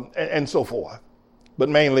 and so forth, but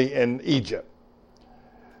mainly in Egypt.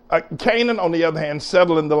 Canaan, on the other hand,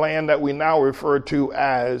 settled in the land that we now refer to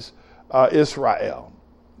as Israel.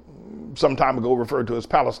 Some time ago referred to as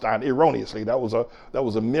Palestine, erroneously. That was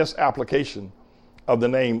a misapplication of the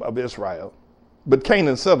name of Israel. But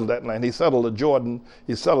Canaan settled that land. He settled the Jordan.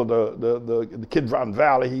 He settled the Kidron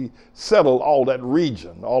Valley. He settled all that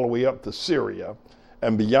region, all the way up to Syria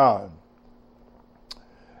and beyond.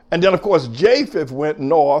 And then, of course, Japheth went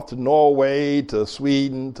north to Norway, to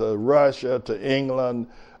Sweden, to Russia, to England,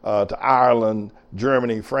 to Ireland,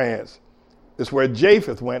 Germany, France. It's where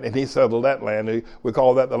Japheth went, and he settled that land. We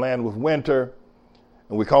call that the land with winter,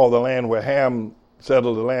 and we call the land where Ham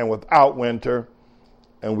settled the land without winter,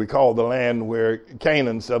 and we call the land where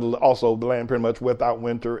Canaan settled also the land pretty much without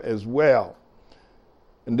winter as well.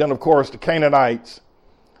 And then, of course, the Canaanites,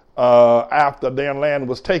 after their land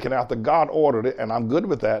was taken, after God ordered it, and I'm good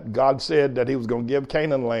with that, God said that he was going to give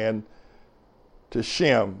Canaan land to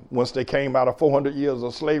Shem. Once they came out of 400 years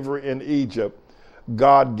of slavery in Egypt,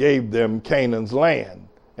 God gave them Canaan's land,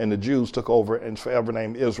 and the Jews took over and forever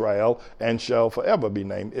named Israel and shall forever be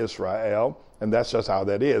named Israel. And that's just how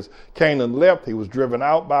that is. Canaan left. He was driven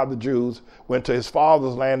out by the Jews, went to his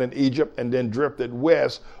father's land in Egypt, and then drifted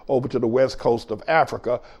west over to the west coast of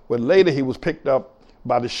Africa, where later he was picked up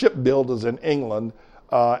by the shipbuilders in England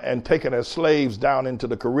and taken as slaves down into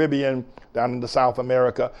the Caribbean, down into South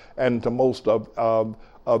America, and to most of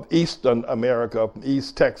Eastern America,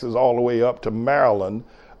 East Texas, all the way up to Maryland.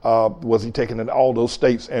 Was he taken in all those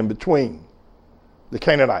states in between? The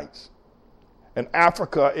Canaanites. And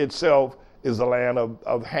Africa itself is the land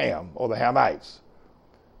of Ham, or the Hamites.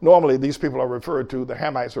 Normally, these people are referred to, the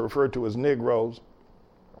Hamites are referred to as Negroes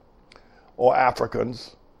or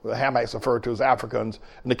Africans. The Hamites are referred to as Africans,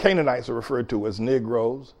 and the Canaanites are referred to as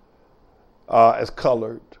Negroes, as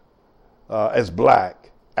colored, as black,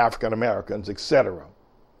 African Americans, etc.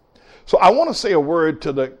 So I want to say a word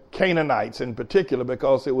to the Canaanites in particular,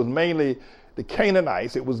 because it was mainly the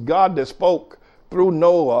Canaanites. It was God that spoke through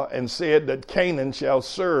Noah and said that Canaan shall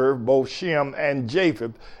serve both Shem and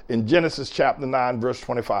Japheth in Genesis chapter 9, verse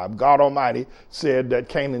 25. God Almighty said that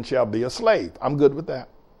Canaan shall be a slave. I'm good with that.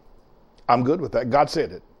 I'm good with that. God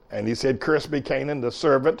said it. And he said, cursed be Canaan, the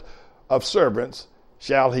servant of servants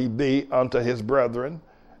shall he be unto his brethren.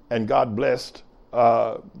 And God blessed,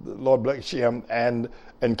 the Lord blessed Shem, and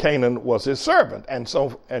Canaan was his servant.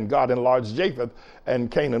 And God enlarged Japheth,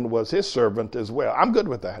 and Canaan was his servant as well. I'm good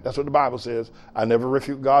with that. That's what the Bible says. I never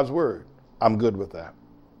refute God's word. I'm good with that.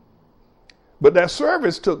 But that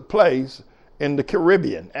service took place in the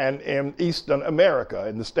Caribbean and in Eastern America,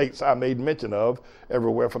 in the states I made mention of,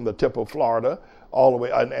 everywhere from the tip of Florida all the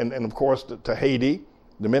way, and of course to Haiti,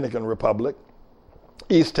 Dominican Republic.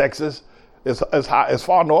 East Texas, as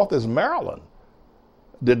far north as Maryland,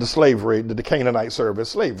 did the Canaanite service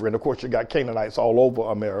slavery. And of course you got Canaanites all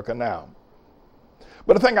over America now.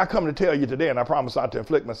 But the thing I come to tell you today, and I promise not to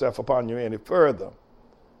inflict myself upon you any further,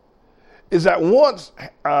 is that once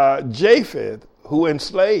Japheth, who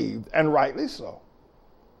enslaved, and rightly so,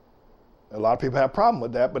 a lot of people have a problem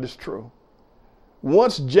with that, but it's true.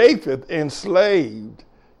 Once Japheth enslaved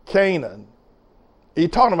Canaan, he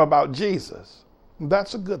taught them about Jesus.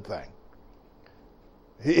 That's a good thing.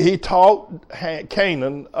 He taught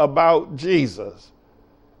Canaan about Jesus.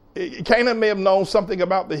 Canaan may have known something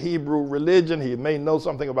about the Hebrew religion. He may know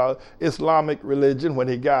something about Islamic religion when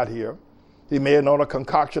he got here. He may have known a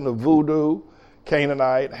concoction of voodoo,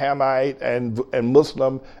 Canaanite, Hamite, and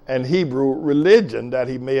Muslim and Hebrew religion that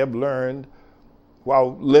he may have learned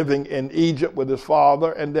while living in Egypt with his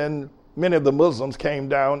father. And then many of the Muslims came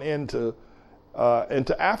down into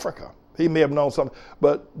Africa. He may have known something,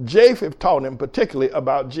 but Japheth taught him particularly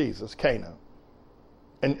about Jesus, Canaan.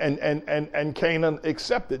 And Canaan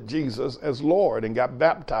accepted Jesus as Lord and got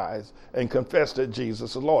baptized and confessed that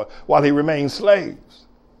Jesus is Lord while he remained slaves.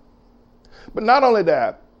 But not only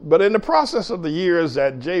that, but in the process of the years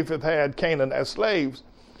that Japheth had Canaan as slaves,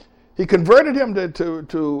 he converted him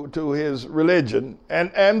to his religion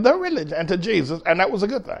and the religion and to Jesus, and that was a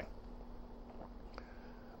good thing.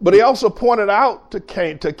 But he also pointed out to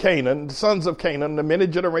Canaan, the sons of Canaan, the many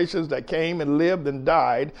generations that came and lived and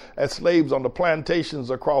died as slaves on the plantations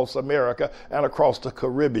across America and across the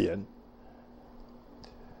Caribbean,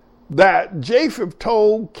 that Japheth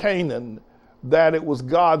told Canaan that it was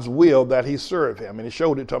God's will that he serve him. And he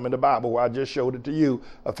showed it to him in the Bible, where I just showed it to you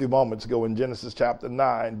a few moments ago in Genesis chapter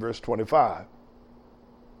 9, verse 25.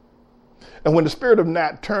 And when the spirit of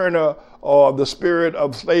Nat Turner, or the spirit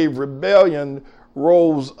of slave rebellion,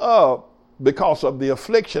 rose up because of the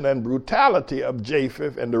affliction and brutality of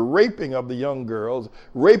Japheth and the raping of the young girls,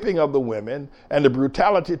 raping of the women, and the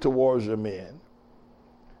brutality towards the men,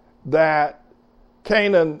 that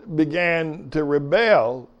Canaan began to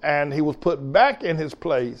rebel, and he was put back in his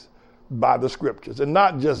place by the scriptures. And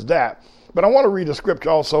not just that, but I want to read a scripture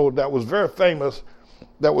also that was very famous,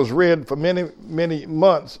 that was read for many, many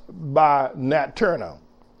months by Nat Turner.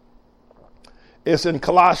 It's in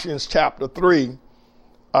Colossians chapter 3,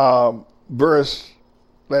 verse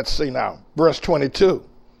 22.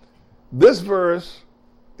 This verse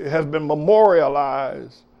has been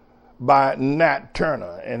memorialized by Nat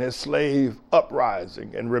Turner and his slave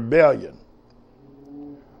uprising and rebellion.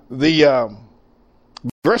 The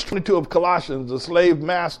verse 22 of Colossians, the slave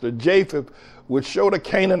master Japheth would show the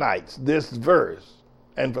Canaanites this verse,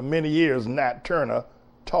 and for many years Nat Turner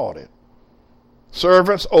taught it.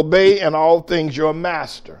 Servants, obey in all things your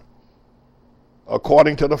master,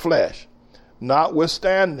 according to the flesh,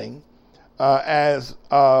 notwithstanding, with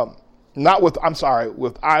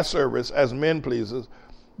eye service as men pleasers,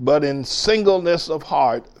 but in singleness of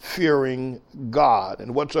heart, fearing God.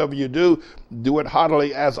 And whatsoever you do, do it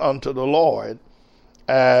heartily as unto the Lord,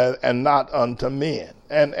 and not unto men.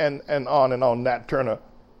 And on. Nat Turner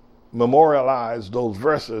memorialized those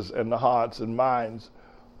verses in the hearts and minds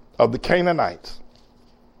of the Canaanites.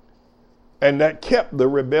 And that kept the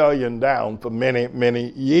rebellion down for many, many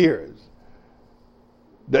years.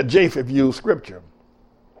 that Japheth used scripture.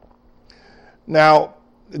 Now,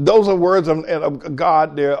 those are words of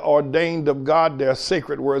God. They're ordained of God. They're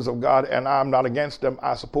sacred words of God, and I'm not against them.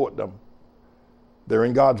 I support them. They're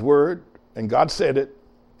in God's word, and God said it,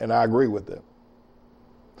 and I agree with them.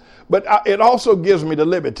 But it also gives me the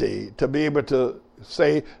liberty to be able to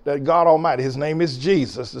say that God Almighty, his name is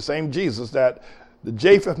Jesus, the same Jesus that the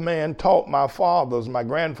Japheth man taught my fathers, my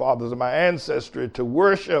grandfathers, and my ancestry to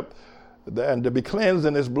worship and to be cleansed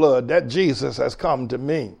in his blood. That Jesus has come to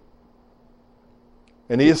me.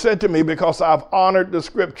 And he has said to me, because I've honored the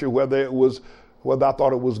scripture, whether I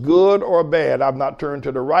thought it was good or bad, I've not turned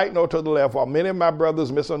to the right nor to the left. While many of my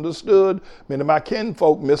brothers misunderstood, many of my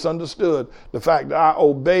kinfolk misunderstood the fact that I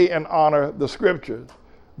obey and honor the scriptures,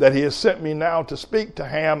 that he has sent me now to speak to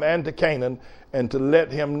Ham and to Canaan and to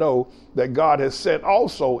let him know that God has said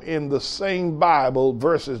also in the same Bible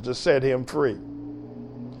verses to set him free.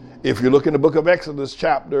 If you look in the book of Exodus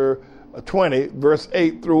chapter 20, verse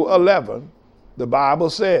 8 through 11, the Bible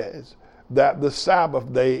says that the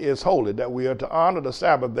Sabbath day is holy, that we are to honor the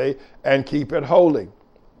Sabbath day and keep it holy,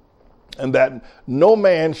 and that no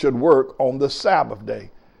man should work on the Sabbath day,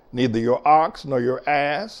 neither your ox, nor your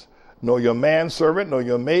ass, nor your manservant, nor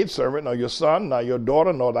your maidservant, nor your son, nor your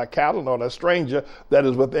daughter, nor thy cattle, nor thy stranger that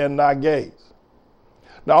is within thy gates.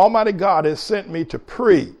 Now, Almighty God has sent me to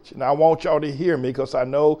preach, and I want y'all to hear me because I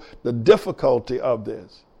know the difficulty of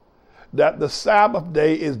this, that the Sabbath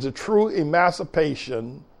day is the true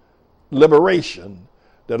emancipation, liberation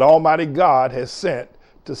that Almighty God has sent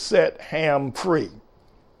to set Ham free,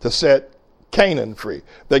 to set Canaan free.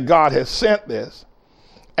 That God has sent this,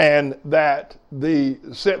 and that this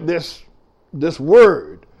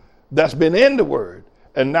word that's been in the word,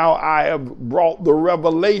 and now I have brought the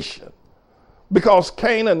revelation. Because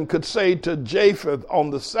Canaan could say to Japheth on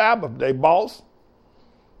the Sabbath day, boss,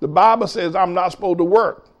 the Bible says I'm not supposed to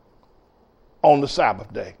work on the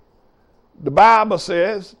Sabbath day. The Bible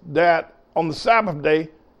says that on the Sabbath day,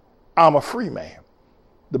 I'm a free man.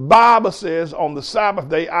 The Bible says on the Sabbath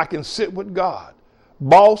day, I can sit with God.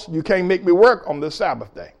 Boss, you can't make me work on the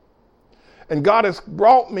Sabbath day. And God has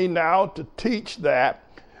brought me now to teach that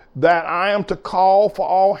I am to call for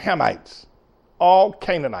all Hamites, all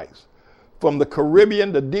Canaanites, from the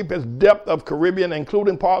Caribbean, the deepest depth of Caribbean,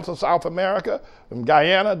 including parts of South America, from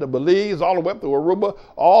Guyana to Belize, all the way up to Aruba,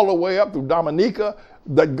 all the way up to Dominica,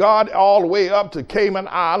 that God all the way up to Cayman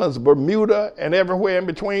Islands, Bermuda, and everywhere in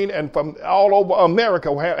between, and from all over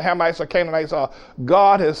America, where Hamites or Canaanites are.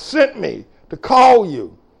 God has sent me to call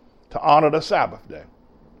you to honor the Sabbath day.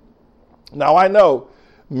 Now, I know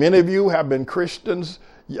many of you have been Christians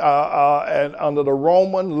and under the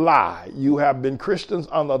Roman lie. You have been Christians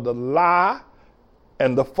under the lie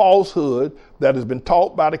and the falsehood that has been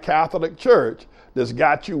taught by the Catholic Church that's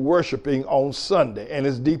got you worshiping on Sunday, and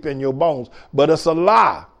it's deep in your bones. But it's a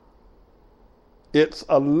lie. It's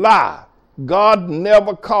a lie. God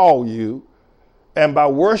never called you, and by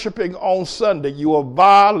worshiping on Sunday, you are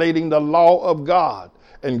violating the law of God,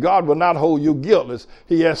 and God will not hold you guiltless.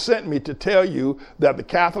 He has sent me to tell you that the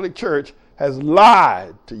Catholic Church has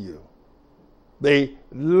lied to you. They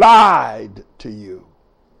lied to you.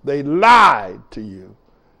 They lied to you.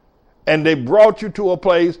 And they brought you to a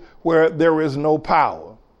place where there is no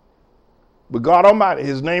power. But God Almighty,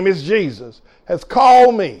 his name is Jesus, has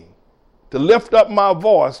called me to lift up my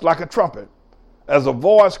voice like a trumpet, as a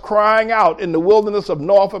voice crying out in the wilderness of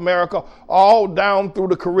North America, all down through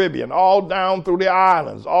the Caribbean, all down through the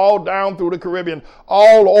islands, all down through the Caribbean,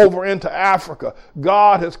 all over into Africa.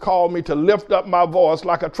 God has called me to lift up my voice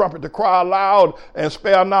like a trumpet, to cry loud and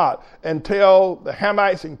spare not, and tell the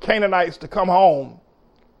Hamites and Canaanites to come home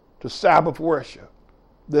to Sabbath worship.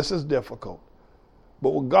 This is difficult, but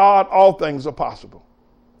with God, all things are possible.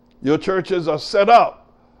 Your churches are set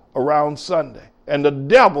up around Sunday, and the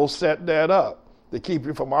devil set that up to keep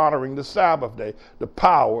you from honoring the Sabbath day, the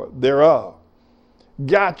power thereof.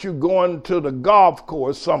 Got you going to the golf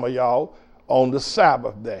course, some of y'all, on the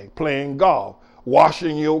Sabbath day, playing golf,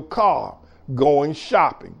 washing your car, going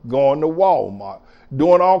shopping, going to Walmart,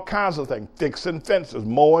 doing all kinds of things, fixing fences,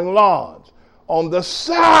 mowing lawns on the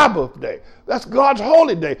Sabbath day. That's God's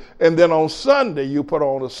holy day. And then on Sunday, you put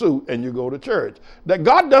on a suit and you go to church.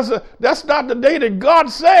 That's not the day that God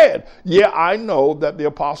said. Yeah, I know that the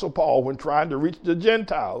Apostle Paul, when trying to reach the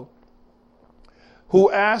Gentiles, who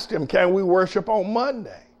asked him, can we worship on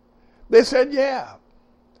Monday? They said, yeah.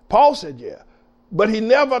 Paul said, yeah. But he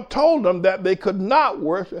never told them that they could not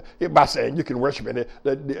worship by saying you can worship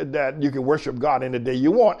that you can worship God any day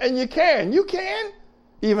you want. And you can.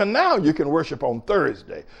 Even now you can worship on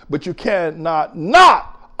Thursday, but you cannot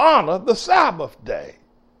not honor the Sabbath day.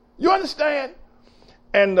 You understand?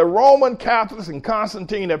 And the Roman Catholics and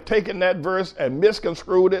Constantine have taken that verse and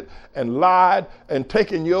misconstrued it and lied and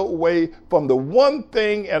taken you away from the one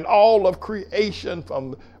thing in all of creation,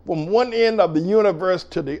 from one end of the universe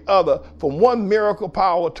to the other, from one miracle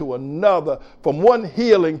power to another, from one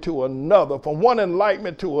healing to another, from one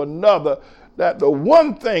enlightenment to another, that the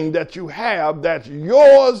one thing that you have that's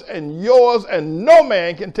yours and no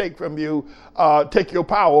man can take from you, take your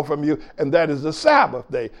power from you, and that is the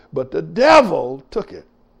Sabbath day. But the devil took it.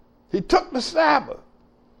 He took the Sabbath.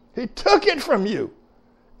 He took it from you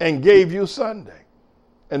and gave you Sunday.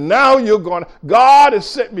 And now God has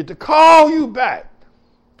sent me to call you back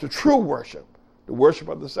to true worship, the worship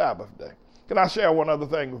of the Sabbath day. Can I share one other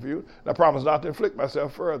thing with you? And I promise not to inflict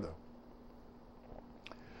myself further.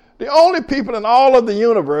 The only people in all of the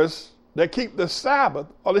universe that keep the Sabbath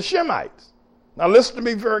are the Shemites. Now listen to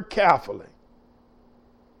me very carefully.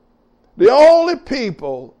 The only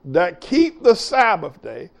people that keep the Sabbath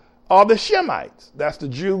day are the Shemites. That's the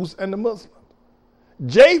Jews and the Muslims.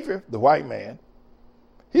 Japheth, the white man,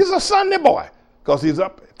 he's a Sunday boy because he's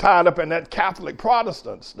tied up in that Catholic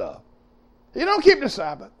Protestant stuff. He don't keep the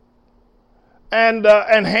Sabbath. And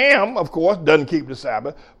Ham, of course, doesn't keep the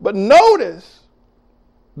Sabbath. But notice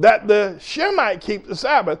that the Shemite keep the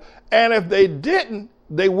Sabbath, and if they didn't,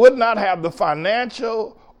 they would not have the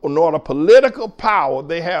financial nor the political power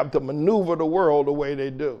they have to maneuver the world the way they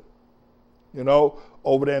do. You know,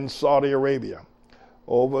 over there in Saudi Arabia,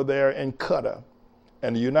 over there in Qatar,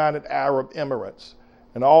 and the United Arab Emirates,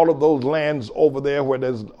 and all of those lands over there where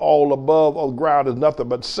there's all above the ground is nothing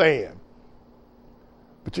but sand.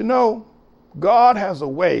 But you know, God has a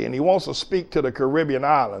way, and he wants to speak to the Caribbean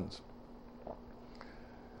islands,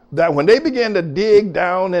 that when they begin to dig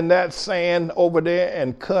down in that sand over there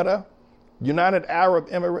in Qatar, United Arab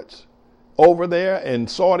Emirates, over there in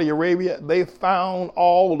Saudi Arabia, they found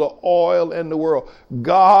all the oil in the world.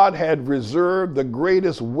 God had reserved the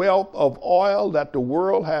greatest wealth of oil that the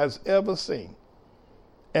world has ever seen.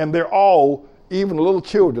 And they're all, even little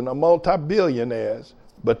children, are multi-billionaires,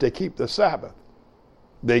 but they keep the Sabbath.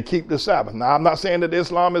 They keep the Sabbath. Now, I'm not saying that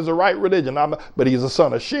Islam is the right religion, but he's a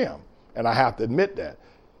son of Shem, and I have to admit that.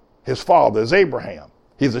 His father is Abraham.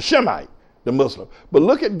 He's a Shemite, the Muslim. But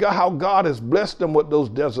look at how God has blessed them with those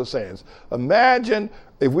desert sands. Imagine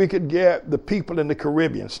if we could get the people in the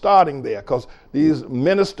Caribbean starting there, because these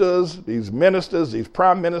ministers, these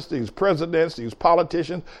prime ministers, these presidents, these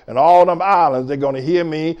politicians, and all them islands, they're going to hear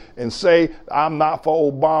me and say, I'm not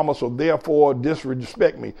for Obama, so therefore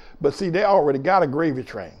disrespect me. But see, they already got a gravy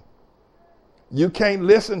train. You can't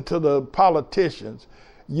listen to the politicians.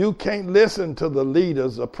 You can't listen to the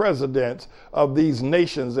leaders or presidents of these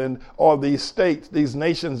nations or these states, these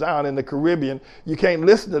nations down in the Caribbean. You can't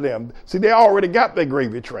listen to them. See, they already got their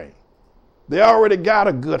gravy train. They already got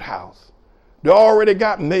a good house. They already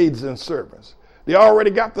got maids and servants. They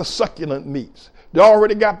already got the succulent meats. They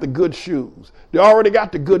already got the good shoes. They already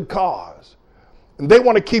got the good cars. And they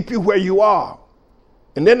want to keep you where you are.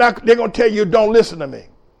 And they're going to tell you, don't listen to me.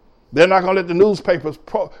 They're not going to let the newspapers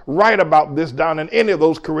write about this down in any of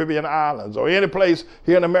those Caribbean islands or any place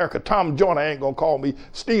here in America. Tom Joyner ain't going to call me.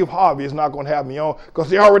 Steve Harvey is not going to have me on because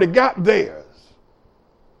they already got theirs.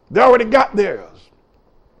 They already got theirs.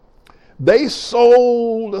 They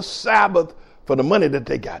sold the Sabbath for the money that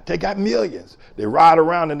they got. They got millions. They ride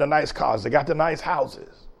around in the nice cars. They got the nice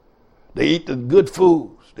houses. They eat the good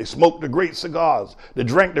foods. They smoke the great cigars. They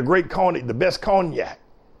drink the great cognac, the best cognac.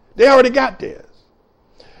 They already got theirs.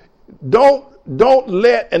 Don't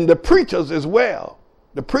let, and the preachers as well.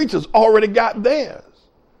 The preachers already got theirs.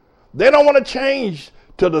 They don't want to change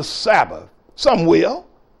to the Sabbath. Some will,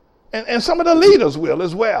 and some of the leaders will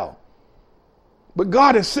as well. But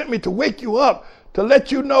God has sent me to wake you up, to let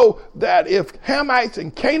you know that if Hamites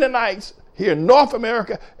and Canaanites here in North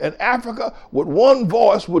America and Africa with one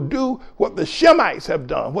voice would do what the Shemites have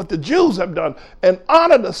done, what the Jews have done, and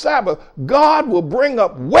honor the Sabbath, God will bring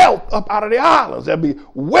up wealth up out of the islands. There'll be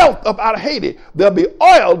wealth up out of Haiti. There'll be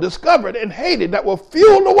oil discovered in Haiti that will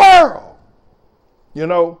fuel the world. You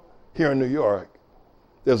know, here in New York,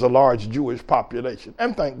 there's a large Jewish population,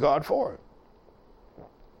 and thank God for it.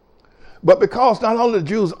 But because not only the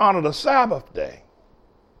Jews honor the Sabbath day,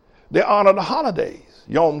 they honor the holidays.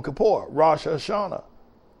 Yom Kippur, Rosh Hashanah.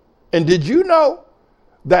 And did you know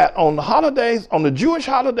that on the holidays, on the Jewish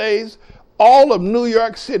holidays, all of New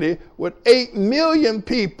York City with 8 million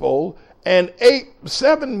people and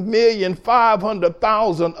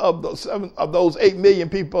 7,500,000 of those 8 million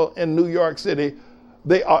people in New York City,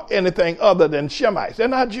 they are anything other than Shemites. They're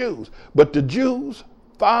not Jews. But the Jews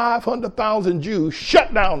 500,000 Jews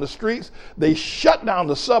shut down the streets. They shut down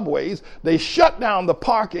the subways. They shut down the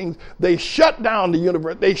parkings. They shut down the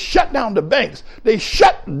university. They shut down the banks. They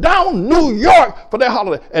shut down New York for their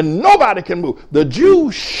holiday, and nobody can move. The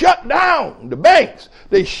Jews shut down the banks.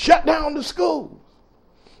 They shut down the schools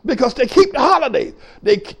because they keep the holidays.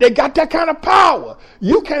 They got that kind of power.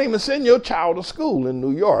 You can't even send your child to school in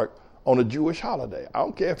New York on a Jewish holiday. I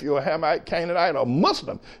don't care if you're a Hamite, Canaanite, or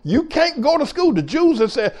Muslim. You can't go to school. The Jews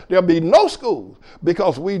have said there'll be no schools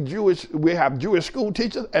because we have Jewish school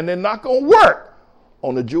teachers, and they're not going to work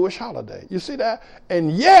on a Jewish holiday. You see that?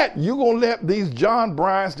 And yet you're going to let these John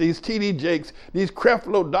Bryants, these T.D. Jakes, these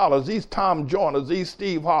Creflo Dollars, these Tom Joyners, these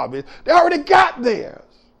Steve Harveys, they already got theirs.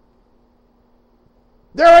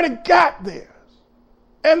 They already got theirs.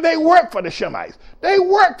 And they work for the Shemites. They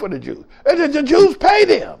work for the Jews. And the Jews pay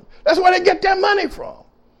them. That's where they get their money from.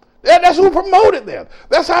 That's who promoted them.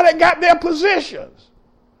 That's how they got their positions.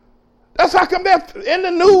 That's how come they're in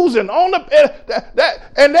the news and on the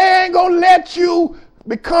and they ain't gonna let you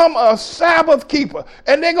become a Sabbath keeper.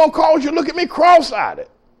 And they're gonna cause you look at me cross-eyed.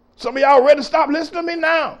 Some of y'all ready to stop listening to me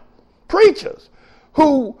now. Preachers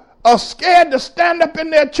who are scared to stand up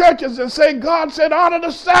in their churches and say, God said, honor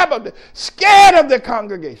the Sabbath. Scared of their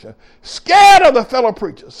congregation, scared of the fellow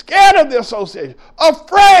preachers, scared of the association,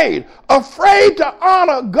 afraid to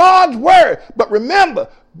honor God's word. But remember,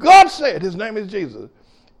 God said, his name is Jesus,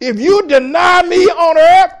 if you deny me on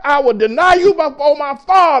earth, I will deny you before my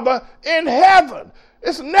Father in heaven.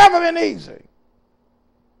 It's never been easy.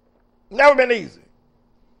 Never been easy.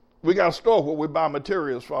 We got a store where we buy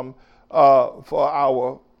materials from for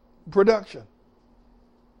our production.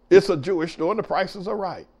 It's a Jewish store and the prices are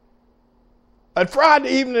right. And Friday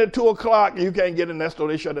evening at 2 o'clock, you can't get in that store,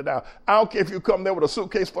 they shut it down. I don't care if you come there with a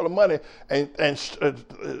suitcase full of money and show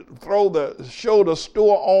the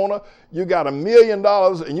store owner you got $1 million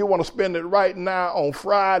and you want to spend it right now on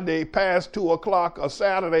Friday past 2 o'clock or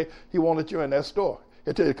Saturday, he won't let you in that store.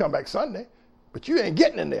 He'll tell you to come back Sunday, but you ain't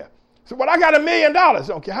getting in there. So, well, I got $1 million. I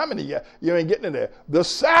don't care how many you ain't getting in there. The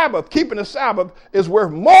Sabbath, keeping the Sabbath, is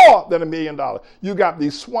worth more than $1 million. You got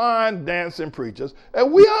these swine dancing preachers.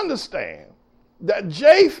 And we understand that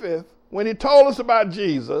Japheth, when he told us about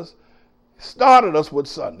Jesus, started us with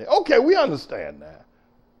Sunday. Okay, we understand that.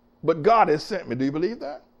 But God has sent me. Do you believe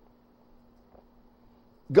that?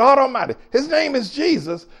 God Almighty, his name is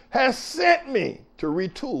Jesus, has sent me to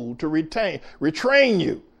retool, to retrain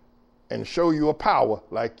you, and show you a power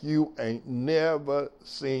like you ain't never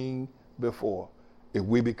seen before if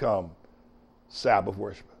we become Sabbath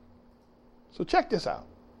worshipers. So check this out.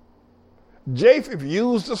 Japheth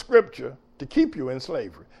used the scripture to keep you in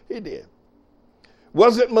slavery. He did.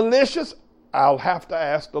 Was it malicious? I'll have to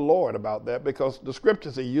ask the Lord about that because the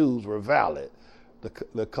scriptures he used were valid.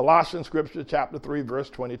 The Colossians scripture, chapter 3, verse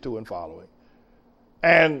 22 and following.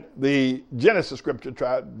 And the Genesis scripture,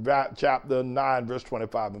 chapter 9, verse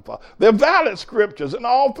 25 and following. They're valid scriptures, and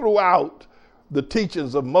all throughout the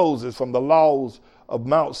teachings of Moses from the laws of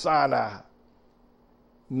Mount Sinai,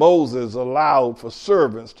 Moses allowed for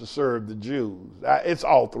servants to serve the Jews. It's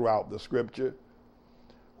all throughout the scripture.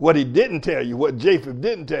 What he didn't tell you, what Japheth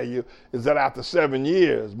didn't tell you, is that after 7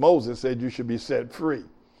 years, Moses said you should be set free.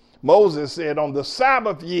 Moses said on the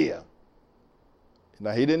Sabbath year,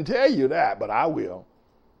 now he didn't tell you that, but I will.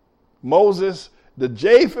 Moses, the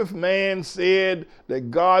Japheth man said that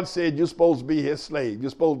God said you're supposed to be his slave. You're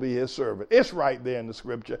supposed to be his servant. It's right there in the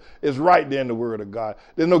scripture. It's right there in the word of God.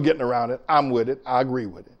 There's no getting around it. I'm with it. I agree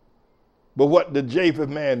with it. But what the Japheth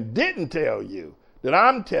man didn't tell you, that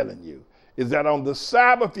I'm telling you, is that on the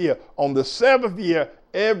Sabbath year, on the seventh year,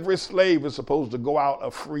 every slave is supposed to go out a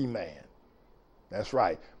free man. That's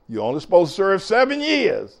right. You're only supposed to serve 7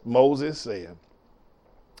 years, Moses said.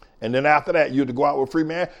 And then after that, you're to go out with a free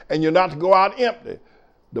man, and you're not to go out empty.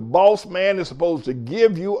 The boss man is supposed to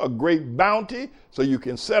give you a great bounty so you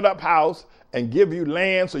can set up house and give you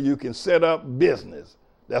land so you can set up business.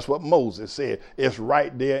 That's what Moses said. It's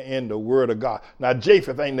right there in the word of God. Now,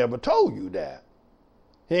 Japheth ain't never told you that.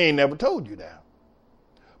 He ain't never told you that.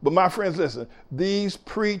 But my friends, listen, these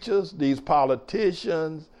preachers, these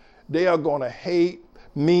politicians, they are going to hate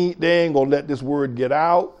me. They ain't going to let this word get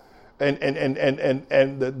out. And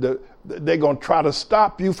they're going to try to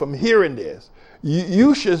stop you from hearing this.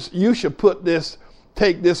 You should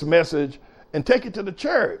take this message and take it to the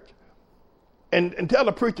church and tell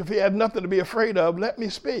the preacher if he has nothing to be afraid of, let me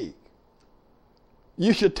speak.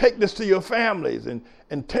 You should take this to your families and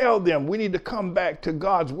tell them we need to come back to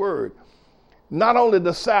God's word. Not only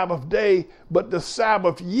the Sabbath day, but the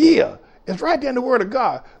Sabbath year. It's right there in the Word of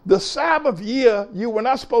God. The Sabbath year, you were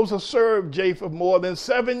not supposed to serve Japheth more than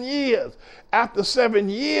 7 years. After 7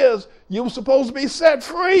 years, you were supposed to be set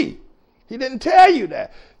free. He didn't tell you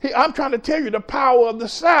that. I'm trying to tell you the power of the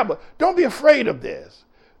Sabbath. Don't be afraid of this.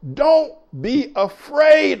 Don't be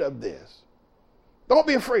afraid of this. Don't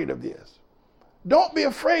be afraid of this. Don't be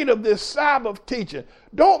afraid of this Sabbath teaching.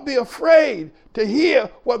 Don't be afraid to hear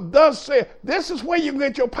what thus saith. This is where you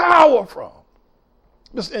get your power from.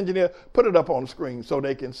 Mr. Engineer, put it up on the screen so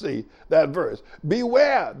they can see that verse.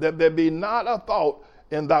 Beware that there be not a thought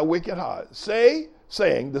in thy wicked heart. Saying,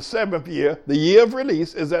 the 7th year, the year of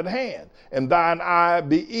release, is at hand, and thine eye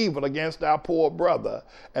be evil against thy poor brother,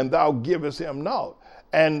 and thou givest him naught.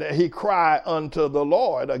 And he cry unto the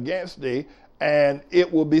Lord against thee, and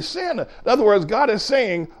it will be sin. In other words, God is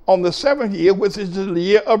saying on the 7th year, which is the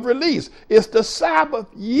year of release, it's the Sabbath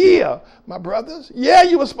year, my brothers. Yeah,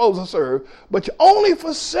 you were supposed to serve, but only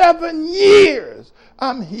for 7 years.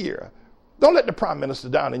 I'm here. Don't let the prime minister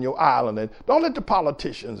down in your island, and don't let the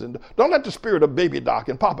politicians, and don't let the spirit of baby doc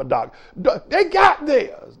and papa doc. They got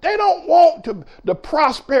theirs. They don't want the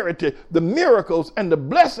prosperity, the miracles, and the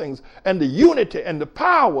blessings, and the unity, and the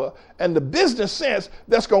power, and the business sense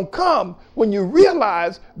that's going to come when you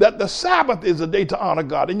realize that the Sabbath is a day to honor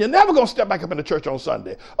God. And you're never going to step back up in the church on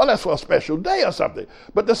Sunday, unless for a special day or something.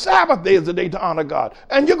 But the Sabbath day is a day to honor God.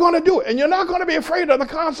 And you're going to do it. And you're not going to be afraid of the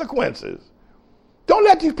consequences. Don't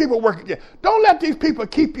let these people work again. Don't let these people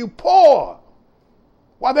keep you poor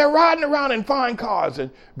while they're riding around in fine cars and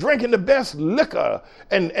drinking the best liquor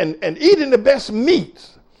and eating the best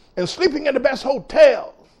meats and sleeping in the best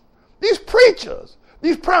hotels. These preachers,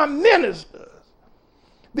 these prime ministers,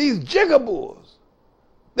 these jigaboos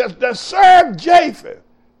that serve Japheth,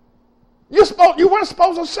 you weren't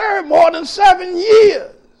supposed to serve more than 7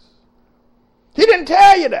 years. He didn't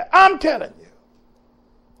tell you that. I'm telling you.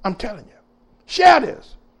 I'm telling you. Share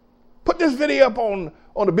this. Put this video up on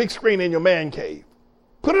the big screen in your man cave.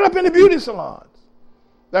 Put it up in the beauty salons.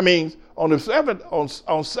 That means on the 7th,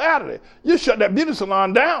 on Saturday, you shut that beauty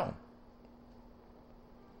salon down.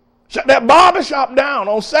 Shut that barber shop down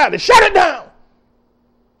on Saturday. Shut it down.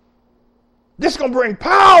 This is going to bring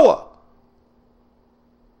power.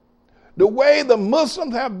 The way the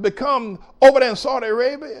Muslims have become over there in Saudi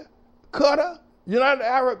Arabia, Qatar, United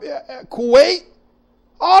Arab, Kuwait,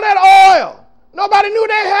 all that oil. Nobody knew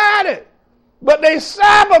they had it. But they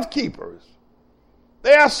Sabbath keepers.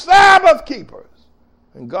 They are Sabbath keepers.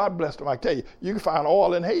 And God bless them. I tell you, you can find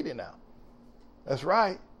oil in Haiti now. That's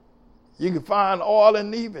right. You can find oil in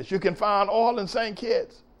Nevis. You can find oil in St.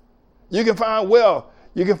 Kitts. You can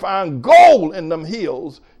find gold in them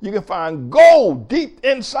hills. You can find gold deep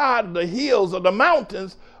inside the hills of the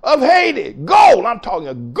mountains of Haiti. Gold. I'm talking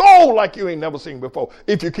of gold like you ain't never seen before.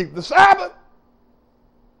 If you keep the Sabbath.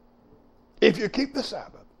 If you keep the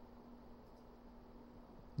Sabbath.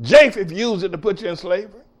 Japheth used it to put you in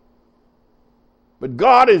slavery. But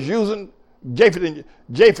God is using, Japheth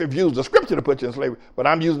used the scripture to put you in slavery, but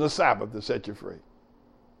I'm using the Sabbath to set you free.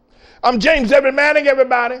 I'm James Everett Manning,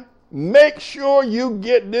 everybody. Make sure you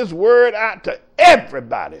get this word out to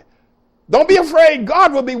everybody. Don't be afraid.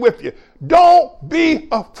 God will be with you. Don't be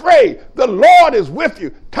afraid. The Lord is with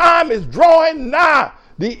you. Time is drawing nigh.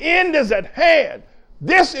 The end is at hand.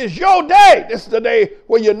 This is your day. This is the day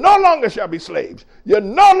where you no longer shall be slaves. You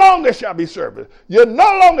no longer shall be servants. You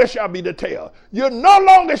no longer shall be detained. You no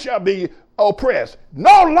longer shall be oppressed.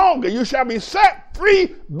 No longer you shall be set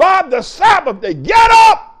free by the Sabbath day. Get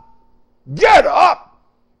up. Get up.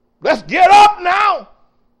 Let's get up now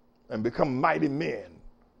and become mighty men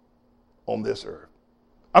on this earth.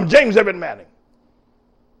 I'm James Everett Manning.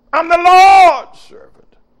 I'm the Lord's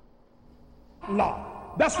servant. Lord.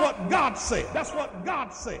 That's what God said. That's what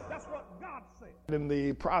God said. That's what God said. In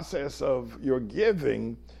the process of your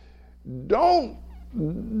giving, don't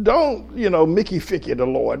Mickey Ficky the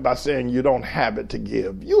Lord by saying you don't have it to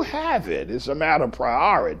give. You have it. It's a matter of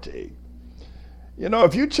priority.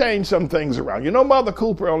 If you change some things around, Mother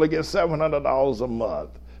Cooper only gets $700 a month.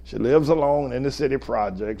 She lives alone in the city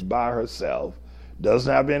projects by herself,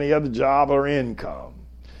 doesn't have any other job or income.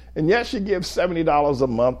 And yet she gives $70 a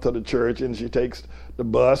month to the church, and she takes the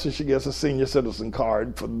bus and she gets a senior citizen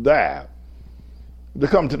card for that, to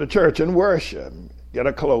come to the church and worship, get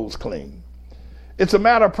her clothes clean. It's a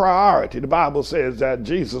matter of priority. The Bible says that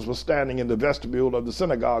Jesus was standing in the vestibule of the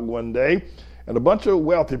synagogue one day, and a bunch of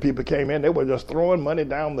wealthy people came in. They were just throwing money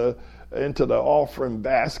down into the offering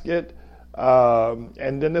basket.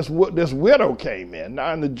 And then this widow came in.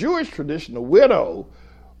 Now, in the Jewish tradition, a widow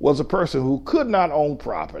was a person who could not own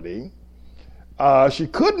property. She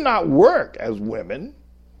could not work as women.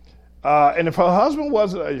 And if her husband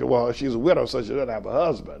wasn't, well, she's a widow, so she doesn't have a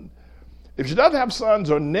husband. If she doesn't have sons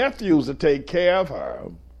or nephews to take care of her,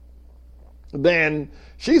 then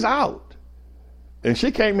she's out. And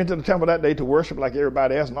she came into the temple that day to worship like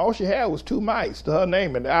everybody else, and all she had was 2 mites to her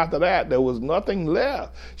name, and after that, there was nothing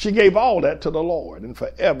left. She gave all that to the Lord, and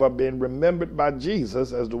forever been remembered by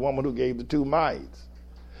Jesus as the woman who gave the 2 mites.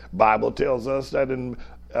 Bible tells us that in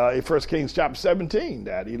 1 Kings chapter 17,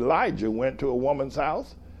 that Elijah went to a woman's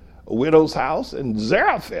house, a widow's house in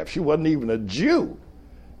Zarephath. She wasn't even a Jew.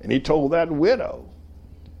 And he told that widow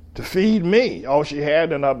to feed me. All she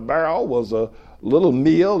had in her barrel was a little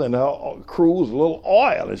meal, and her cruse a little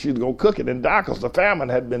oil, and she was going to cook it and die because the famine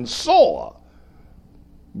had been sore.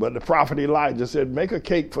 But the prophet Elijah said, make a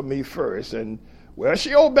cake for me first. And, well,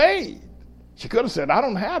 she obeyed. She could have said, I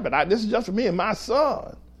don't have it. This is just for me and my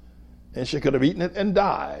son. And she could have eaten it and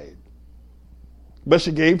died. But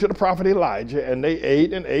she gave to the prophet Elijah, and they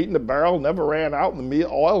ate, and the barrel never ran out, and the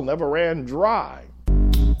oil never ran dry.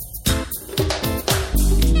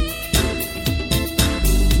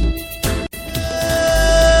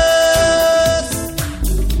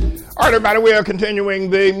 All right, everybody, we are continuing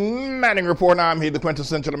the Manning Report. I'm here, the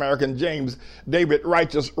quintessential American, James David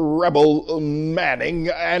Righteous Rebel Manning,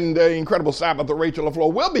 and the incredible Sabbath, Rachel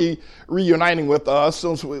LaFleur, will be reuniting with us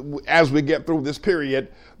as we get through this period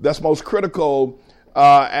that's most critical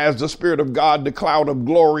as the Spirit of God, the cloud of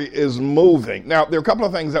glory, is moving. Now, there are a couple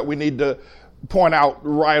of things that we need to point out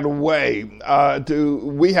right away.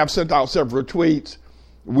 We have sent out several tweets.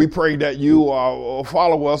 We pray that you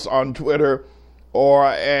follow us on Twitter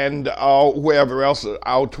and wherever else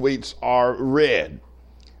our tweets are read.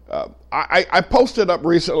 I posted up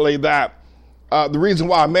recently that the reason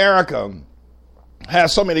why America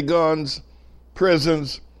has so many guns,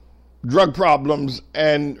 prisons, drug problems,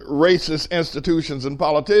 and racist institutions and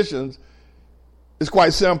politicians is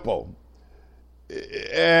quite simple.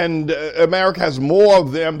 And America has more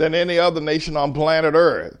of them than any other nation on planet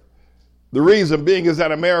Earth. The reason being is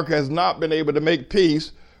that America has not been able to make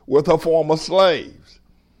peace with her former slaves.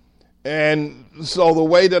 And so the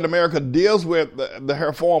way that America deals with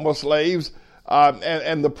her former slaves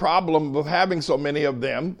and the problem of having so many of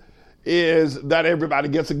them is that everybody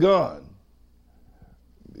gets a gun.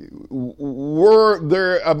 Were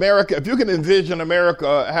there America, if you can envision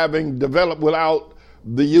America having developed without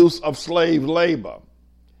the use of slave labor,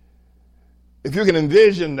 if you can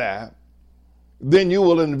envision that, then you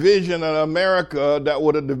will envision an America that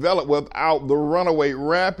would have developed without the runaway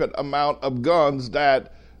rampant amount of guns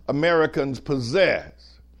that Americans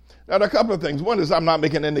possess. Now, there are a couple of things. One is I'm not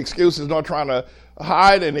making any excuses, not trying to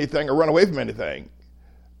hide anything or run away from anything.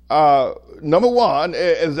 Number one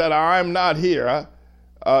is that I'm not here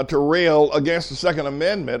to rail against the Second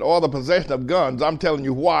Amendment or the possession of guns. I'm telling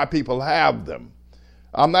you why people have them.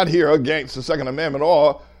 I'm not here against the Second Amendment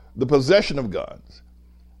or the possession of guns.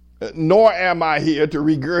 Nor am I here to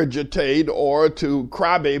regurgitate or to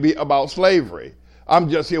crybaby about slavery. I'm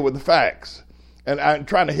just here with the facts. And I'm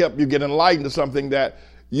trying to help you get enlightened to something that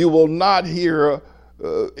you will not hear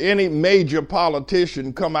any major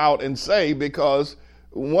politician come out and say, because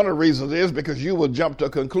one of the reasons is because you will jump to a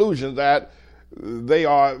conclusion that they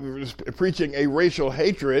are preaching a racial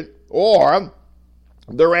hatred or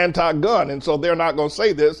they're anti-gun, and so they're not going to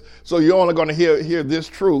say this. So you're only going to hear this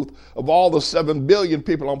truth of all the 7 billion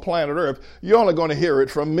people on planet Earth. You're only going to hear it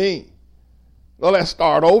from me. Well, let's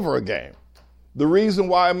start over again. The reason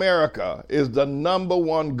why America is the number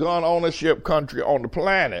one gun ownership country on the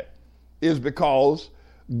planet is because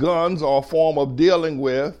guns are a form of dealing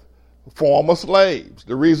with former slaves.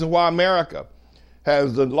 The reason why America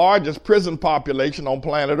has the largest prison population on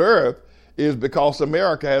planet Earth is because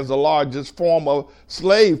America has the largest former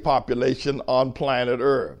slave population on planet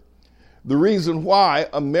Earth. The reason why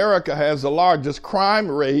America has the largest crime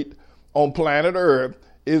rate on planet Earth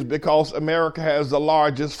is because America has the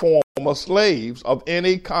largest former slaves of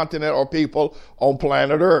any continent or people on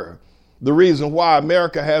planet Earth. The reason why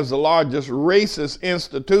America has the largest racist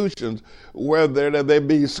institutions, whether they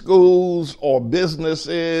be schools or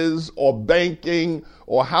businesses or banking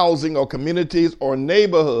or housing or communities or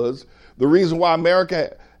neighborhoods, the reason why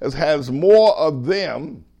America has more of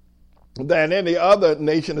them than any other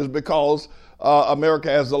nation is because America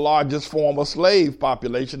has the largest former slave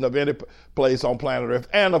population of any place on planet Earth.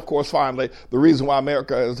 And of course, finally, the reason why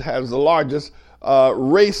America has the largest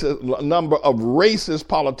number of racist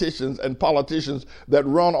politicians and politicians that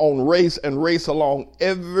run on race and race along.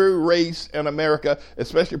 Every race in America,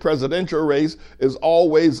 especially presidential race, is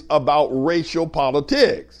always about racial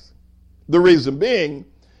politics. The reason being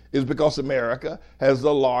is because America has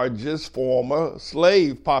the largest former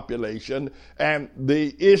slave population. And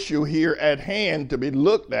the issue here at hand to be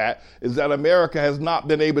looked at is that America has not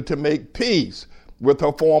been able to make peace with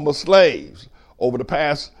her former slaves. Over the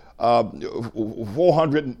past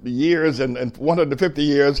 400 years and 150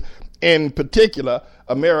 years in particular,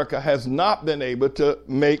 America has not been able to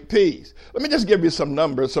make peace. Let me just give you some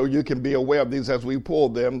numbers so you can be aware of these as we pull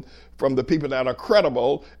them from the people that are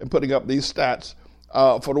credible in putting up these stats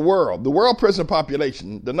for the world. The world prison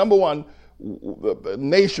population, the number one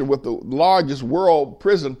nation with the largest world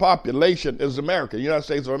prison population is America. The United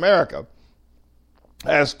States of America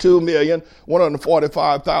has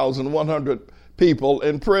 2,145,100 people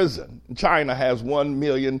in prison. China has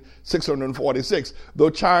 1,646,000. Though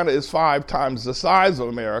China is 5 times the size of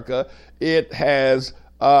America, it has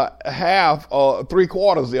half or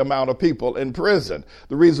 3/4 the amount of people in prison.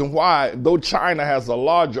 The reason why, though China has a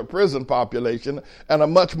larger prison population and a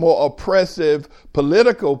much more oppressive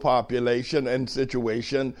political population and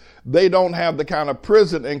situation, they don't have the kind of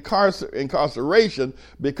prison incarceration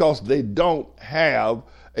because they don't have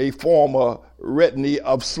a former retinue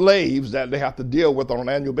of slaves that they have to deal with on an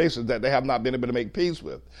annual basis that they have not been able to make peace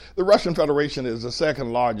with. The Russian Federation is the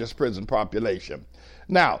second largest prison population.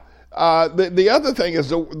 Now, the other thing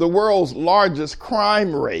is the world's largest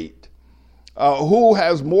crime rate. Who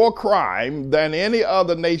has more crime than any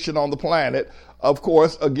other nation on the planet? Of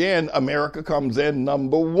course, again, America comes in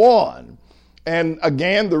number one. And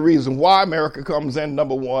again, the reason why America comes in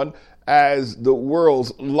number one as the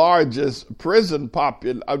world's largest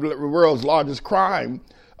world's largest crime,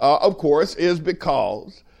 of course, is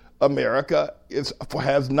because America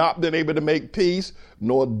has not been able to make peace,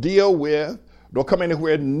 nor deal with, nor come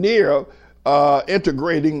anywhere near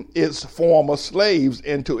integrating its former slaves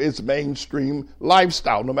into its mainstream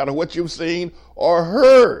lifestyle. No matter what you've seen or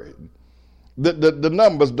heard, the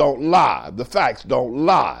numbers don't lie. The facts don't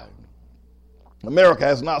lie. America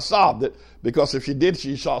has not solved it, because if she did,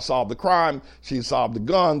 she'd solve the crime, she'd solve the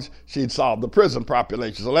guns, she'd solve the prison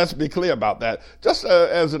population. So let's be clear about that. Just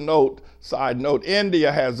as a side note,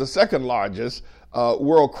 India has the second largest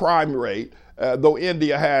world crime rate, though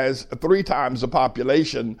India has 3 times the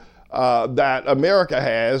population that America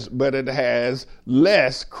has, but it has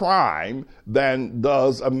less crime than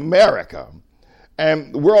does America.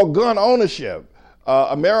 And world gun ownership,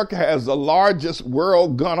 America has the largest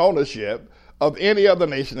world gun ownership of any other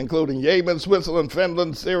nation, including Yemen, Switzerland,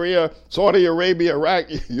 Finland, Syria, Saudi Arabia, Iraq,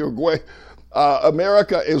 Uruguay.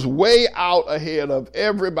 America is way out ahead of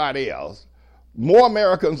everybody else. More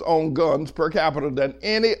Americans own guns per capita than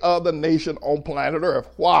any other nation on planet Earth.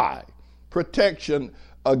 Why? Protection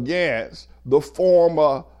against the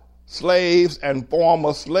former slaves and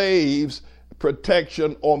former slaves'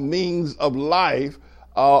 protection or means of life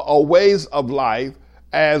or ways of life,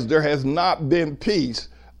 as there has not been peace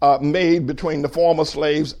made between the former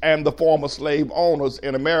slaves and the former slave owners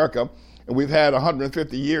in America. And we've had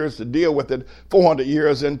 150 years to deal with it, 400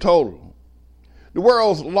 years in total. The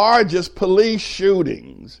world's largest police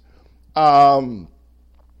shootings. The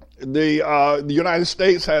United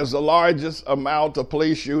States has the largest amount of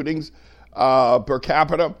police shootings per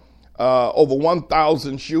capita, over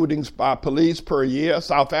 1,000 shootings by police per year.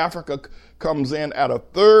 South Africa comes in at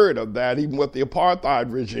 1/3 of that, even with the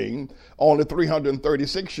apartheid regime, only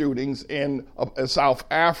 336 shootings in South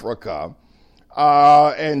Africa.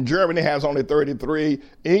 And Germany has only 33,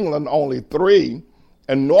 England only 3,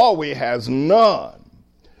 and Norway has none.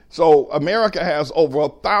 So America has over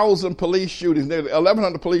 1,000 police shootings, nearly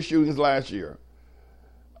 1,100 police shootings last year.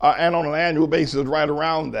 And on an annual basis, right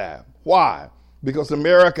around that. Why? Because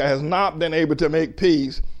America has not been able to make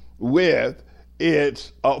peace with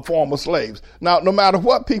its former slaves. Now, no matter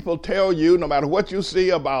what people tell you, no matter what you see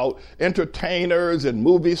about entertainers and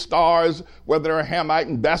movie stars, whether they're Hamite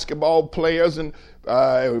and basketball players and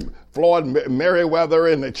Floyd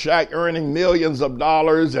Mayweather and Shaq earning millions of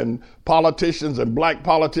dollars, and politicians and black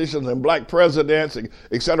presidents,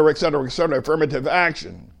 et cetera, et cetera, et cetera, affirmative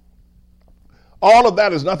action. All of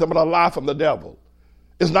that is nothing but a lie from the devil.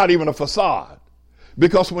 It's not even a facade.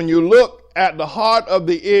 Because when you look at the heart of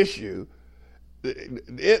the issue,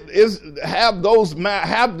 have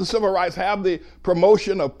the civil rights, have the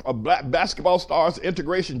promotion of black basketball stars,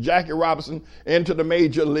 integration, Jackie Robinson into the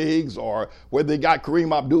major leagues, or where they got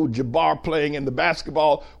Kareem Abdul-Jabbar playing in the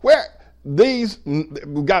basketball, where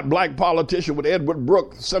we've got black politicians with Edward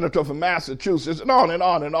Brooks, senator from Massachusetts, and on and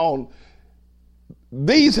on and on.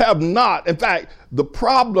 These have not, in fact, the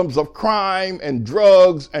problems of crime and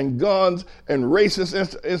drugs and guns and racist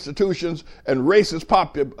institutions and racist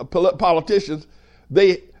politicians,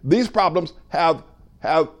 these problems have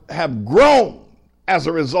grown as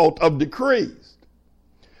a result of decrees.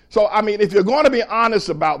 So, I mean, if you're going to be honest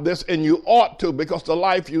about this, and you ought to, because the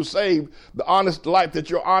life you save, the honest life that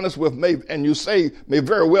you're honest with and you save may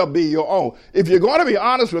very well be your own. If you're going to be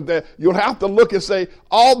honest with that, you'll have to look and say,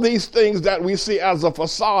 all these things that we see as a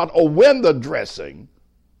facade or window dressing,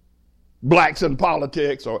 blacks in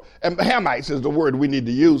politics, and Hamites is the word we need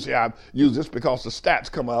to use here. I've used this because the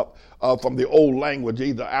stats come up from the old language,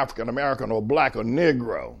 either African American or black or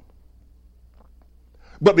Negro.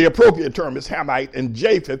 But the appropriate term is Hamite and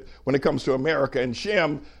Japheth when it comes to America, and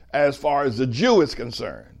Shem as far as the Jew is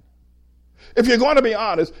concerned. If you're going to be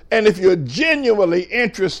honest, and if you're genuinely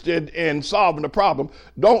interested in solving the problem,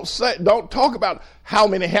 don't talk about how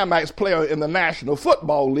many Hamites play in the National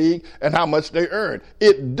Football League and how much they earn.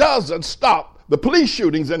 It doesn't stop the police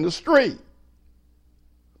shootings in the street.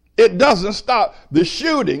 It doesn't stop the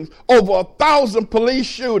shootings, over 1,000 police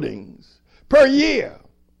shootings per year.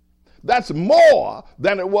 That's more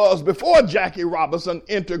than it was before Jackie Robinson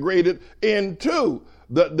integrated into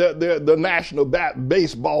the National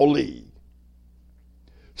Baseball League.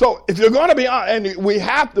 So if you're going to be honest, and we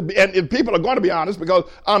have to be, and if people are going to be honest, because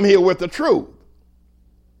I'm here with the truth,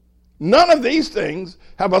 none of these things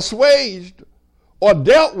have assuaged or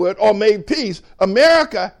dealt with or made peace.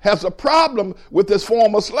 America has a problem with its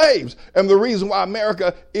former slaves. And the reason why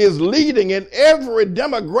America is leading in every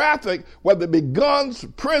demographic, whether it be guns,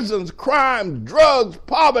 prisons, crime, drugs,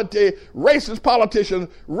 poverty, racist politicians,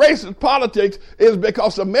 racist politics, is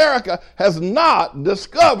because America has not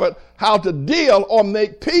discovered how to deal or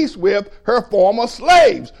make peace with her former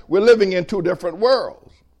slaves. We're living in two different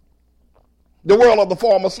worlds. The world of the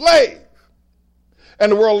former slave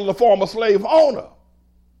and the world of the former slave owner.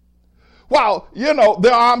 While,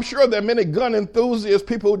 I'm sure there are many gun enthusiasts,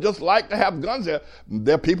 people who just like to have guns there.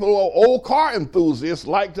 There are people who are old car enthusiasts,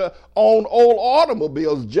 like to own old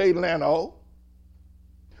automobiles, Jay Leno.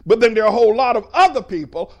 But then there are a whole lot of other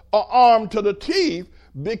people are armed to the teeth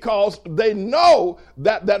because they know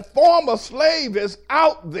that that former slave is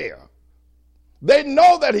out there. They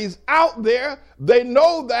know that he's out there. They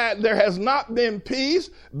know that there has not been peace.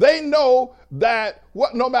 They know that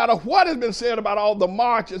no matter what has been said about all the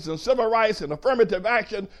marches and civil rights and affirmative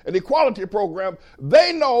action and equality programs,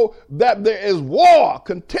 they know that there is war,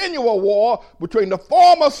 continual war between the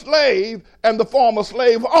former slave and the former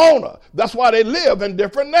slave owner. That's why they live in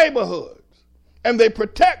different neighborhoods. And they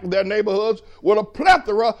protect their neighborhoods with a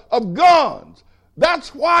plethora of guns.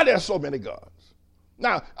 That's why there's so many guns.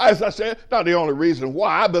 Now, as I said, not the only reason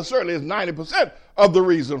why, but certainly it's 90% of the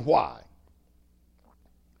reason why.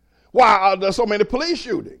 Why are there so many police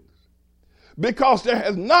shootings? Because there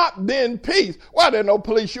has not been peace. Why there are no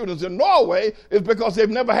police shootings in Norway is because they've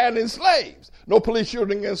never had any slaves. No police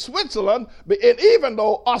shooting in Switzerland. And even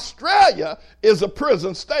though Australia is a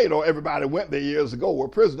prison state, or everybody went there years ago were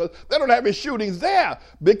prisoners, they don't have any shootings there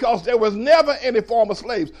because there was never any former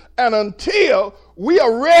slaves. And until we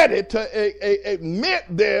are ready to admit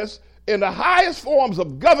this in the highest forms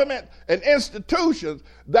of government and institutions,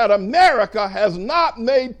 that America has not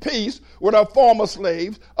made peace with our former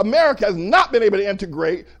slaves. America has not been able to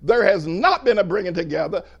integrate. There has not been a bringing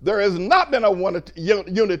together. There has not been a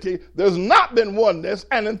unity. There's not been oneness.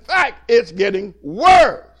 And in fact, it's getting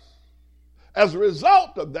worse. As a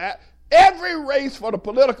result of that, every race for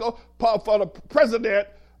the president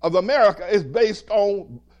of America is based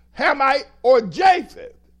on Hamite or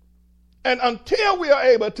Japheth. And until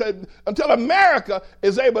America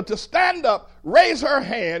is able to stand up, raise her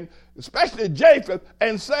hand, especially Japheth,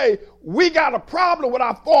 and say, we got a problem with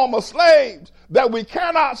our former slaves that we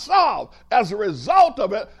cannot solve. As a result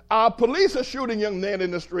of it, our police are shooting young men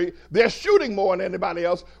in the street. They're shooting more than anybody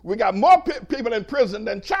else. We got more people in prison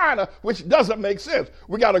than China, which doesn't make sense.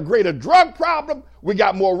 We got a greater drug problem. We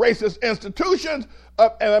got more racist institutions.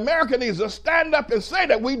 And America needs to stand up and say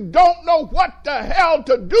that we don't know what the hell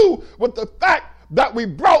to do with the fact that we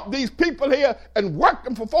brought these people here and worked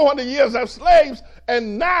them for 400 years as slaves,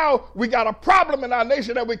 and now we got a problem in our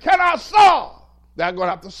nation that we cannot solve. They're going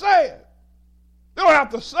to have to say it. They don't have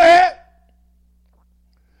to say it.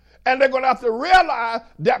 And they're going to have to realize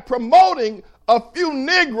that promoting a few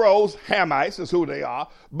Negroes, Hamites is who they are,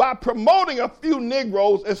 by promoting a few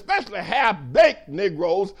Negroes, especially half-baked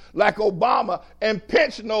Negroes like Obama, and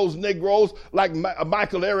pinching those Negroes like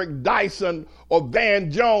Michael Eric Dyson or Van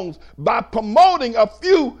Jones, by promoting a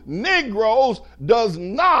few Negroes does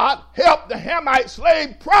not help the Hamite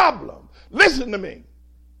slave problem. Listen to me.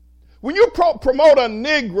 When you promote a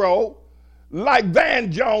Negro like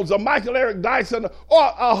Van Jones or Michael Eric Dyson or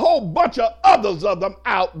a whole bunch of others of them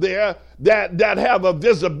out there that have a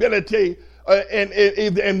visibility in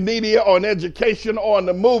either in media or in education or in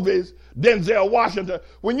the movies, Denzel Washington.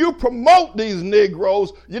 When you promote these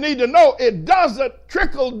Negroes, you need to know it doesn't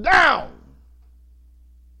trickle down.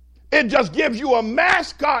 It just gives you a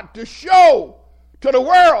mascot to show to the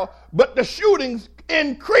world, but the shootings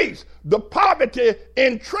increase. The poverty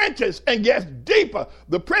entrenches and gets deeper.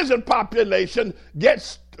 The prison population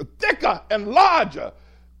gets thicker and larger.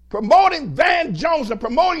 Promoting Van Jones and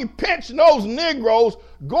promoting pinch-nosed Negroes,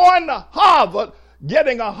 going to Harvard,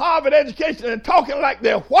 getting a Harvard education and talking like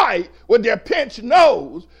they're white with their pinched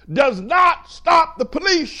nose does not stop the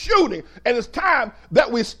police shooting. And it's time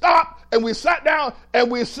that we stop and we sat down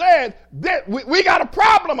and we said that we got a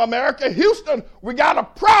problem, America. Houston, we got a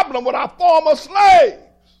problem with our former slaves.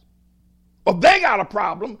 Or they got a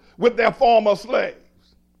problem with their former slaves.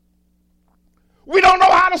 We don't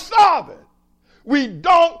know how to solve it. We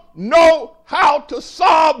don't know how to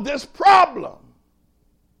solve this problem.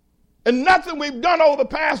 And nothing we've done over the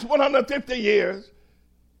past 150 years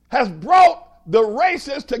has brought the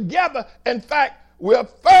races together. In fact, we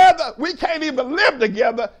can't even live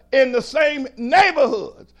together in the same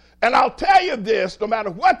neighborhoods. And I'll tell you this, no matter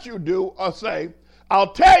what you do or say,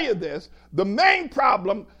 I'll tell you this, the main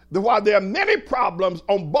problem, while there are many problems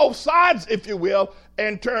on both sides, if you will,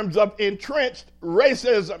 in terms of entrenched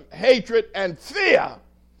racism, hatred, and fear,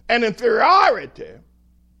 and inferiority,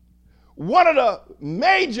 one of the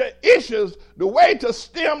major issues, the way to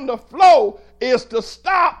stem the flow, is to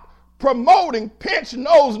stop promoting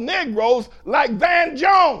pinch-nosed Negroes like Van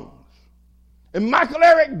Jones and Michael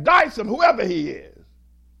Eric Dyson, whoever he is.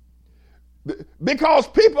 Because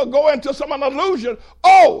people go into some illusion,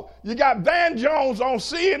 oh, you got Van Jones on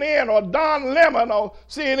CNN or Don Lemon on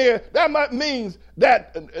CNN, that means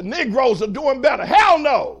that Negroes are doing better. Hell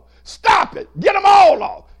no. Stop it. Get them all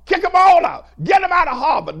off. Kick them all out. Get them out of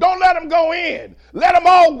Harvard. Don't let them go in. Let them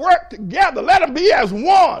all work together. Let them be as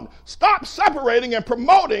one. Stop separating and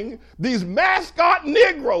promoting these mascot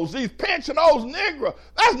Negroes, these pinch-nosed Negroes.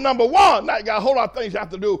 That's number one. Now you got a whole lot of things you have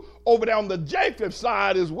to do over there on the Japheth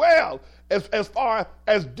side as well, as far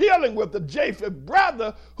as dealing with the Japheth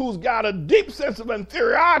brother who's got a deep sense of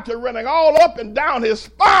inferiority running all up and down his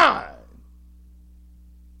spine.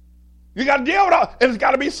 You got to deal with it, and it's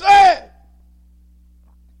got to be said.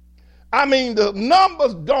 I mean, the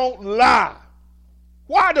numbers don't lie.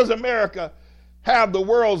 Why does America have the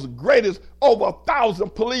world's greatest, over 1,000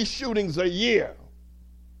 police shootings a year?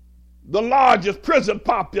 The largest prison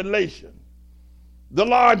population, the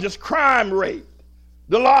largest crime rate,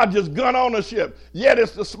 the largest gun ownership, yet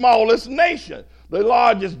it's the smallest nation. The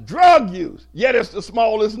largest drug use, yet it's the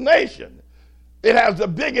smallest nation. It has the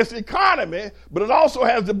biggest economy, but it also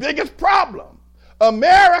has the biggest problem.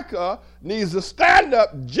 America needs to stand up.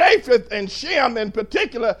 Japheth and Shem in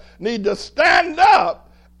particular need to stand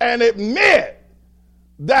up and admit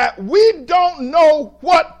that we don't know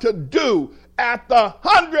what to do after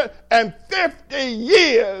 150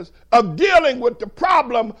 years of dealing with the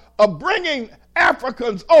problem of bringing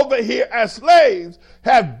Africans over here as slaves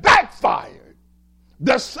have backfired.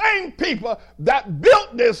 The same people that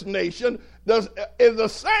built this nation are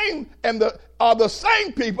the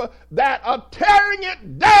same people that are tearing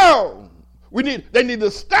it down. They need to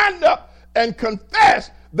stand up and confess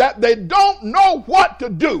that they don't know what to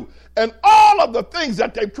do. And all of the things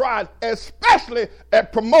that they've tried, especially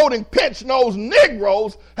at promoting pinch-nosed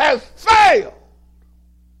Negroes, has failed.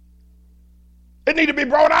 It needs to be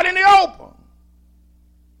brought out in the open.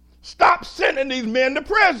 Stop sending these men to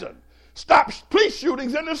prison. Stop police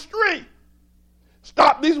shootings in the street.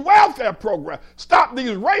 Stop these welfare programs. Stop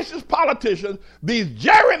these racist politicians, these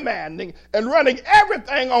gerrymandering and running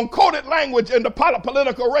everything on coded language into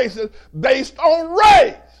political races based on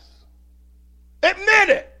race. Admit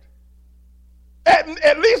it.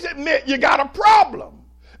 At least admit you got a problem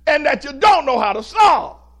and that you don't know how to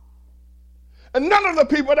solve. And none of the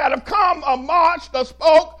people that have come or marched or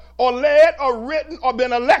spoke or led or written or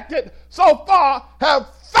been elected so far have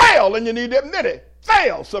failed, and you need to admit it.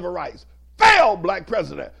 Failed civil rights. Failed black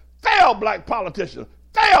president, failed black politicians,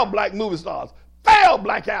 failed black movie stars, failed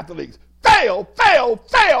black athletes, failed.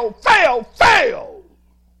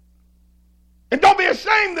 And don't be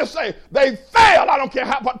ashamed to say they failed. I don't care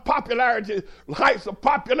what popularity, heights of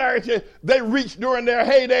popularity they reached during their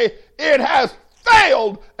heyday. It has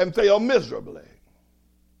failed and failed miserably.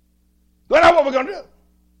 So that's what we're going to do.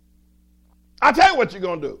 I'll tell you what you're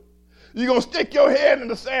going to do. You're going to stick your head in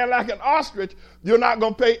the sand like an ostrich. You're not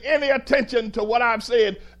going to pay any attention to what I've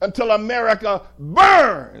said until America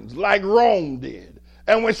burns like Rome did.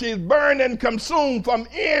 And when she's burned and consumed from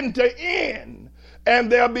end to end,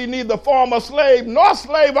 and there'll be neither former slave nor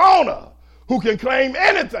slave owner who can claim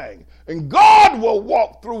anything. And God will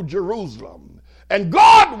walk through Jerusalem, And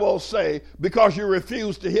God will say, because you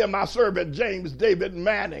refuse to hear my servant James David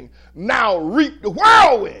Manning, now reap the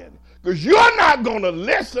whirlwind. Because you're not going to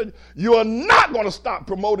listen. You're not going to stop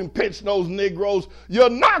promoting pitch-nosed Negroes. You're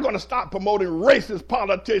not going to stop promoting racist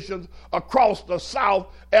politicians across the South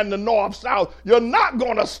and the North-South. You're not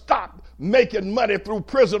going to stop making money through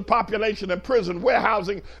prison population and prison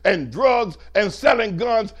warehousing and drugs and selling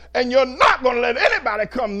guns. And you're not going to let anybody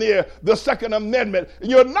come near the Second Amendment.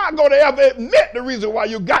 You're not going to ever admit the reason why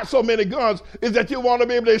you got so many guns is that you want to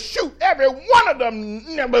be able to shoot every one of them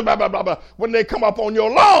when they come up on your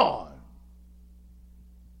lawn.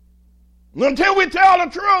 Until we tell the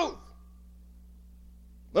truth.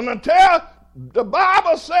 And until the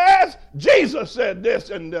Bible says, Jesus said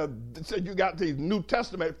this, and said you got these New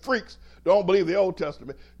Testament freaks don't believe the Old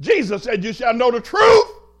Testament. Jesus said you shall know the truth,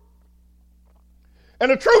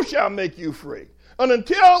 and the truth shall make you free. And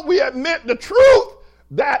until we admit the truth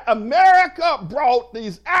that America brought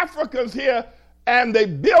these Africans here and they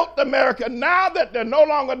built America, now that they're no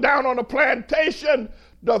longer down on the plantation,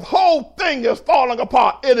 the whole thing is falling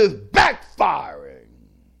apart. It is backfiring.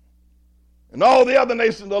 And all the other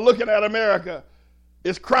nations are looking at America.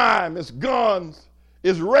 It's crime, it's guns,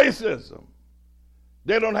 it's racism.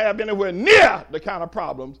 They don't have anywhere near the kind of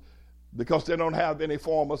problems because they don't have any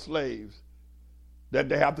former slaves that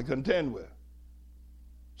they have to contend with.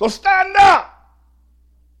 So stand up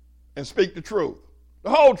and speak the truth, the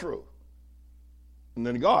whole truth. And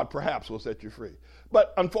then God perhaps will set you free.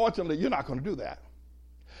 But unfortunately, you're not going to do that.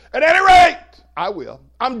 At any rate, I will.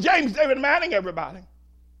 I'm James David Manning, everybody.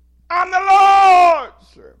 I'm the Lord's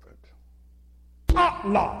servant.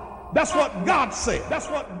 Outlaw. That's what God said. That's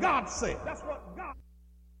what God said. That's what God.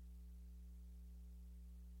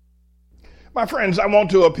 My friends, I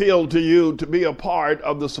want to appeal to you to be a part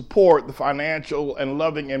of the support, the financial and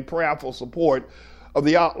loving and prayerful support of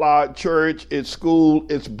the Outlaw Church, its school,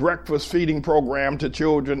 its breakfast feeding program to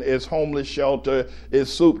children, its homeless shelter,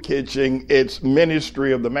 its soup kitchen, its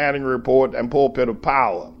ministry of the Manning Report and Pulpit of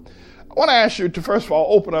Power. I want to ask you to, first of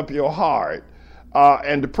all, open up your heart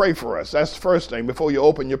and to pray for us. That's the first thing. Before you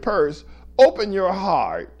open your purse, open your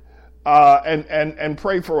heart and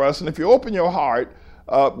pray for us. And if you open your heart,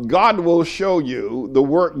 God will show you the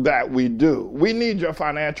work that we do. We need your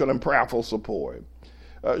financial and prayerful support.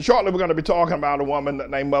 Shortly, we're going to be talking about a woman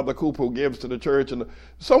named Mother Cooper who gives to the church. And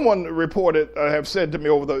someone reported, have said to me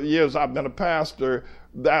over the years I've been a pastor,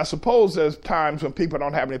 that I suppose there's times when people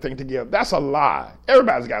don't have anything to give. That's a lie.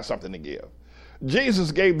 Everybody's got something to give.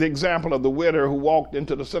 Jesus gave the example of the widow who walked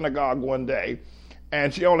into the synagogue one day,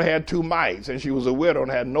 and she only had 2 mites, and she was a widow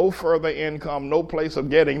and had no further income, no place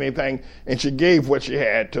of getting anything, and she gave what she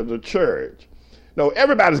had to the church. No,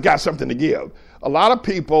 everybody's got something to give. A lot of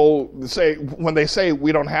people say, when they say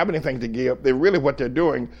we don't have anything to give, they really what they're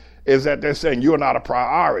doing is that they're saying you're not a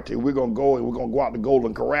priority. We're going to go and we're going to go out to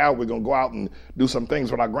Golden Corral. We're going to go out and do some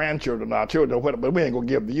things with our grandchildren, our children, but we ain't going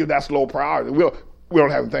to give to you. That's low priority. We don't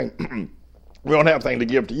have anything. We don't have anything to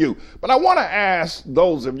give to you. But I want to ask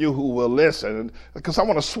those of you who will listen, because I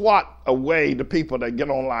want to swat away the people that get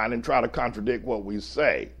online and try to contradict what we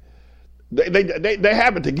say. They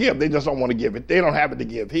have it to give. They just don't want to give it. They don't have it to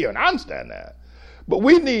give here, and I understand that. But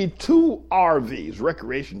we need 2 RVs,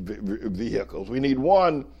 recreation vehicles. We need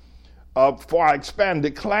one for our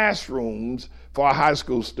expanded classrooms for our high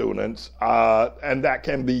school students, and that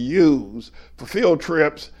can be used for field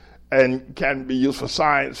trips and can be used for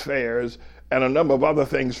science fairs and a number of other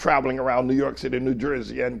things traveling around New York City, New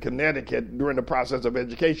Jersey, and Connecticut during the process of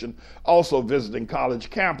education, also visiting college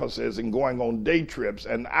campuses and going on day trips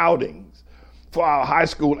and outings. For our high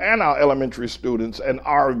school and our elementary students, an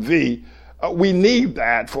RV, we need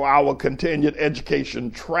that for our continued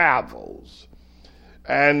education travels.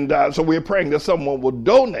 And so we're praying that someone will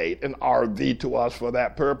donate an RV to us for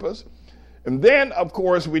that purpose. And then, of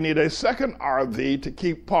course, we need a second RV to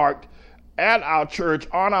keep parked at our church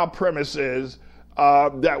on our premises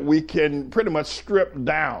that we can pretty much strip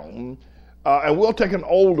down. And we'll take an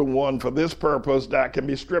older one for this purpose that can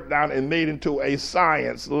be stripped down and made into a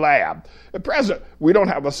science lab. At present, we don't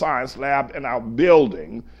have a science lab in our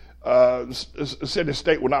building. City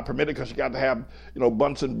state will not permit it because you got to have,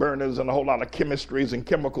 Bunsen burners and a whole lot of chemistries and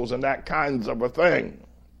chemicals and that kinds of a thing.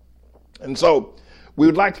 And so we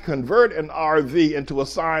would like to convert an RV into a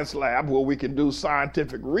science lab where we can do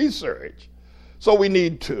scientific research. So we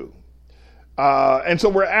need 2. And so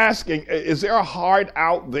we're asking, is there a heart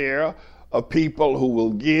out there of people who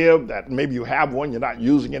will give, that maybe you have one, you're not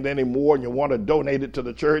using it anymore, and you want to donate it to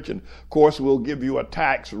the church? And of course, we'll give you a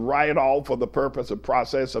tax write-off for the purpose of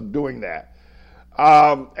process of doing that.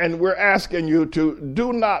 And we're asking you to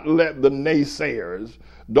do not let the naysayers,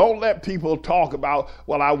 don't let people talk about,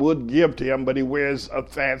 well, I would give to him, but he wears a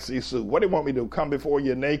fancy suit. What do you want me to do? Come before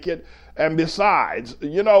you naked? And besides,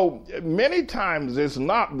 you know, many times it's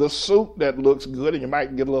not the suit that looks good, and you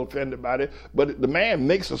might get a little offended by it, but the man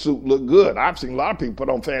makes the suit look good. I've seen a lot of people put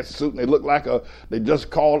on fancy suit and they look like they just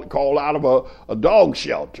called out of a dog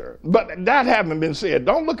shelter. But that having been said,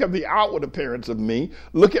 don't look at the outward appearance of me.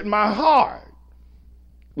 Look at my heart.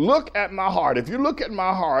 Look at my heart. If you look at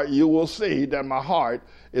my heart, you will see that my heart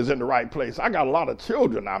is in the right place. I got a lot of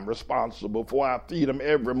children I'm responsible for. I feed them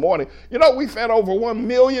every morning. You know, we fed over 1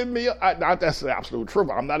 million meals. That's the absolute truth.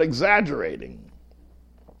 I'm not exaggerating.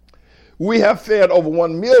 We have fed over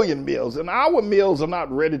 1 million meals, and our meals are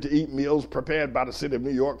not ready-to-eat meals prepared by the city of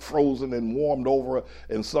New York, frozen and warmed over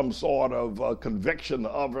in some sort of convection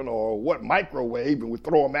oven or microwave, and we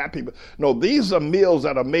throw them at people. No, these are meals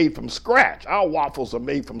that are made from scratch. Our waffles are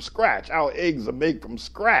made from scratch. Our eggs are made from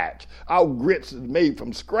scratch. Our grits is made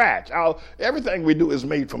from scratch. Everything we do is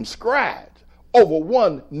made from scratch. Over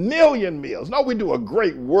 1 million meals. Now, we do a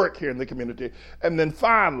great work here in the community. And then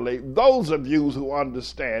finally, those of you who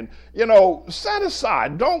understand, you know, set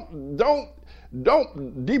aside, don't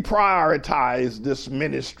deprioritize this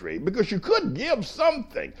ministry, because you could give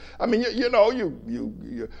something. I mean,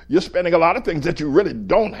 you're spending a lot of things that you really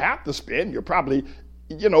don't have to spend. You're probably,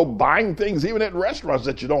 buying things even at restaurants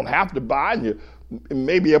that you don't have to buy, and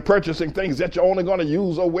maybe you're purchasing things that you're only going to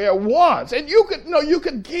use or wear once. And you could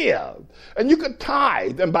give and you could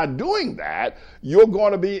tithe. And by doing that, you're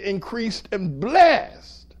going to be increased and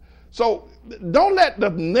blessed. So don't let the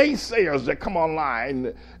naysayers that come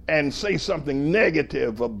online and say something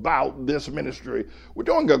negative about this ministry. We're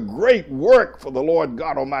doing a great work for the Lord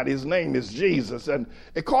God Almighty. His name is Jesus, and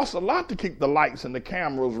it costs a lot to keep the lights and the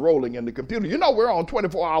cameras rolling and the computer. You know, we're on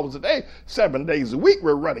 24 hours a day, 7 days a week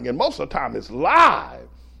we're running, and most of the time it's live.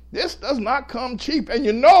 This does not come cheap, and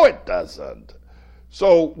you know it doesn't.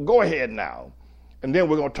 So go ahead now, and then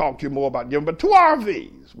we're going to talk to you more about giving. But 2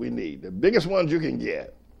 RVs we need, the biggest ones you can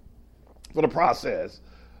get for the process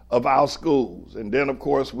of our schools. And then, of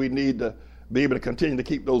course, we need to be able to continue to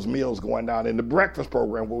keep those meals going down in the breakfast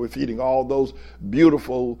program where we're feeding all those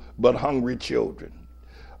beautiful but hungry children.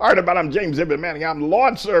 All right, everybody, I'm James Ibn Manning. I'm the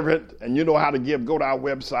Lord's servant, and you know how to give. Go to our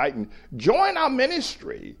website and join our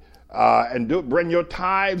ministry and bring your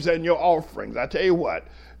tithes and your offerings. I tell you what,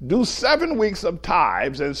 do 7 weeks of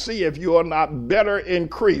tithes and see if you are not better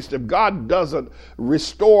increased. If God doesn't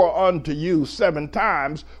restore unto you 7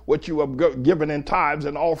 times what you have given in tithes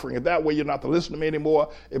and offering, if that way you're not to listen to me anymore.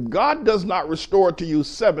 If God does not restore to you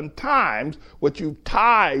 7 times what you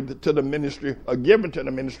tithed to the ministry or given to the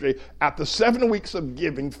ministry, after 7 weeks of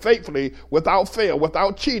giving faithfully, without fail,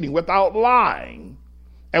 without cheating, without lying,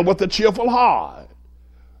 and with a cheerful heart,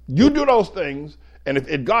 you do those things. And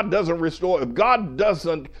if God doesn't restore, if God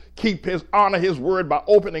doesn't honor his word by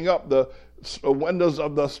opening up the windows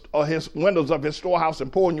of his storehouse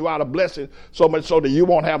and pouring you out a blessing, so much so that you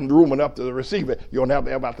won't have room enough to receive it, you'll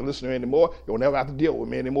never ever have to listen to me anymore. You'll never have to deal with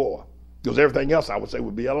me anymore, because everything else I would say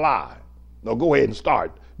would be a lie. Now go ahead and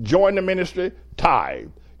start. Join the ministry, tithe,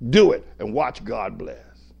 do it, and watch God bless.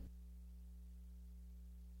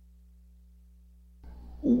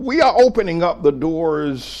 We are opening up the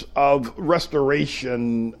doors of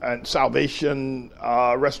restoration and salvation,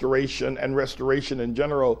 restoration in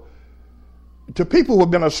general, to people who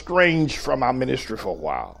have been estranged from our ministry for a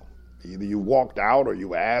while. Either you walked out, or you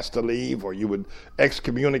were asked to leave, or you were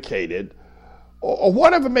excommunicated, or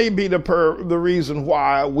whatever may be the reason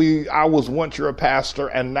why I was once your pastor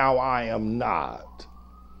and now I am not.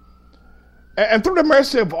 And through the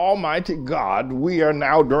mercy of Almighty God, we are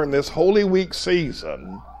now, during this Holy Week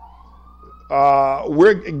season,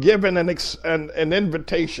 we're given an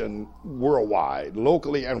invitation worldwide,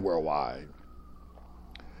 locally and worldwide.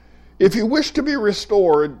 If you wish to be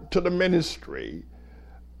restored to the ministry,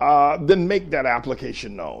 then make that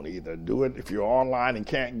application known. Either do it if you're online and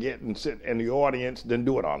can't get and sit in the audience, then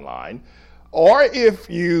do it online. Or if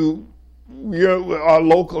you are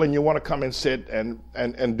local and you want to come and sit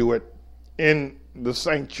and do it in the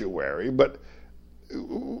sanctuary. But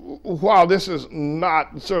while this is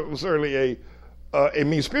not certainly a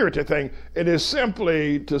mean-spirited thing, it is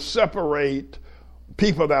simply to separate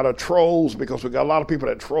people that are trolls, because we got a lot of people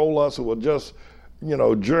that troll us who will just,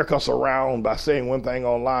 jerk us around by saying one thing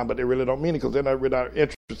online, but they really don't mean it, because they're not really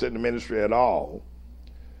interested in the ministry at all.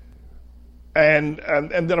 And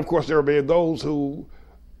then, of course, there will be those who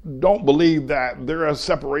don't believe that their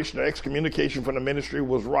separation or excommunication from the ministry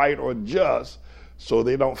was right or just, so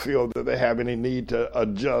they don't feel that they have any need to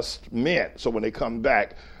adjustment. So when they come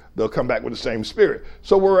back, they'll come back with the same spirit.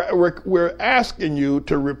 So we're asking you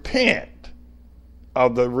to repent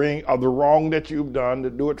of the wrong that you've done, to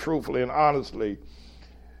do it truthfully and honestly,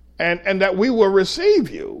 and that we will receive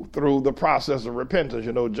you through the process of repentance.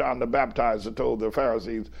 You know, John the Baptizer told the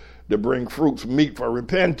Pharisees to bring fruits meet for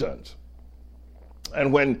repentance.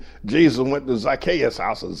 And when Jesus went to Zacchaeus'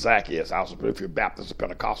 house, but if you're Baptist or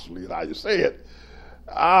Pentecostal, you know how you say it,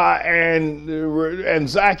 and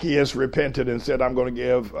Zacchaeus repented and said, I'm going to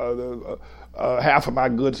give half of my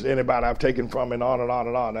goods to anybody I've taken from, and on and on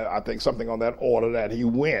and on. I think something on that order that he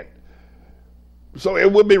went. So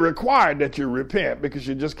it would be required that you repent, because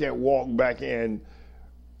you just can't walk back in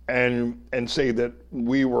and say that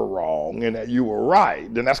we were wrong and that you were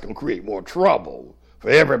right. Then that's going to create more trouble for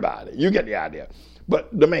everybody. You get the idea. But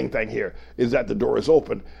the main thing here is that the door is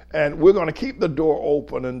open, and we're going to keep the door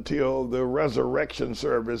open until the resurrection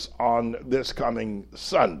service on this coming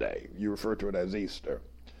Sunday. You refer to it as Easter.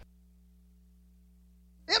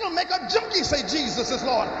 It'll make a junkie say Jesus is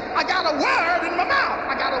Lord. I got a word in my mouth.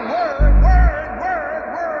 I got a word